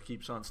Axl Rose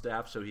keeps on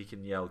staff, so he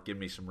can yell, "Give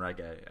me some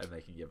reggae," and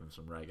they can give him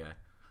some reggae.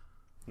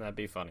 That'd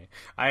be funny.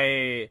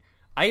 I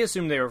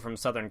assumed they were from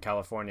Southern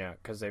California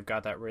because they've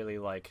got that really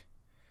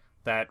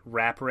that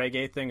rap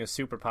reggae thing is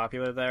super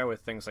popular there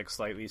with things like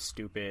Slightly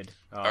Stupid.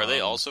 Are they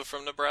also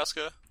from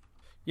Nebraska?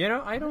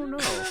 I don't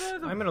know.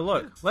 I'm gonna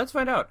look. Let's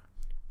find out.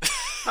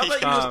 How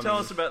about you just tell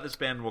us about this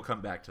band and we'll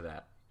come back to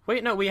that.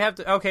 Wait, no, we have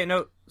to... Okay,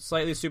 no,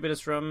 Slightly Stupid is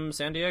from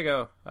San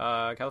Diego,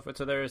 California,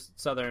 so there's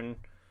southern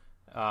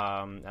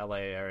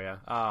LA area.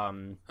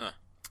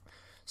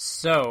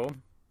 So,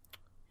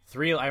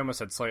 I almost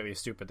said Slightly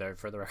Stupid there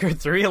for the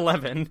record.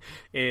 311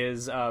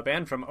 is a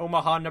band from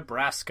Omaha,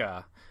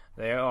 Nebraska.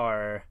 They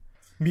are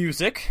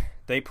music.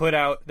 They put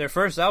out... Their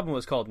first album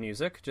was called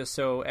Music, just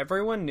so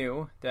everyone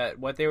knew that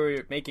what they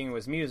were making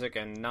was music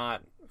and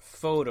not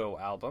photo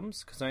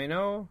albums, because I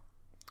know,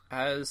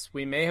 as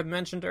we may have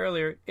mentioned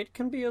earlier, it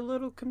can be a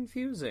little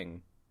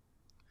confusing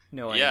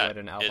knowing that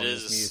an album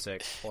is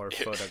music or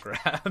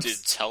photographs.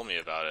 Dude, tell me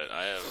about it.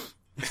 I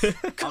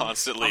am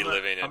constantly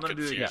living in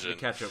confusion.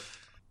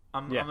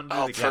 I'm gonna do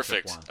oh, the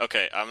perfect. one.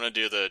 Okay, I'm gonna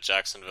do the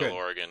Jacksonville, Good.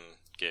 Oregon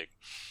gig.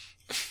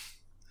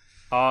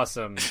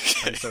 Awesome.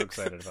 I'm so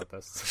excited about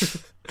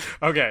this.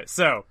 Okay,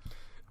 so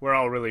we're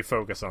all really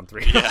focused on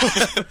 3. Yeah.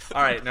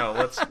 All right, no,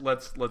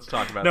 let's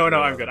talk about. No,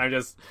 I'm good. I'm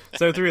just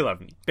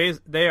 311.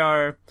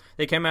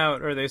 They came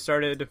out, or they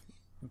started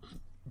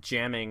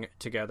jamming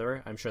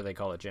together. I'm sure they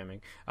call it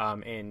jamming.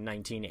 In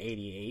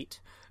 1988.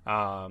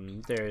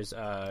 There's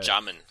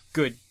Jammin'.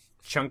 Good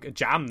chunk of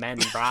jammin',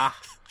 brah.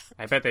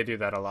 I bet they do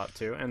that a lot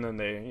too. And then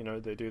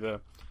they do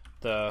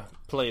the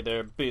play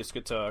their bass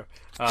guitar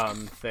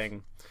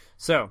thing.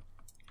 So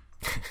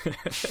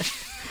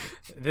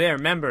their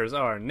members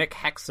are Nick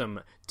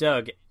Hexum,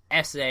 Doug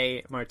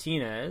S.A.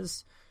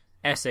 Martinez,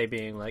 S.A.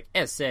 being like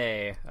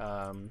S.A.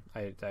 I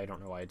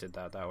don't know why I did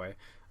that way.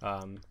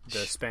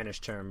 The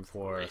Spanish term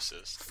for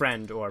racist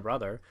friend or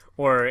brother.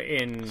 Or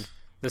in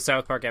the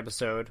South Park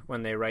episode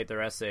when they write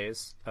their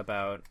essays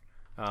about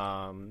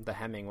the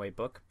Hemingway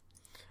book.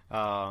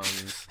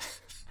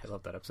 I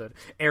love that episode.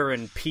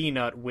 Aaron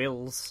Peanut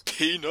Wills.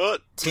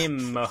 Peanut?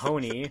 Tim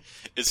Mahoney.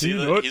 He's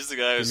the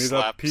guy who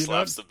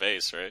slaps the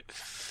bass, right?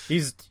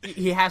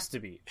 He has to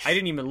be. I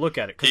didn't even look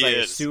at it because I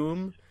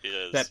assume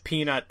is. that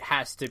Peanut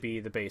has to be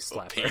the bass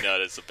slapper.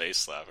 Peanut is the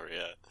bass slapper,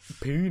 yeah.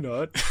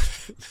 Peanut.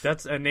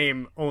 That's a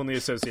name only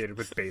associated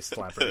with bass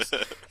slappers.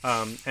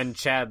 And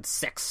Chad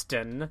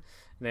Sexton.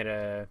 They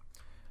had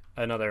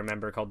another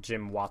member called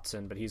Jim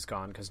Watson, but he's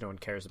gone because no one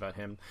cares about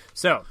him.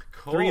 So,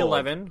 cool.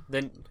 311.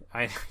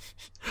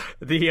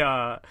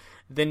 The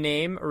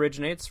name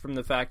originates from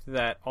the fact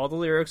that all the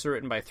lyrics are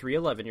written by 3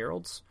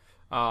 11-year-olds.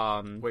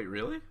 Wait,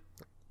 really?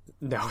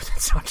 No,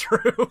 that's not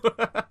true.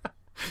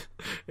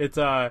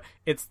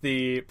 It's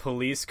the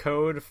police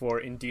code for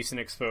indecent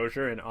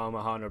exposure in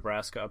Omaha,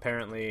 Nebraska.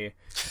 Apparently,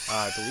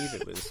 I believe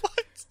it was.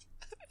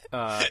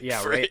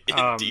 Yeah, right.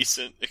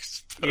 Indecent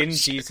exposure.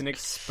 Indecent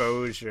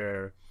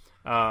exposure.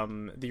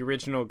 The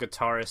original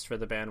guitarist for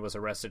the band was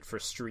arrested for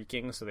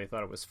streaking, so they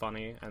thought it was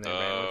funny, and they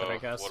ran with it, I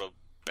guess. What a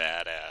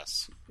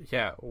badass.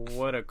 Yeah,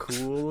 what a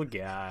cool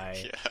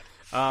guy.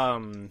 Yeah.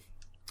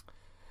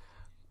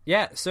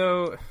 Yeah,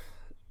 so,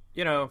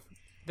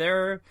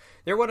 they're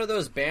one of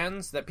those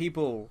bands that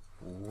people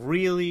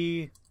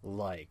really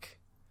like.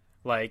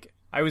 Like,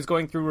 I was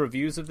going through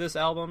reviews of this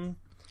album,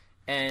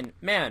 and,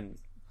 man,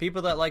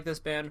 people that like this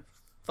band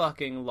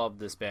fucking love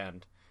this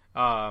band.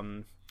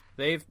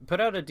 They've put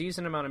out a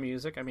decent amount of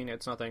music. I mean,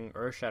 it's nothing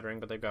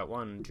earth-shattering, but they've got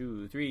 1,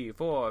 2, 3,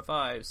 4,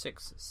 5,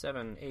 6,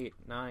 7, 8,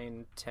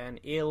 9, 10,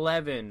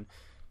 11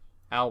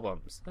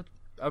 albums. That's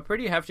a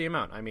pretty hefty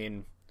amount. I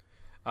mean,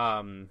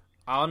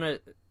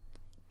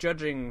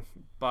 judging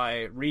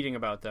by reading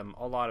about them,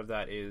 a lot of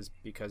that is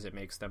because it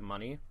makes them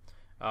money.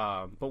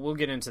 But we'll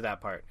get into that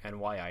part and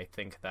why I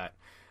think that.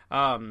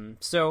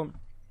 So,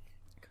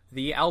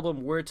 the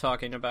album we're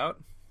talking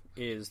about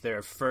is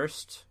their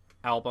first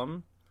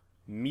album,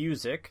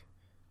 Music.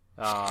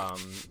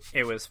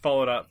 It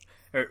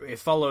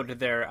followed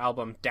their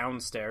album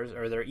Downstairs,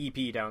 or their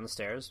EP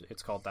Downstairs.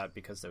 It's called that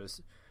because it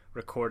was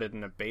recorded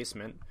in a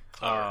basement.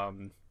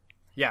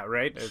 Yeah,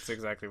 right? It's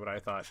exactly what I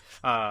thought.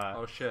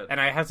 Oh, shit. And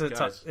I had to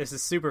talk. This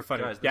is super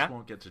funny. Guys, this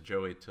won't get to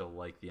Joey till,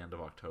 the end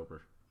of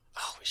October.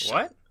 Oh, shit.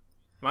 What?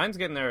 Mine's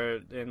getting there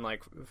in,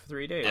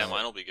 3 days. Yeah,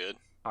 mine will be good.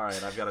 All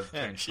right, I've got to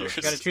change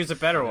posters. Got to choose a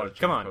better one.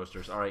 Come on.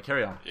 Posters. All right,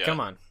 carry on. Yeah. Come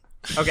on.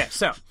 Okay,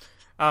 so,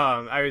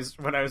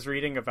 when I was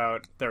reading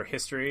about their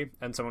history,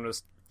 and someone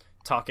was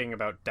talking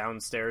about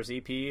Downstairs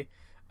EP, you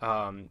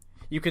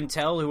can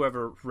tell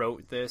whoever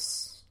wrote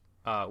this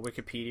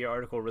Wikipedia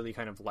article really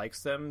kind of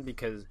likes them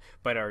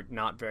but are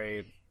not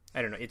very,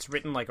 I don't know, it's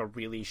written like a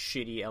really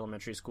shitty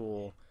elementary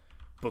school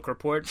book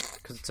report,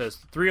 because it says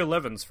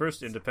 311's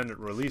first independent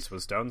release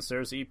was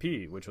Downstairs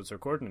EP, which was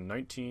recorded in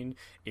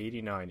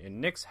 1989 in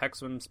Nick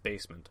Hexum's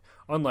basement.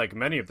 Unlike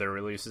many of their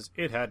releases,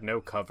 it had no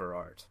cover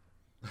art.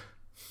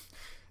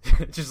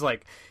 Just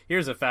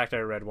here's a fact I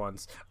read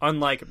once.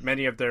 Unlike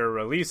many of their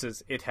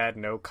releases, it had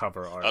no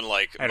cover art.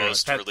 Unlike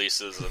most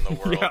releases in the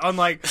world. Yeah,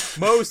 unlike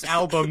most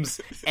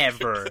albums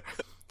ever.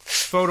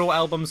 Photo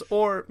albums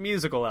or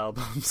musical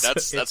albums.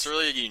 That's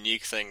really a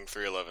unique thing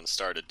 311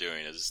 started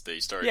doing, is they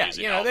started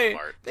using album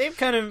art. They've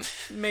kind of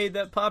made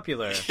that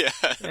popular. Yeah.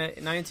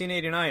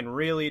 1989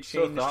 really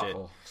changed it.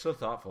 So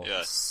thoughtful.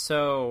 Yeah.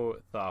 So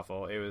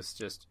thoughtful. It was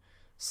just...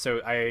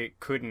 So I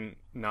couldn't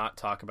not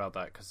talk about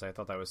that because I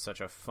thought that was such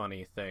a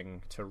funny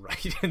thing to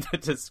write in the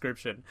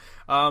description.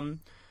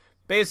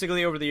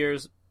 Basically, over the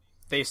years,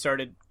 they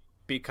started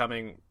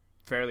becoming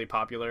fairly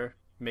popular,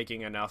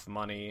 making enough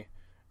money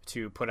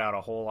to put out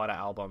a whole lot of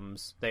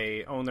albums.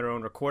 They own their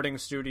own recording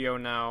studio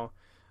now.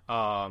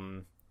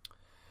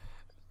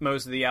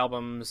 Most of the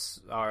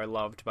albums are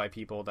loved by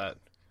people that...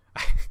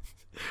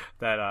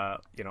 that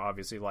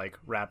obviously like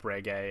rap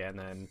reggae and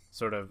then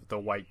sort of the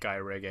white guy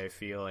reggae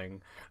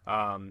feeling.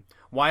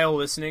 While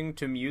listening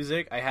to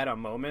music, I had a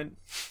moment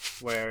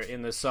where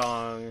in the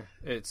song,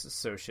 it's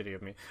so shitty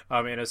of me,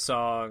 in a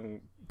song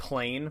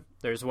Plain,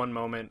 there's one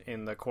moment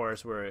in the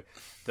chorus where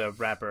the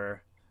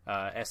rapper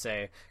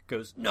SA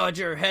goes, nod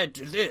your head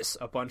to this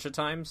a bunch of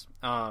times,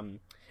 and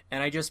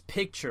I just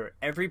picture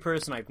every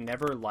person I've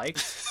never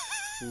liked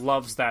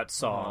loves that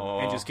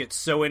song and just gets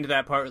so into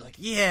that part, like,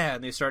 yeah,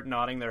 and they start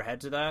nodding their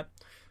head to that.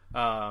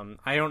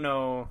 I don't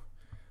know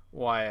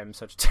why I'm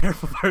such a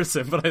terrible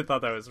person, but I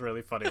thought that was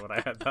really funny when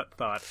I had that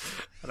thought,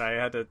 and I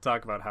had to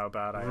talk about how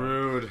bad I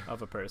am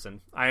of a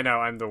person. I know,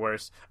 I'm the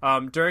worst.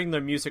 During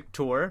the music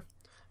tour,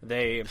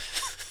 they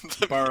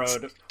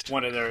borrowed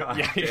one of their...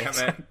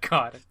 Damn it.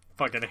 God, I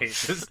fucking hate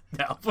this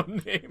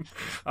album name.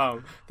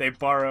 They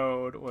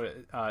borrowed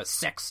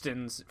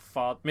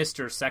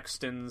Mr.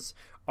 Sexton's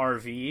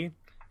RV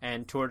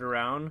and toured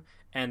around,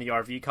 and the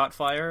RV caught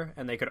fire,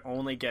 and they could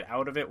only get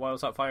out of it while it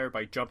was on fire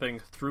by jumping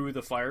through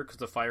the fire because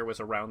the fire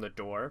was around the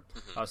door.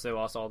 So they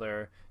lost all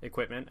their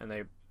equipment, and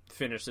they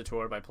finished the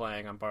tour by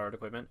playing on borrowed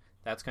equipment.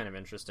 That's kind of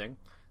interesting.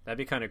 That'd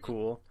be kind of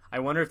cool. I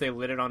wonder if they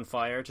lit it on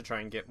fire to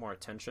try and get more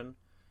attention,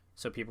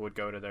 so people would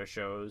go to their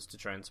shows to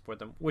try and support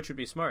them, which would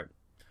be smart.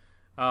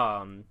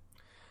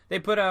 They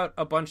put out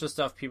a bunch of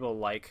stuff people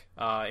like.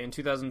 In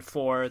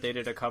 2004, they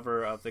did a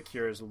cover of The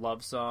Cure's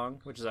Love Song,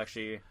 which is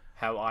actually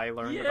how I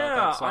learned about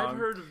that song.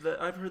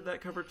 I've heard that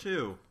cover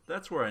too.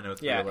 That's where I know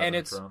 311 and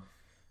it's from.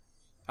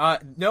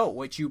 No,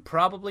 what you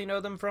probably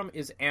know them from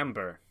is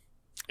Amber.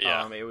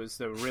 Yeah. It was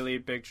the really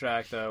big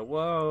track, the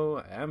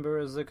whoa, amber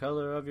is the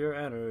color of your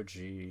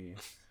energy.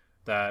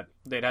 That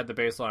they'd had the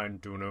bass line.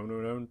 Yeah,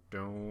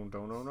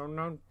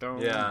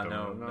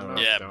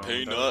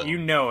 Peanut. You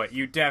know it.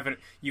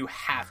 You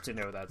have to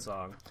know that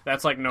song.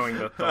 That's like knowing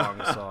the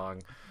Thong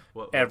song.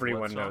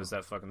 Everyone knows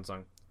that fucking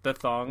song. The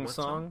Thong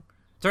song?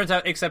 Turns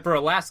out, except for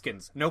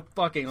Alaskans. No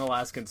fucking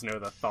Alaskans know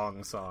the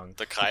Thong song.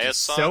 The Kaya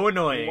song? So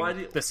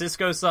annoying. The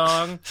Cisco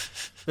song.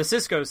 The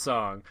Cisco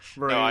song.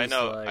 No, I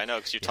know,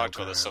 because you talked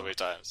about this so many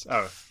times.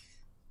 Oh.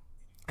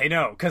 I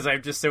know, because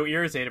I'm just so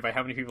irritated by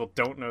how many people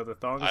don't know the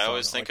Thong song. I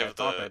always think of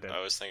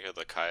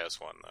the Kaya's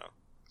one, though.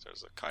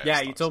 There's a Kaya's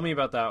yeah, you told me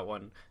about that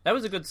one. That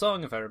was a good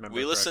song, if I remember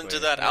We listened to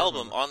that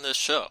album on this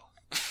show.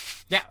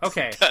 Yeah,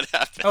 okay. That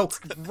happened. Oh,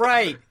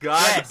 right.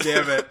 God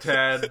damn it,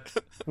 Ted.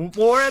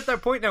 We're at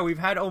that point now. We've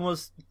had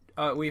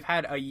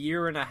a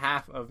year and a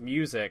half of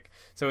music,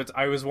 so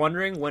I was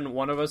wondering when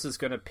one of us is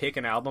going to pick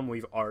an album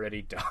we've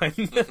already done. I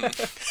think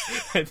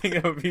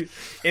that would be,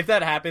 if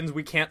that happens,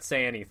 we can't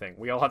say anything.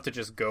 We all have to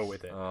just go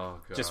with it. Oh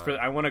God.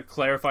 I want to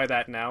clarify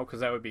that now because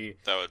that would be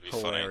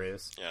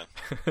hilarious.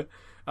 Funny.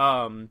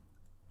 Yeah.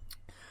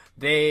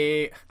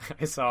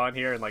 I saw on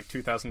here in like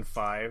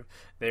 2005,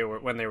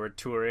 when they were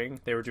touring,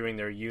 they were doing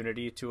their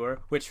Unity tour,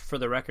 which for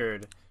the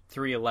record,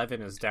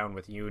 311 is down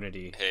with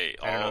Unity. Hey,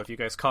 I don't know if you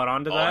guys caught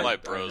on to that. All my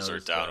bros are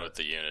down with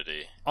the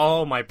Unity.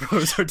 All my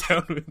bros are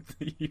down with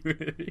the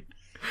Unity.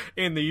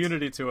 In the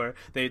Unity tour,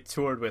 they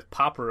toured with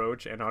Papa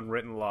Roach and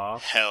Unwritten Law.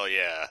 Hell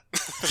yeah.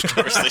 Of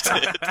course they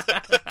did.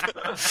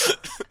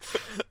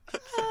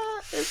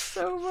 It's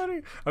so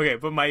funny. Okay,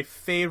 but my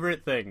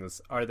favorite things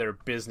are their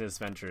business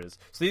ventures.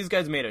 So these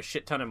guys made a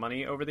shit ton of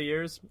money over the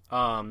years.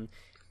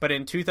 But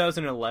in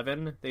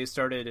 2011, they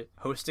started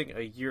hosting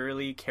a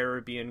yearly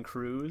Caribbean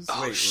cruise.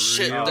 Oh, wait,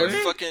 shit. Really?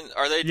 They're fucking...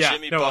 Are they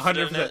Jimmy Buffett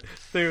 100%.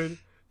 It?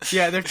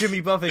 They're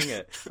Jimmy Buffing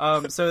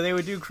it. So they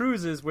would do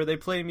cruises where they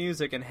play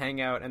music and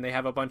hang out, and they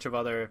have a bunch of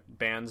other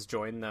bands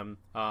join them.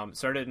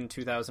 Started in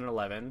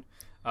 2011,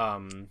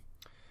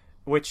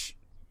 which...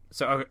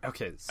 So,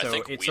 okay,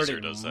 so it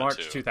started in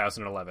March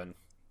 2011.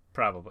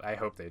 Probably. I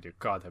hope they do.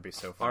 God, that'd be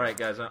so fun. All right,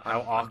 guys.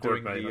 I'm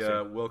doing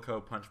the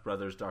Wilco Punch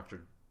Brothers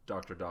Dr.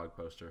 Dog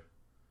poster.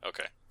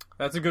 Okay.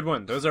 That's a good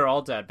one. Those are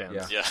all dad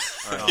bands. Yeah.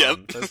 Right. Yep.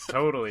 That's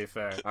totally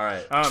fair. All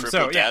right.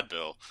 Triple dad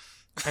bill.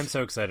 I'm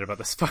so excited about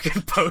this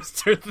fucking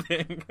poster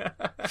thing.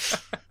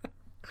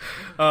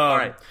 All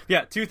right.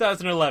 Yeah,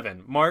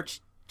 2011.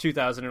 March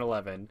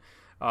 2011.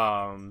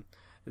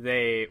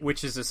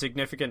 Which is a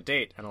significant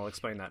date, and I'll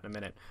explain that in a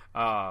minute.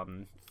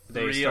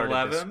 They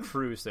started this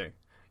cruise thing.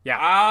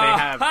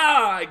 Yeah,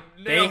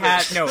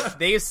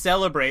 they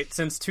celebrate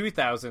since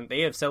 2000.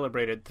 They have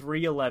celebrated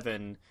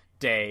 311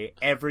 Day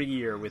every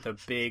year with a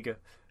big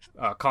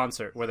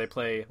concert where they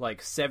play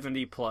like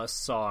 70 plus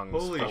songs.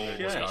 Holy from their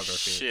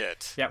discography.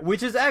 Shit! Yeah,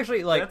 which is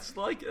actually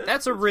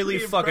that's a really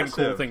fucking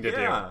cool thing to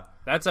do.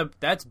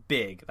 That's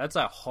big. That's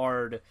a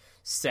hard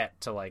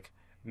set to like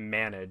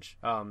manage.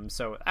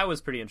 So that was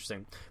pretty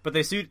interesting. But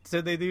they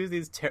do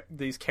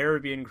these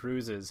Caribbean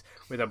cruises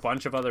with a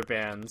bunch of other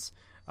bands,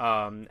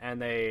 and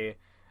they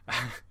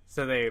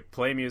so they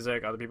play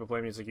music, other people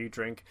play music, you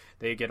drink,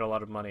 they get a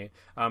lot of money,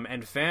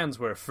 and fans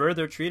were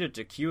further treated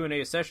to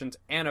Q&A sessions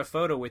and a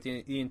photo with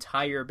the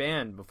entire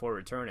band before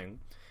returning.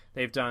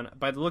 They've done,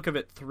 by the look of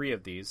it, 3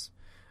 of these.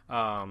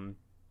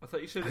 I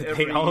thought you said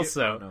they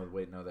also. Oh, no,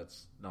 wait, no,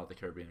 that's not the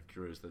Caribbean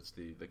Cruise. That's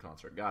the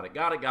concert. Got it.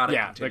 Yeah,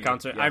 Continue. the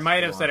concert. Yes, I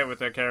might have said it with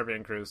the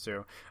Caribbean Cruise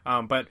too.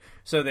 But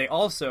so they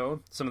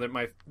also some of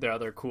their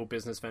other cool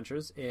business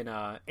ventures. In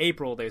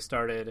April, they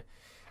started.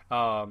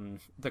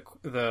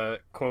 The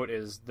quote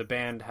is the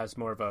band has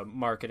more of a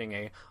marketing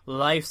a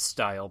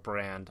lifestyle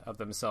brand of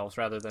themselves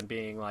rather than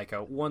being like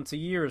a once a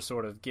year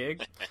sort of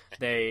gig.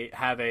 They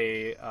have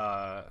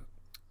a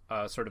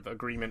sort of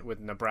agreement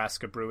with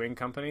Nebraska Brewing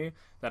Company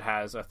that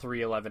has a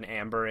 311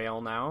 Amber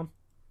Ale now.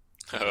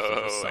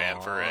 Oh,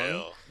 Amber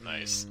Ale.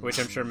 Nice. Which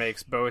I'm sure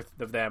makes both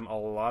of them a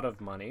lot of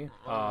money.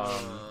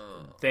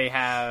 They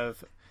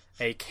have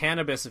a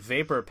cannabis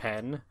vapor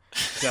pen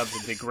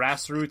dubbed the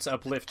Grassroots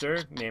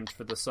Uplifter, named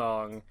for the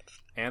song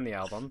and the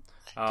album.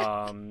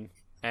 And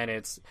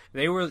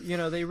they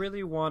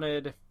really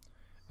wanted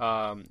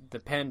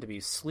the pen to be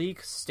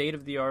sleek,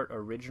 state-of-the-art,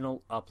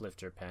 original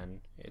uplifter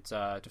pen. It's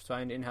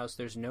designed in-house.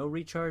 There's no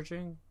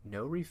recharging,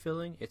 no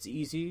refilling. It's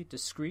easy,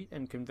 discreet,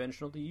 and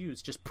conventional to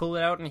use. Just pull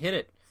it out and hit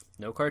it.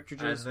 No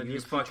cartridges, and then USB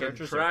you fucking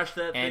chargers, trash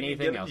that thing and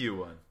get else. a new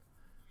one.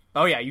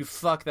 Oh yeah, you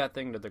fuck that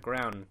thing to the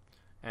ground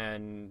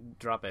and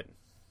drop it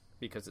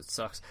because it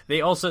sucks.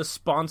 They also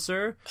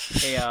sponsor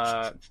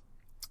a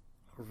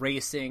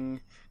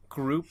racing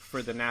group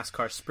for the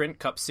NASCAR Sprint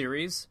Cup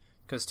Series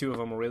because two of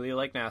them really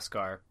like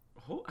NASCAR.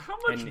 How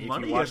much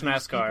money have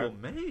these people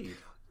made?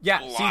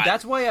 Yeah, see,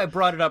 that's why I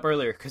brought it up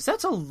earlier, because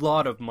that's a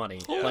lot of money.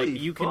 Holy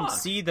you fuck. can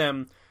see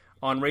them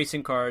on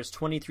racing cars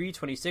 23,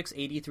 26,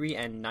 83,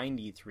 and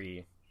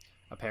 93,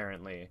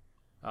 apparently.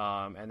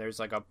 And there's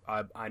like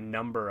a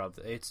number of...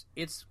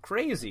 It's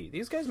crazy.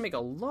 These guys make a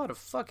lot of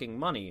fucking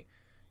money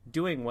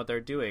doing what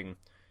they're doing,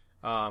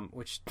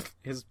 which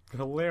is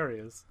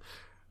hilarious.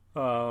 They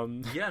were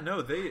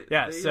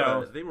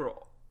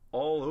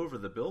all over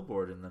the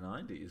Billboard in the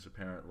 90s,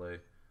 apparently.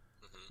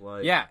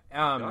 Like,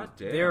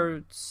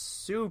 they're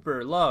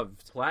super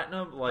loved.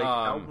 Platinum,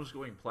 albums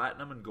going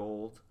platinum and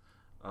gold.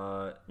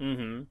 I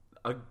think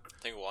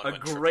one went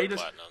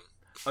greatest platinum.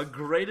 A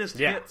greatest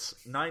hits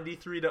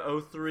 93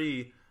 to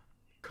 03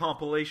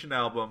 compilation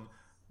album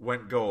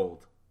went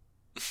gold.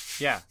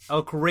 Yeah,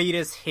 a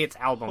greatest hits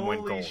album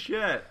went gold. Holy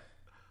shit!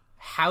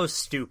 How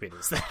stupid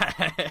is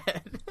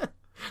that?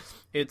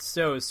 It's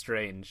so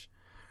strange.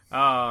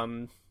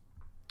 So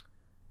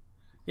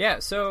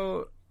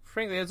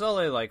frankly, that's all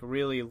I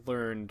really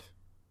learned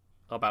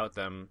about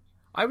them.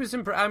 I was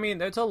I mean,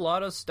 there's a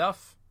lot of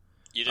stuff.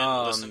 You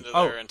didn't listen to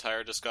their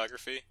entire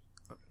discography?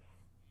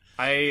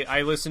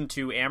 I listened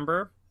to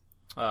Amber,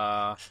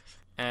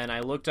 and I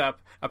looked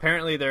up.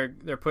 Apparently,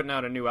 they're putting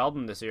out a new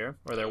album this year,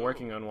 or they're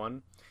working on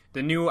one.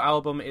 The new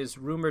album is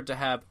rumored to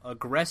have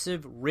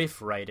aggressive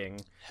riff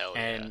writing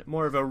and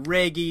more of a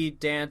reggae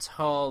dance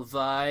hall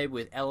vibe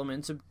with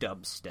elements of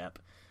dubstep.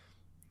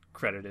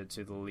 Credited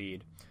to the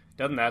lead.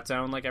 Doesn't that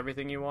sound like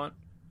everything you want?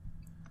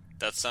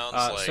 That sounds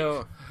like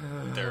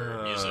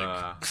their music.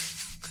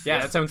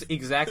 Yeah, that sounds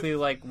exactly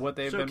like what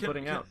they've been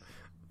putting out.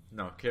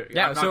 No,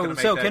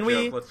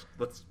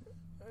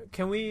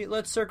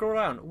 let's circle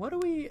around. What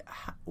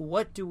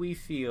do we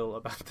feel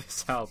about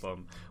this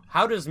album?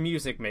 How does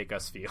music make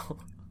us feel?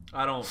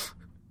 I don't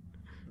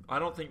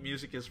think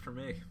music is for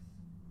me.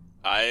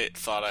 I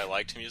thought I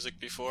liked music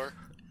before,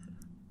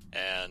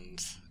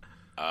 and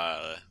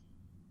I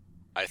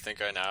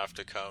think I now have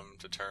to come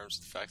to terms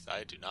with the fact that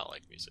I do not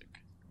like music.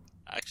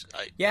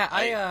 Actually,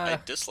 I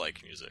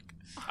dislike music.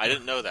 I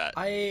didn't know that.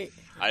 I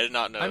did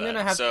not know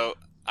that.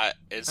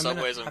 In some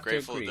ways, I'm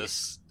grateful that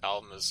this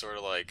album is sort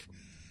of like...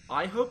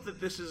 I hope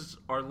that this is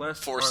our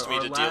last... Forced me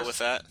to deal with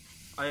that.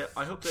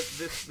 I hope that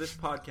this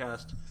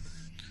podcast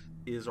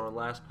is our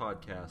last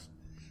podcast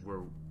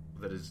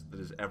that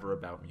is ever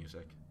about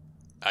music.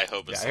 I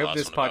hope it's I hope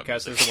this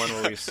podcast is the one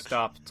where we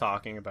stop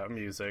talking about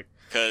music.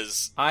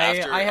 Because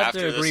I have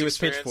to agree with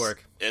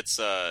Pitchfork. It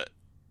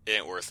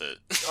ain't worth it.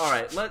 All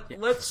right,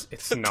 let's.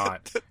 It's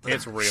not.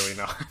 It's really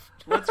not.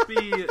 Let's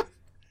be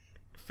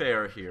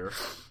fair here,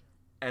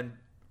 and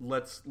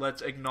let's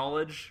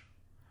acknowledge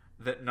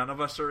that none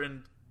of us are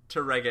into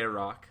reggae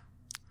rock.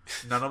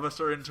 None of us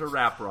are into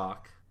rap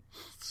rock.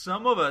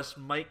 Some of us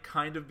might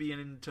kind of be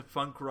into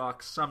funk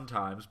rock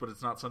sometimes, but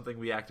it's not something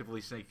we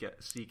actively seek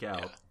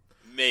out. Yeah.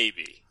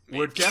 Maybe.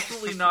 We're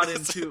definitely not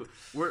into.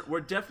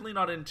 We're definitely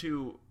not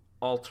into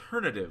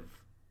alternative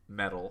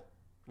metal.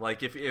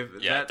 Like if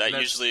that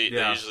usually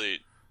denotes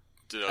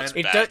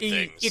bad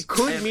things. It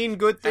could mean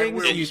good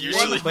things,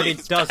 but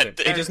it doesn't.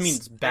 It just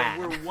means bad.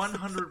 And we're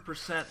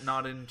 100%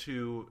 not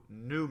into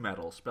nu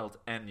metal, spelled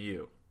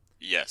N-U.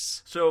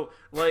 Yes. So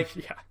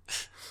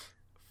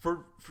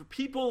for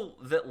people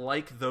that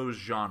like those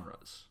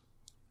genres,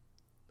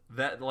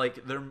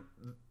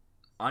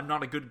 I'm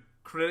not a good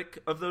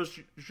critic of those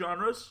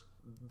genres,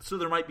 so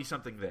there might be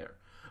something there.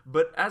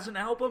 But as an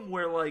album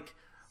where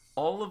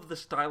all of the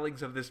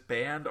stylings of this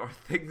band are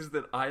things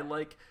that I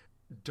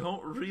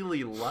don't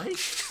really like,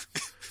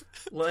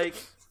 we're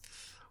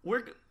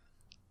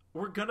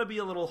gonna be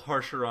a little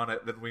harsher on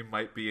it than we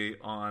might be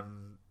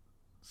on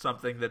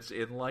something that's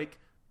in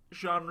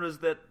genres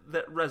that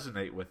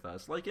resonate with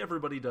us. Like,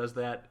 everybody does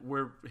that.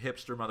 We're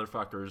hipster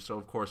motherfuckers, so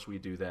of course we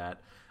do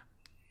that.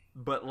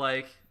 But,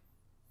 like,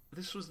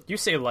 this was... You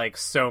say like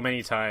so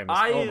many times.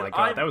 Oh my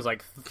god, that was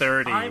like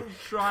 30. I'm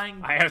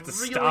trying I have to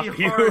really stop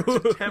you. hard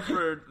to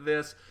temper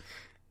this,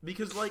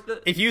 because, like,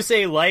 if you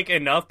say like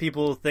enough,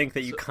 people think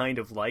that you kind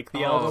of like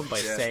the album by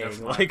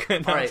saying like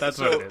enough. Right, that's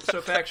what it is.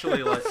 So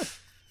factually, like...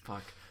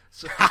 Fuck.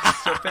 So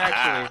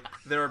factually,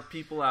 there are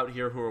people out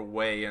here who are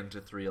way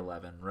into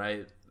 311,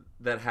 right?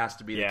 That has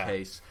to be the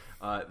case.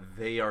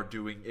 They are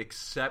doing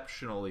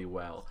exceptionally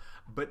well.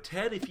 But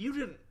Ted, if you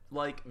didn't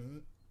like...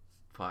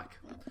 Fuck.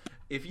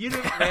 If you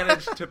didn't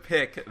manage to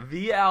pick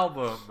the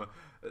album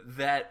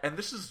that... And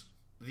this is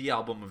the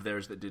album of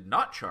theirs that did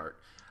not chart.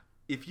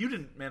 If you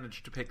didn't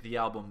manage to pick the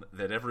album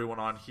that everyone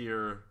on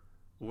here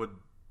would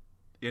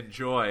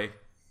enjoy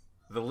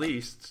the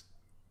least...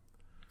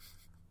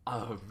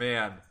 Oh,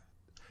 man.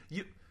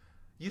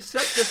 You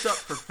set this up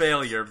for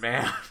failure,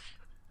 man.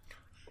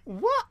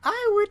 What?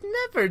 I would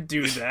never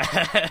do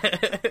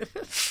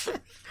that.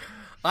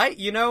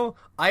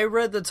 I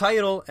read the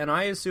title and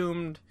I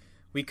assumed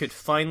we could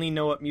finally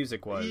know what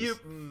music was.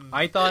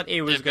 I thought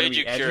it was going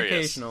to be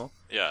educational.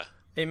 Yeah.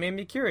 It made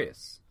me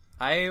curious.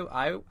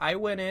 I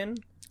went in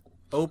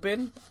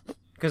open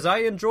because I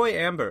enjoy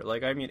Amber.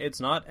 Like, I mean,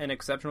 it's not an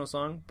exceptional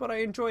song, but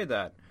I enjoy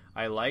that.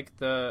 I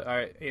liked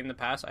in the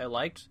past I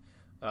liked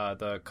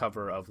the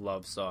cover of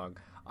Love Song.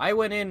 I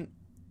went in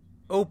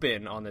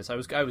open on this. I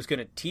was going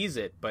to tease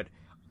it, but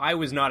I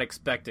was not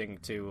expecting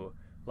to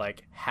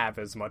like have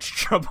as much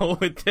trouble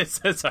with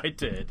this as I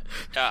did.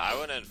 Yeah, I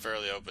went in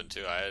fairly open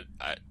too.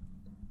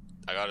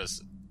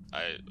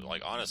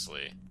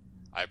 Honestly,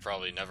 I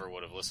probably never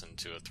would have listened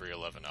to a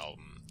 311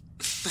 album.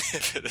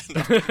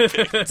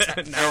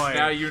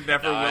 Now you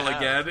never will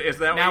again. Is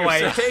that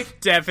what you're saying? I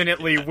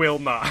definitely will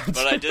not.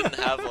 But I didn't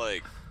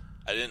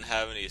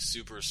have any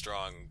super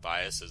strong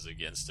biases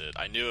against it.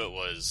 I knew it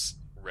was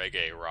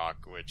reggae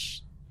rock,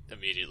 which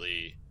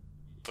immediately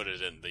put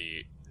it in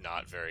the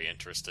not very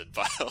interested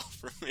pile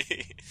for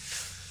me.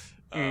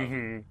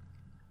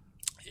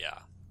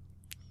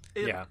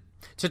 Yeah.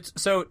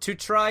 So to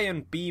try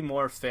and be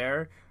more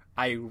fair,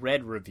 I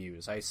read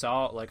reviews. I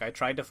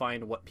tried to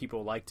find what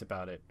people liked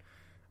about it.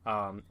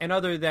 And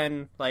other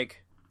than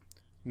like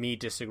me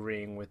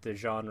disagreeing with the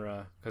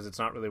genre because it's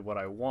not really what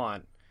I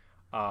want,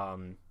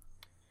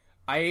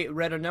 I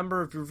read a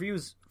number of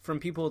reviews from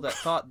people that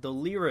thought the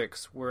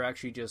lyrics were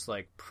actually just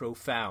like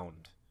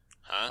profound.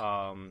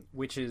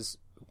 Which is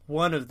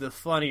one of the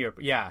funnier.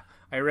 Yeah,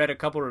 I read a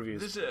couple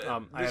reviews. This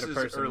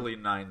is early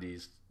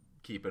 90s.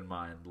 Keep in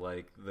mind,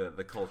 like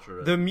the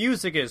culture. The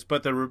music is,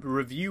 but the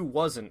review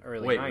wasn't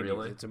early 90s.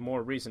 Really? It's a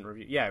more recent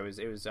review. Yeah, it was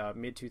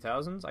mid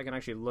 2000s. I can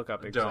actually look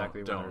up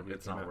exactly when the review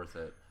It's came not out. worth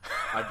it.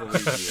 I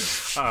believe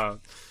you.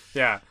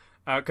 Yeah,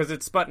 because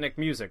it's Sputnik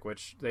Music,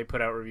 which they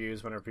put out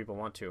reviews whenever people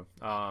want to.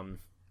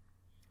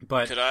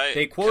 But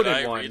they quoted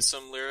could I one. read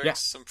some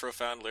lyrics, some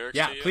profound lyrics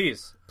to you?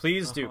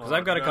 Please do, because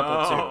I've got a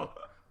couple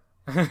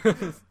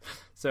too.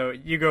 So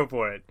you go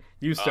for it.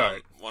 You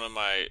start. One of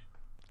my,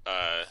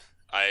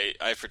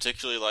 I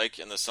particularly like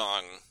in the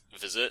song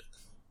 "Visit,"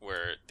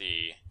 where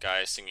the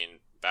guy singing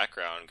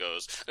background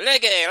goes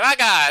 "Leggy,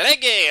 raga,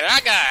 leggy,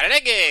 raga,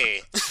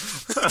 leggy."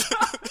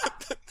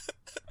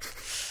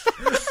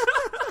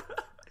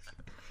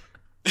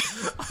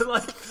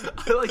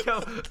 I like how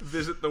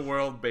 "visit the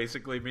world"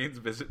 basically means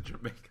visit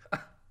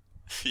Jamaica.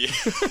 Yeah.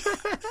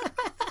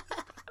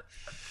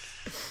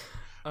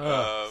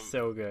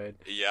 So good.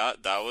 Yeah,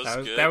 that was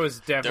good. That was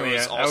definitely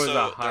a high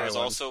There was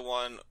one. also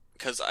one,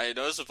 because I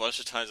noticed a bunch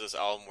of times this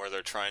album where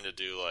they're trying to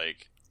do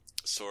like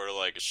sort of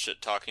like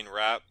shit-talking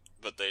rap,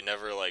 but they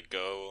never like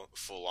go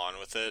full on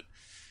with it.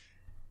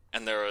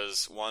 And there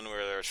was one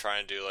where they were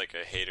trying to do like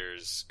a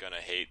haters gonna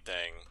hate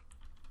thing,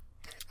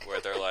 where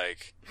they're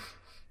like,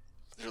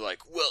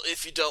 well,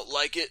 if you don't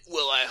like it,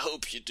 well, I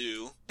hope you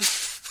do.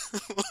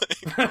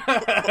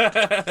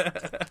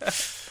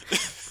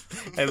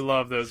 I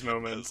love those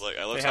moments.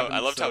 I loved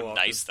how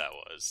nice that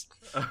was.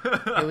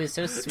 It was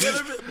so sweet.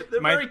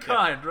 They're very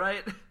kind,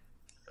 right?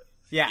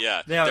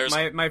 Yeah.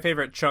 My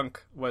favorite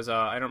chunk was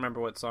I don't remember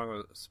what song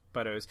it was,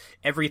 but it was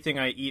 "Everything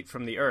I Eat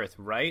from the Earth,"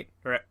 right?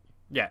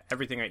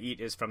 Everything I eat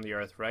is from the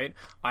earth, right?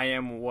 I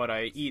am what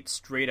I eat,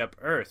 straight up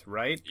earth,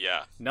 right?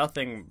 Yeah.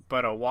 Nothing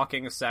but a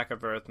walking sack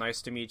of earth. Nice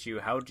to meet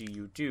you. How do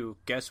you do?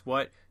 Guess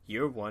what?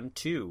 You're one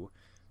too.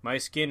 My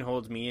skin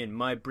holds me in,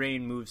 my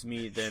brain moves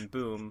me, then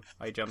boom,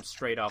 I jump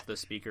straight off the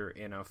speaker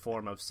in a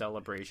form of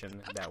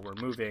celebration that we're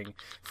moving.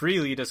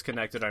 Freely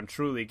disconnected, I'm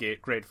truly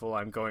grateful,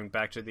 I'm going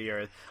back to the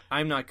earth.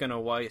 I'm not gonna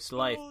waste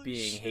life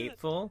being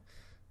hateful.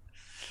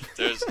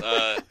 There's,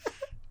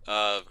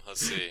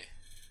 let's see.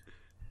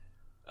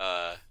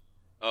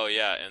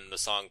 In the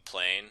song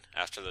Plane,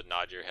 after the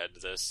nod your head to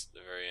this,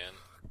 the very end,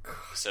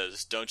 it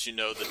says, "Don't you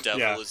know the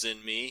devil is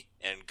in me,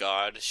 and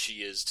God,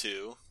 she is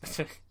too."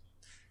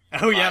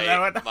 That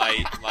one.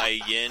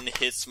 my yin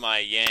hits my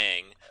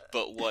yang,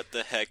 but what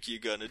the heck you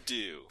gonna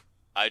do?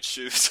 I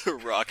choose a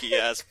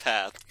rocky-ass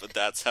path, but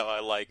that's how I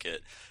like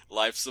it.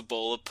 Life's a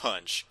bowl of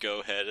punch.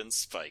 Go ahead and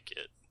spike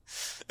it.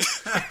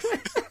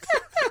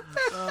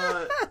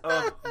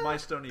 My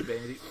Stony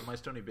Baby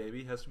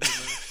has to be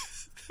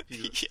in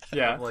there.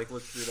 Yeah. Like,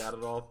 look through that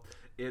at all.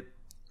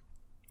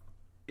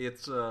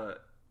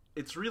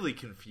 It's really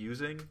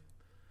confusing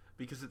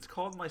because it's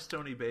called My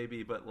Stony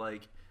Baby, but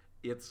like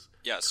it's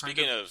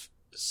Speaking of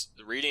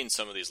reading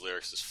some of these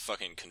lyrics is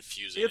fucking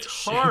confusing. It's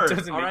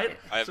hard. All right,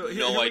 I have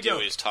no idea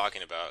what he's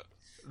talking about.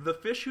 The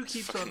fish who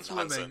keeps on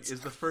swimming nonsense.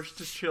 is the first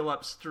to chill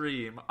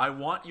upstream. I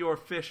want your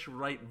fish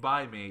right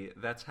by me.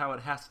 That's how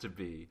it has to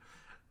be.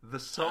 The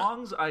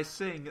songs I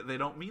sing, they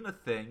don't mean a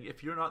thing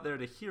if you're not there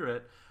to hear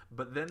it.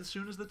 But then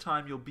soon as the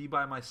time you'll be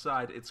by my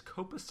side. It's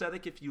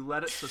copacetic if you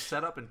let it, so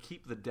set up and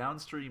keep the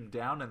downstream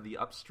down and the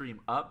upstream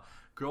up.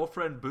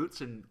 Girlfriend boots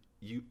and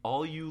you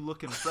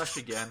looking fresh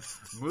again.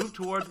 Move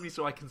towards me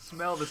so I can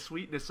smell the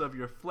sweetness of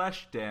your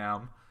flesh,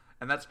 damn.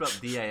 And that's spelled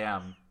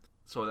D-A-M,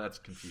 so that's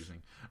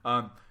confusing.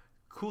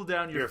 Cool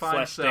down your fine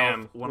flesh, self.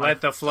 damn. Let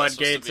the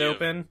floodgates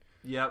open.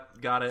 Yep,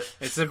 got it.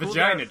 It's a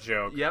vagina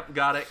joke. Yep,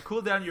 got it.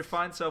 Cool down your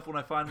fine self when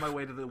I find my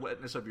way to the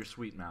wetness of your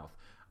sweet mouth.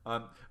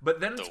 But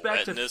then it's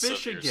back to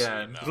fish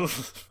again.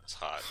 It's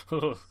hot.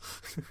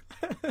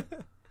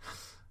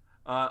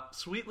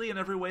 Sweetly in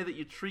every way that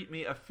you treat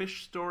me, a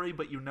fish story,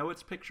 but you know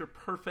it's picture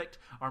perfect.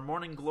 Our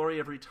morning glory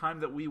every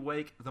time that we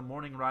wake. The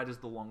morning ride is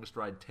the longest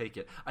ride. Take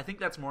it. I think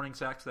that's morning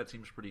sax. That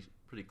seems pretty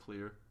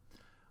clear.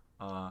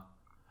 Here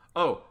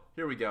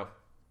we go.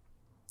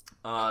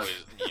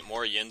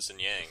 More yins and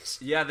yangs.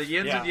 Yeah, the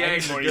yins and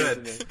yangs are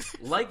good.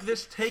 Like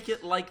this, take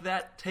it. Like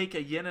that, take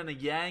a yin and a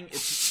yang.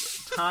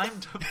 It's time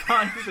to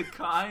find the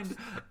kind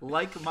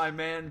like my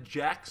man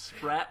Jack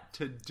Sprat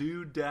to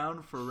do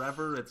down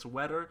forever. It's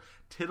wetter.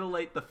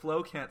 Titillate the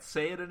flow. Can't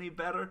say it any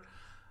better.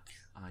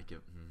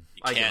 You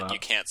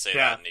can't say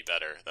that any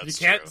better. That's you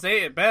can't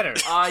say it better.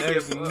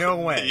 There's no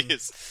way.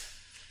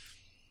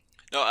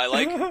 No, I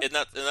like in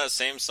that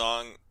same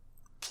song,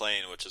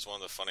 Plane, which is one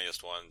of the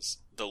funniest ones.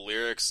 The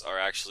lyrics are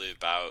actually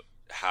about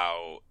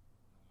how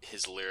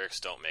his lyrics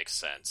don't make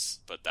sense,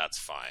 but that's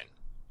fine.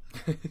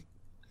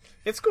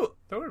 It's cool.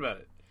 Don't worry about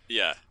it.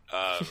 Yeah.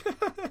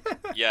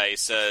 He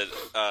said,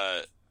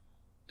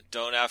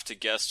 don't have to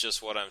guess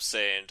just what I'm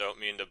saying. Don't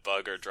mean to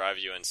bug or drive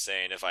you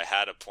insane. If I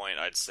had a point,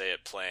 I'd say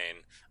it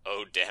plain.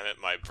 Oh, damn it,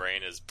 my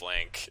brain is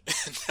blank.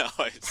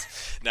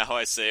 now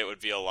I say it would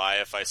be a lie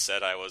if I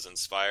said I was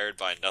inspired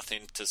by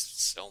nothing to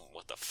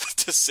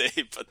say,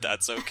 but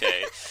that's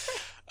okay.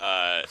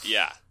 I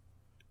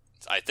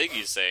think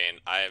he's saying,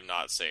 I am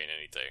not saying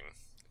anything.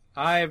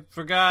 I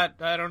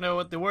forgot. I don't know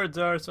what the words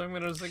are, so I'm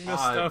going to sing this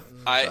stuff.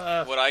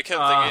 What I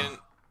kept thinking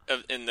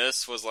in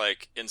this was,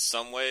 like, in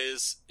some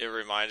ways, it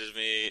reminded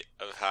me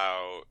of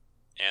how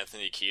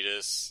Anthony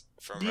Kiedis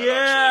from Red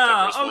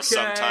Hot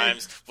Chili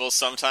Peppers will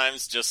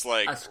sometimes just,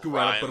 like,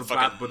 rhyme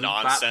fucking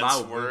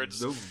nonsense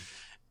words.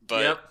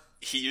 But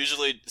he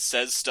usually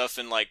says stuff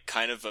in, like,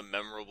 kind of a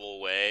memorable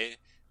way.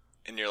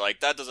 And you're like,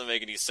 that doesn't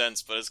make any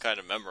sense, but it's kind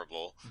of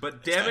memorable.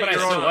 But damn it,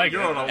 you're on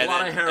a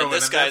lot of heroin. And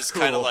this guy's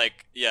kind of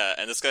like,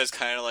 and this guy's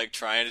kind of like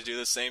trying to do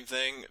the same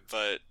thing,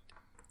 but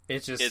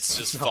it's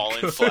just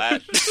falling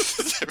flat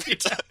every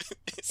time.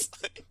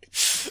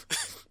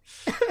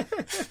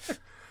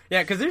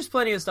 Yeah, because there's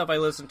plenty of stuff I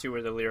listen to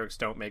where the lyrics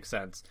don't make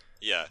sense.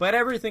 Yeah, but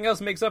everything else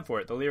makes up for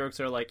it. The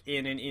lyrics are like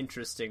in an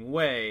interesting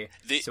way,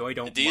 so I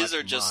don't. These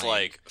are just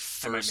like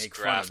first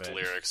draft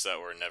lyrics that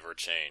were never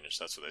changed.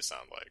 That's what they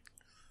sound like.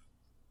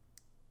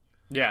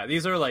 Yeah,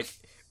 these are like,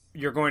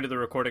 you're going to the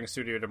recording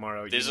studio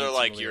tomorrow. These are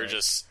like, you're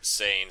just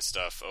saying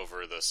stuff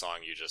over the song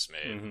you just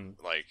made.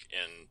 Mm-hmm. Like,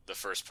 in the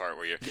first part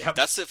where you're... Yep.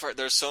 That's the part...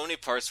 There's so many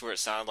parts where it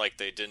sounded like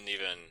they didn't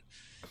even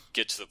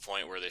get to the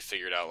point where they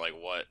figured out, like,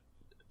 what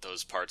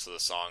those parts of the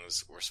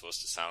songs were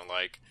supposed to sound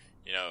like.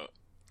 You know,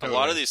 a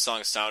lot of these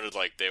songs sounded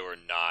like they were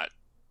not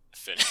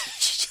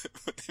finished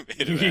when they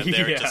made them, and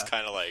they were just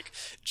kind of, like,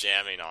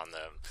 jamming on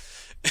them.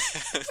 and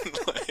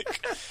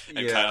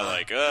kind of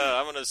like,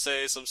 I'm gonna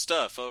say some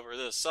stuff over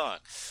this song.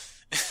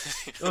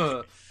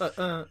 Nod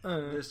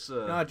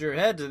your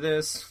head to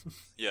this.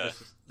 Yeah,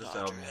 this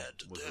album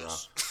was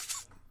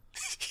rough.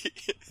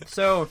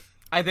 So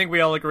I think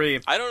we all agree.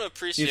 I don't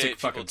appreciate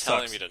people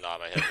telling me to nod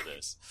my head to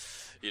this.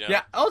 You know?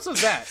 Yeah, also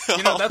that.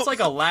 You know, that's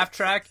like a laugh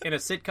track in a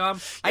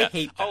sitcom. I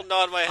hate that. I'll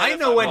nod my head. I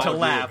know when to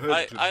laugh.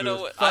 I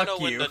know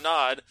when to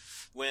nod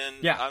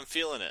when I'm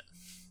feeling it.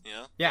 You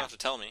know, you don't have to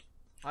tell me.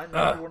 I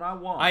know what I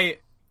want. I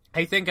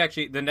think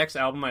actually the next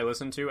album I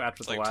listened to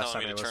after the last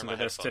time I listened to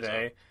this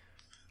today,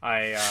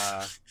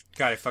 God,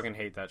 I fucking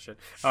hate that shit.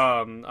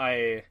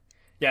 The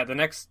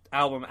next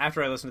album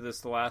after I listened to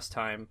this the last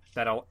time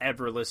that I'll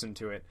ever listen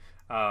to it,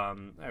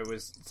 it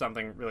was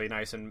something really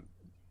nice and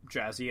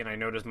jazzy, and I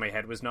noticed my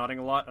head was nodding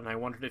a lot, and I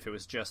wondered if it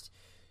was just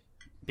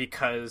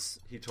because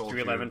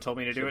 311 told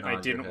me to do it, and I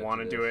didn't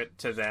want to do it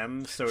to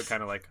them, so it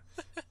kind of like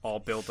all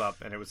built up,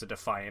 and it was a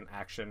defiant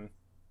action.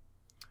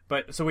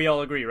 But so we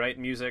all agree, right?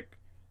 Music,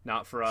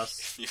 not for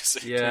us.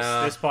 Music.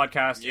 Yeah. This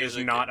podcast is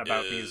not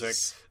about music.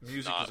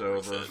 Music is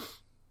over.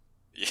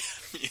 Yeah.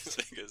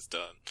 music is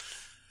done.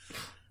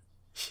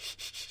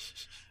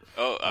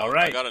 Oh, all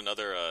right. I got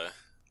another.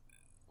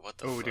 What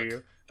the fuck? Oh, do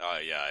you?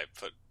 Yeah, I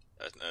put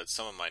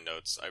some of my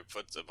notes. I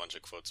put a bunch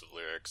of quotes of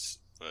lyrics,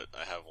 but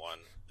I have one.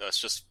 That's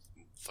just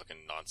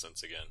fucking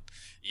nonsense again.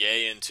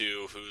 Yea,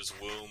 into whose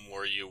womb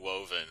were you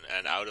woven,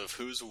 and out of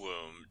whose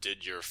womb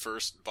did your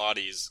first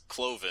bodies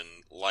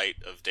cloven, light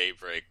of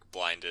daybreak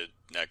blinded,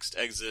 next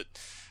exit,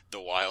 the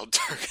wild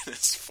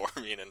darkness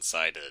forming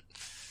inside it.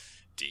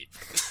 Deep.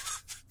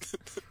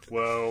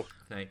 Whoa.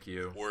 Thank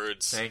you.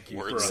 Words. Thank you.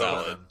 Word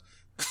salad.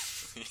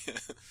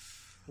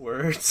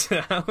 Word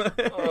salad.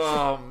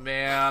 Oh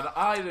man,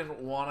 I didn't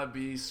want to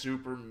be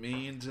super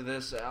mean to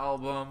this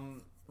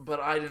album, but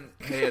I didn't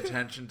pay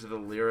attention to the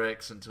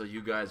lyrics until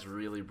you guys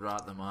really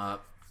brought them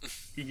up.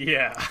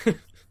 Yeah.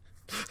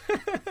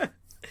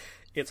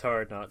 It's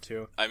hard not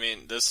to. I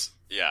mean, this,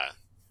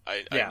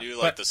 I knew,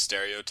 like, the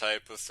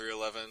stereotype of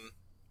 311,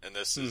 and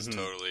this is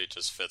totally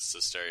just fits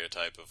the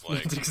stereotype of,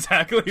 like, that's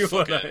exactly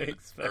what I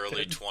expected.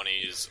 Early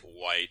 20s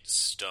white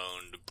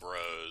stoned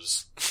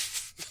bros.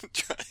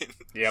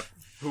 Yep.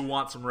 Who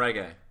want some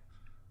reggae?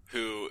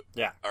 Who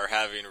are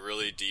having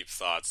really deep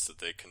thoughts that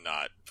they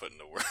cannot put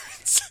into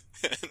words,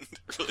 and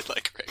really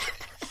like reggae.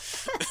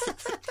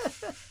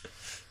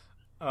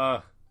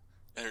 And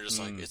they're just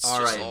like, it's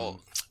just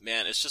all,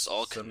 man, it's just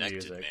all connected,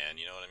 music. Man,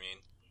 you know what I mean?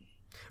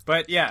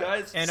 But yeah,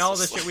 guys, and all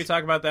the shit we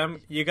talk about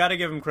them, you gotta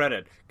give them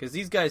credit, because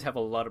these guys have a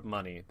lot of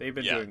money. They've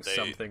been doing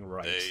something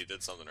right. They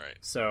did something right.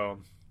 So,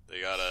 they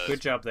got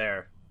good job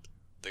there.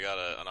 They got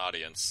an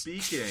audience.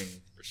 Speaking,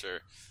 for sure.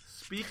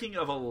 Speaking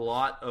of a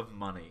lot of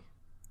money.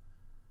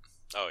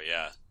 Oh,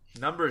 yeah.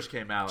 Numbers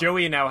came out.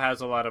 Joey now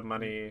has a lot of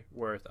money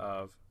worth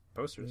of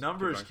posters.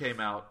 Numbers came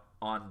out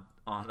on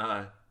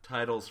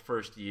Tidal's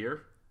first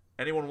year.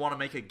 Anyone want to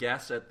make a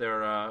guess at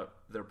their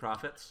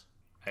profits?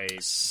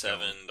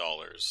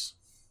 $7.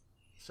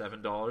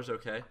 $7,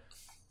 okay.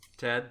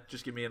 Ted,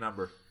 just give me a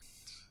number.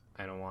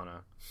 I don't want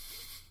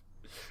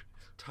to.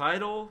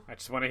 Tidal. I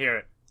just want to hear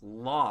it.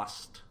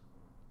 Lost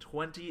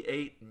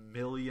 $28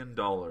 million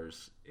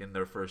in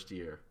their first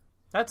year.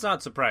 That's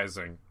not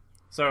surprising.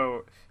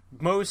 So,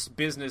 most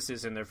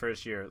businesses in their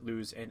first year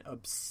lose an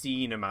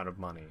obscene amount of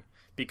money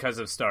because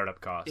of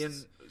startup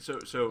costs.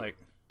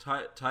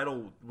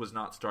 Tidal was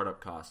not startup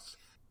costs.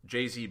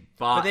 Jay-Z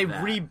bought But they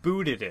that.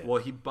 rebooted it.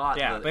 Well, he bought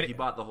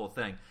the whole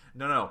thing.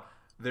 No.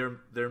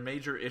 Their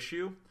major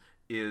issue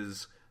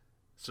is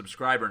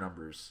subscriber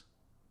numbers.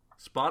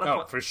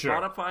 Spotify, for sure.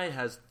 Spotify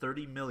has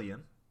 30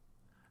 million.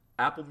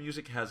 Apple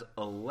Music has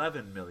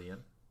 11 million.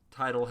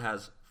 Tidal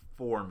has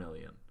 4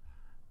 million.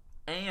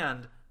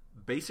 And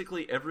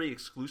basically every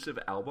exclusive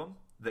album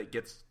that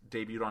gets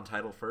debuted on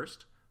Tidal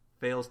first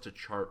fails to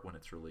chart when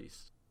it's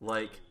released.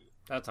 Like,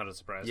 that's not a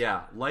surprise.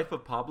 Yeah, Life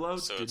of Pablo.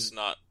 So it's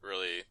not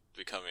really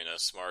becoming a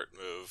smart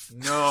move.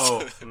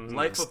 No,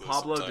 Life of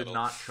Pablo did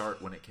not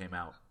chart when it came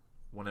out.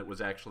 When it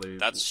was actually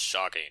that's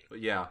shocking.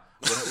 Yeah,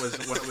 when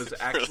it was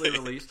actually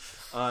really? released.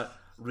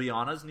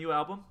 Rihanna's new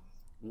album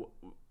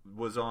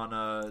was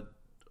on.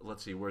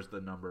 Let's see, where's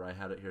the number? I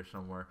had it here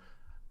somewhere.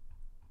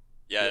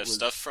 Yeah, if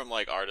stuff from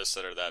like artists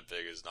that are that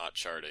big is not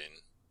charting,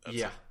 that's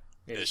an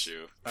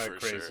issue for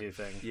crazy sure.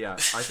 thing. Yeah,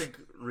 I think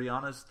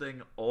Rihanna's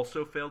thing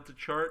also failed to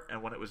chart,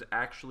 and when it was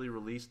actually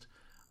released,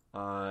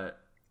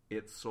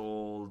 it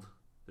sold.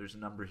 There's a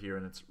number here,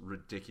 and it's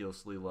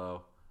ridiculously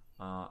low.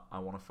 I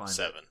want to find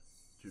 7.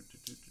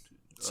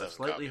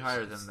 Slightly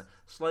higher than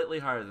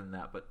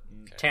that, but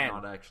 10.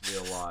 Not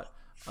actually a lot.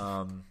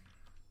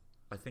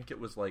 I think it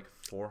was like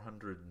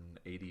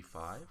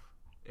 485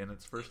 in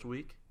its first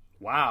week.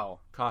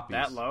 Wow, copies.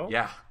 That low?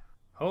 Yeah.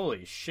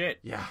 Holy shit.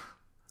 Yeah.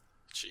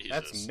 Jesus.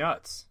 That's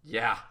nuts.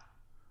 Yeah.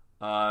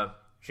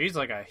 She's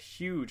like a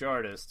huge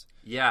artist.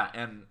 Yeah,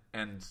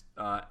 and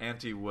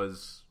Auntie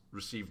was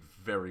received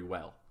very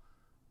well.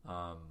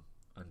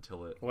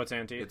 Until it. What's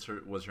Auntie?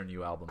 Was her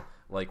new album.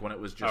 Like when it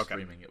was just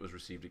streaming, it was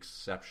received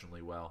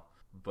exceptionally well.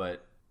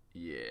 But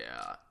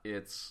yeah,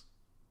 it's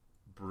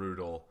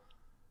brutal.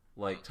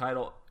 Like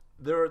Tidal,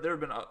 there have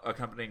been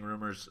accompanying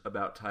rumors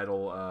about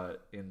Tidal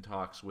in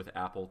talks with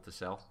Apple to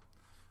sell.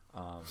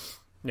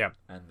 Yeah,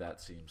 and that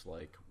seems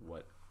like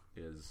what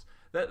is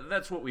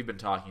that's what we've been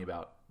talking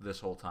about this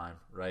whole time,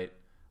 right?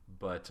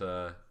 But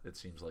it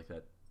seems like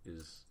that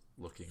is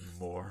looking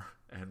more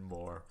and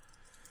more.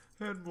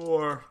 And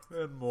more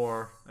and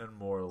more and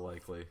more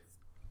likely.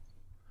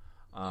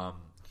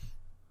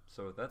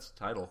 So that's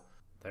Tidal.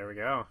 There we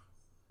go.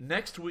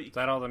 Next week. Is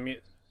that all the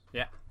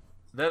yeah.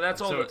 That's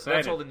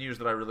all the news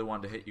that I really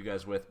wanted to hit you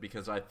guys with,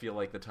 because I feel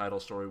like the Tidal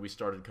story, we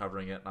started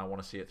covering it and I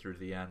want to see it through to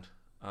the end.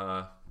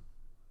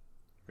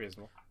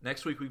 Reasonable.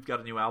 Next week we've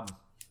got a new album.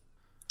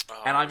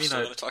 Oh, and I mean,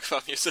 still going to talk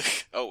about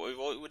music. Oh,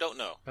 we don't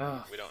know.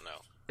 We don't know.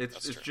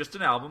 It's just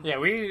an album. Yeah,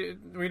 we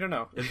don't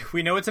know.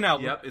 We know it's an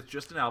album. Yep, it's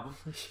just an album.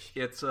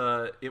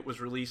 It was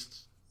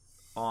released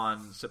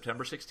on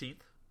September 16th,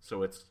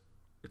 so it's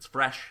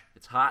fresh,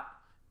 it's hot.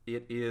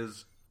 It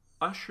is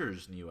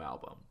Usher's new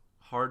album,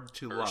 Hard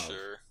to Love.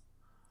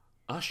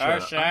 Usher.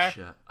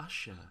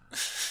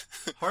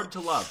 Hard to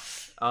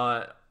Love.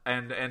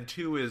 and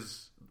 2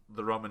 is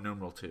the Roman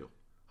numeral 2.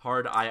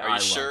 Hard I Are you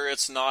love. sure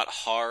it's not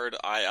hard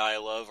I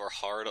love or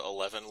hard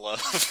 11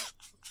 love?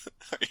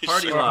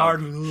 Hardy sure? love.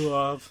 Hard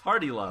love.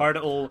 Hardy love. Hard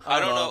I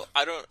don't know.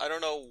 I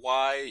don't know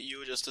why you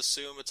would just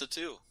assume it's a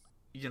 2.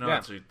 You know, Yeah.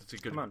 it's a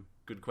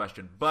good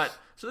question. But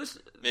so this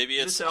Maybe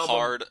it's this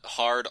album,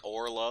 hard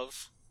or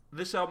love.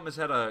 This album has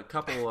had a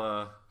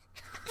couple.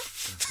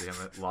 Damn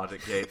it,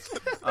 Logic Gates.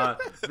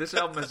 This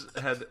album has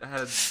had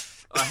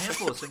a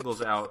handful of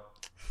singles out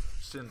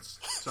since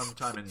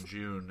sometime in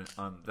June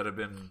that have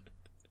been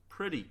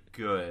pretty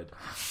good.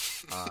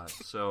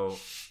 So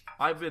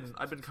I've been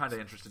kind of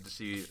interested to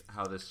see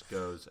how this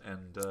goes,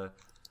 and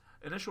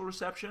initial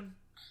reception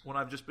when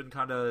I've just been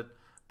kind of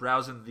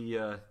browsing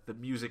the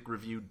music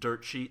review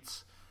dirt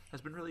sheets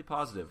has been really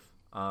positive.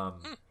 I'm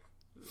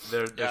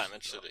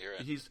interested to hear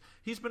it.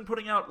 He's been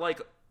putting out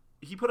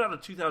he put out a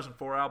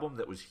 2004 album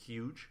that was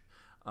huge,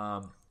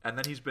 and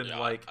then he's been I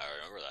remember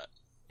that.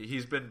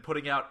 He's been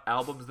putting out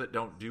albums that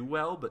don't do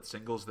well, but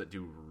singles that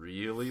do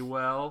really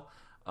well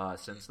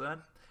since then.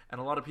 And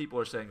a lot of people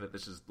are saying that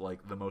this is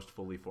like the most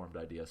fully formed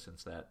idea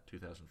since that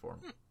 2004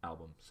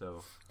 album.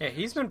 So yeah,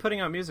 he's been putting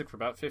out music for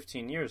about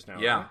 15 years now.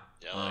 Yeah, right?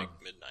 Yeah, like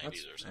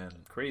mid-90s or something.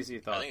 and Crazy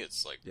thought. I think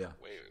it's like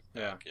way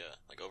back. Yeah,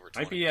 like over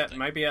 20.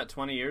 Might be at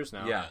 20 years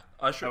now. yeah.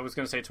 Usher. I was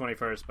going to say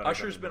 21st, but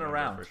Usher's been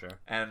around for sure.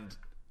 and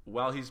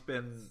while he's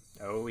been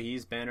around.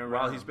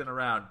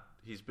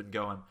 he's been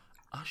going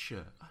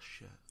Usher.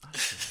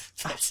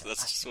 That's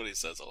just what he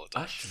says all the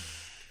time.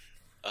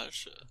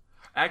 Usher.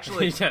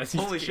 Actually, Yes,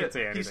 holy he shit! can't say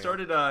He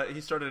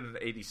anything. started in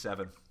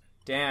 '87.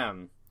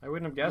 Damn, I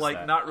wouldn't have guessed Like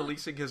that. not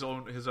releasing his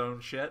own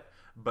shit,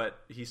 but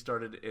he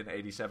started in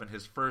 '87.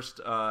 His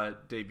first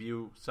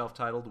debut,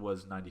 self-titled,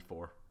 was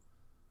 '94.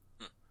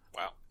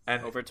 Wow.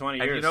 And Over 20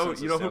 and years. you know since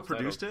who his self-titled.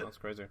 produced it? That's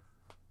crazy.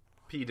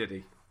 P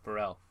Diddy.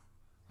 Pharrell.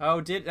 Oh,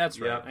 that's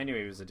right. Yep. I knew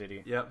he was a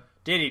Diddy. Yep.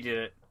 Diddy did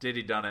it.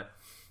 Diddy done it.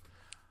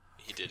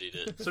 He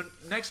did. So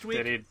next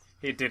week.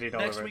 He did it all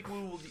Next over. week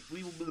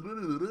we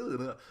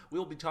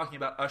will be talking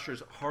about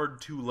Usher's "Hard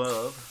to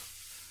Love."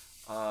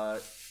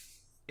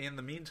 In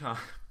the meantime,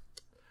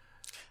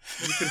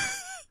 you can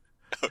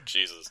Oh,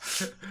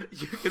 Jesus.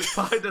 you can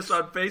find us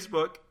on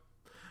Facebook.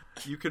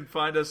 You can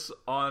find us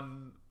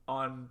on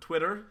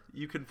Twitter.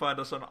 You can find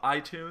us on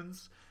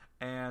iTunes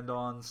and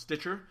on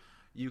Stitcher.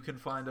 You can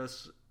find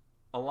us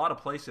a lot of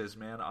places,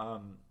 man.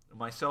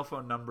 My cell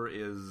phone number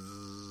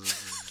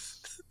is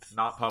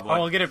not public.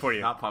 Oh, I'll get it for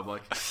you. Not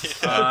public.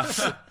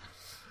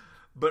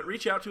 But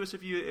reach out to us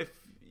if you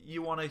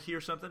want to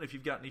hear something, if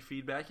you've got any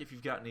feedback, if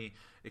you've got any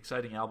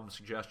exciting album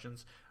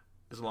suggestions,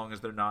 as long as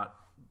they're not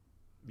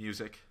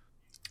music.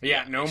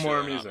 Yeah, no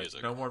more they're not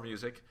music. No more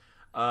music.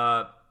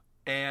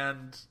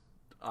 And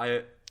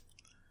I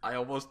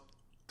almost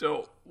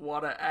don't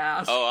want to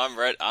ask. Oh, I'm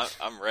ready.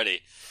 I'm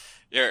ready.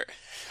 Here,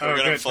 Oh,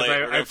 good, 'cause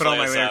I put all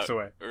my lyrics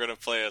away. We're gonna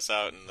play us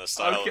out in the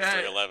style Okay. of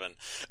 311.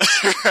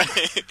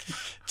 Right.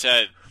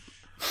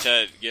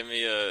 Ted, give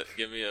me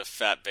a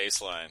fat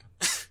bass line.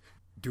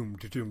 Doom,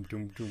 doom, doom,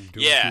 doom, doom,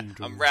 Yeah, doom,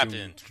 I'm doom, rapping.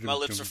 doom, My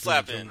doom, lips doom, are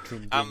flapping. doom,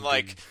 doom, I'm doom,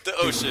 like doom. the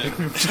ocean.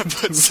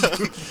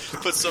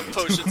 put some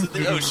potions in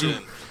the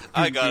ocean.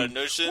 I got a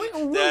notion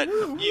that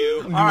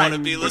you want to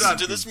be listening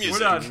to this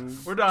music.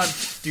 We're done.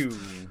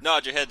 Doom.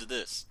 Nod your head to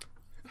this.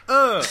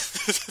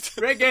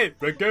 Reggae.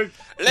 Reggae,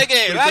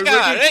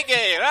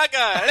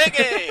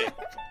 reggae.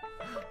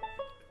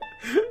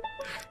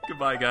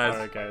 Goodbye, guys. All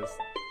right, guys.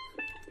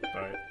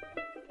 Bye.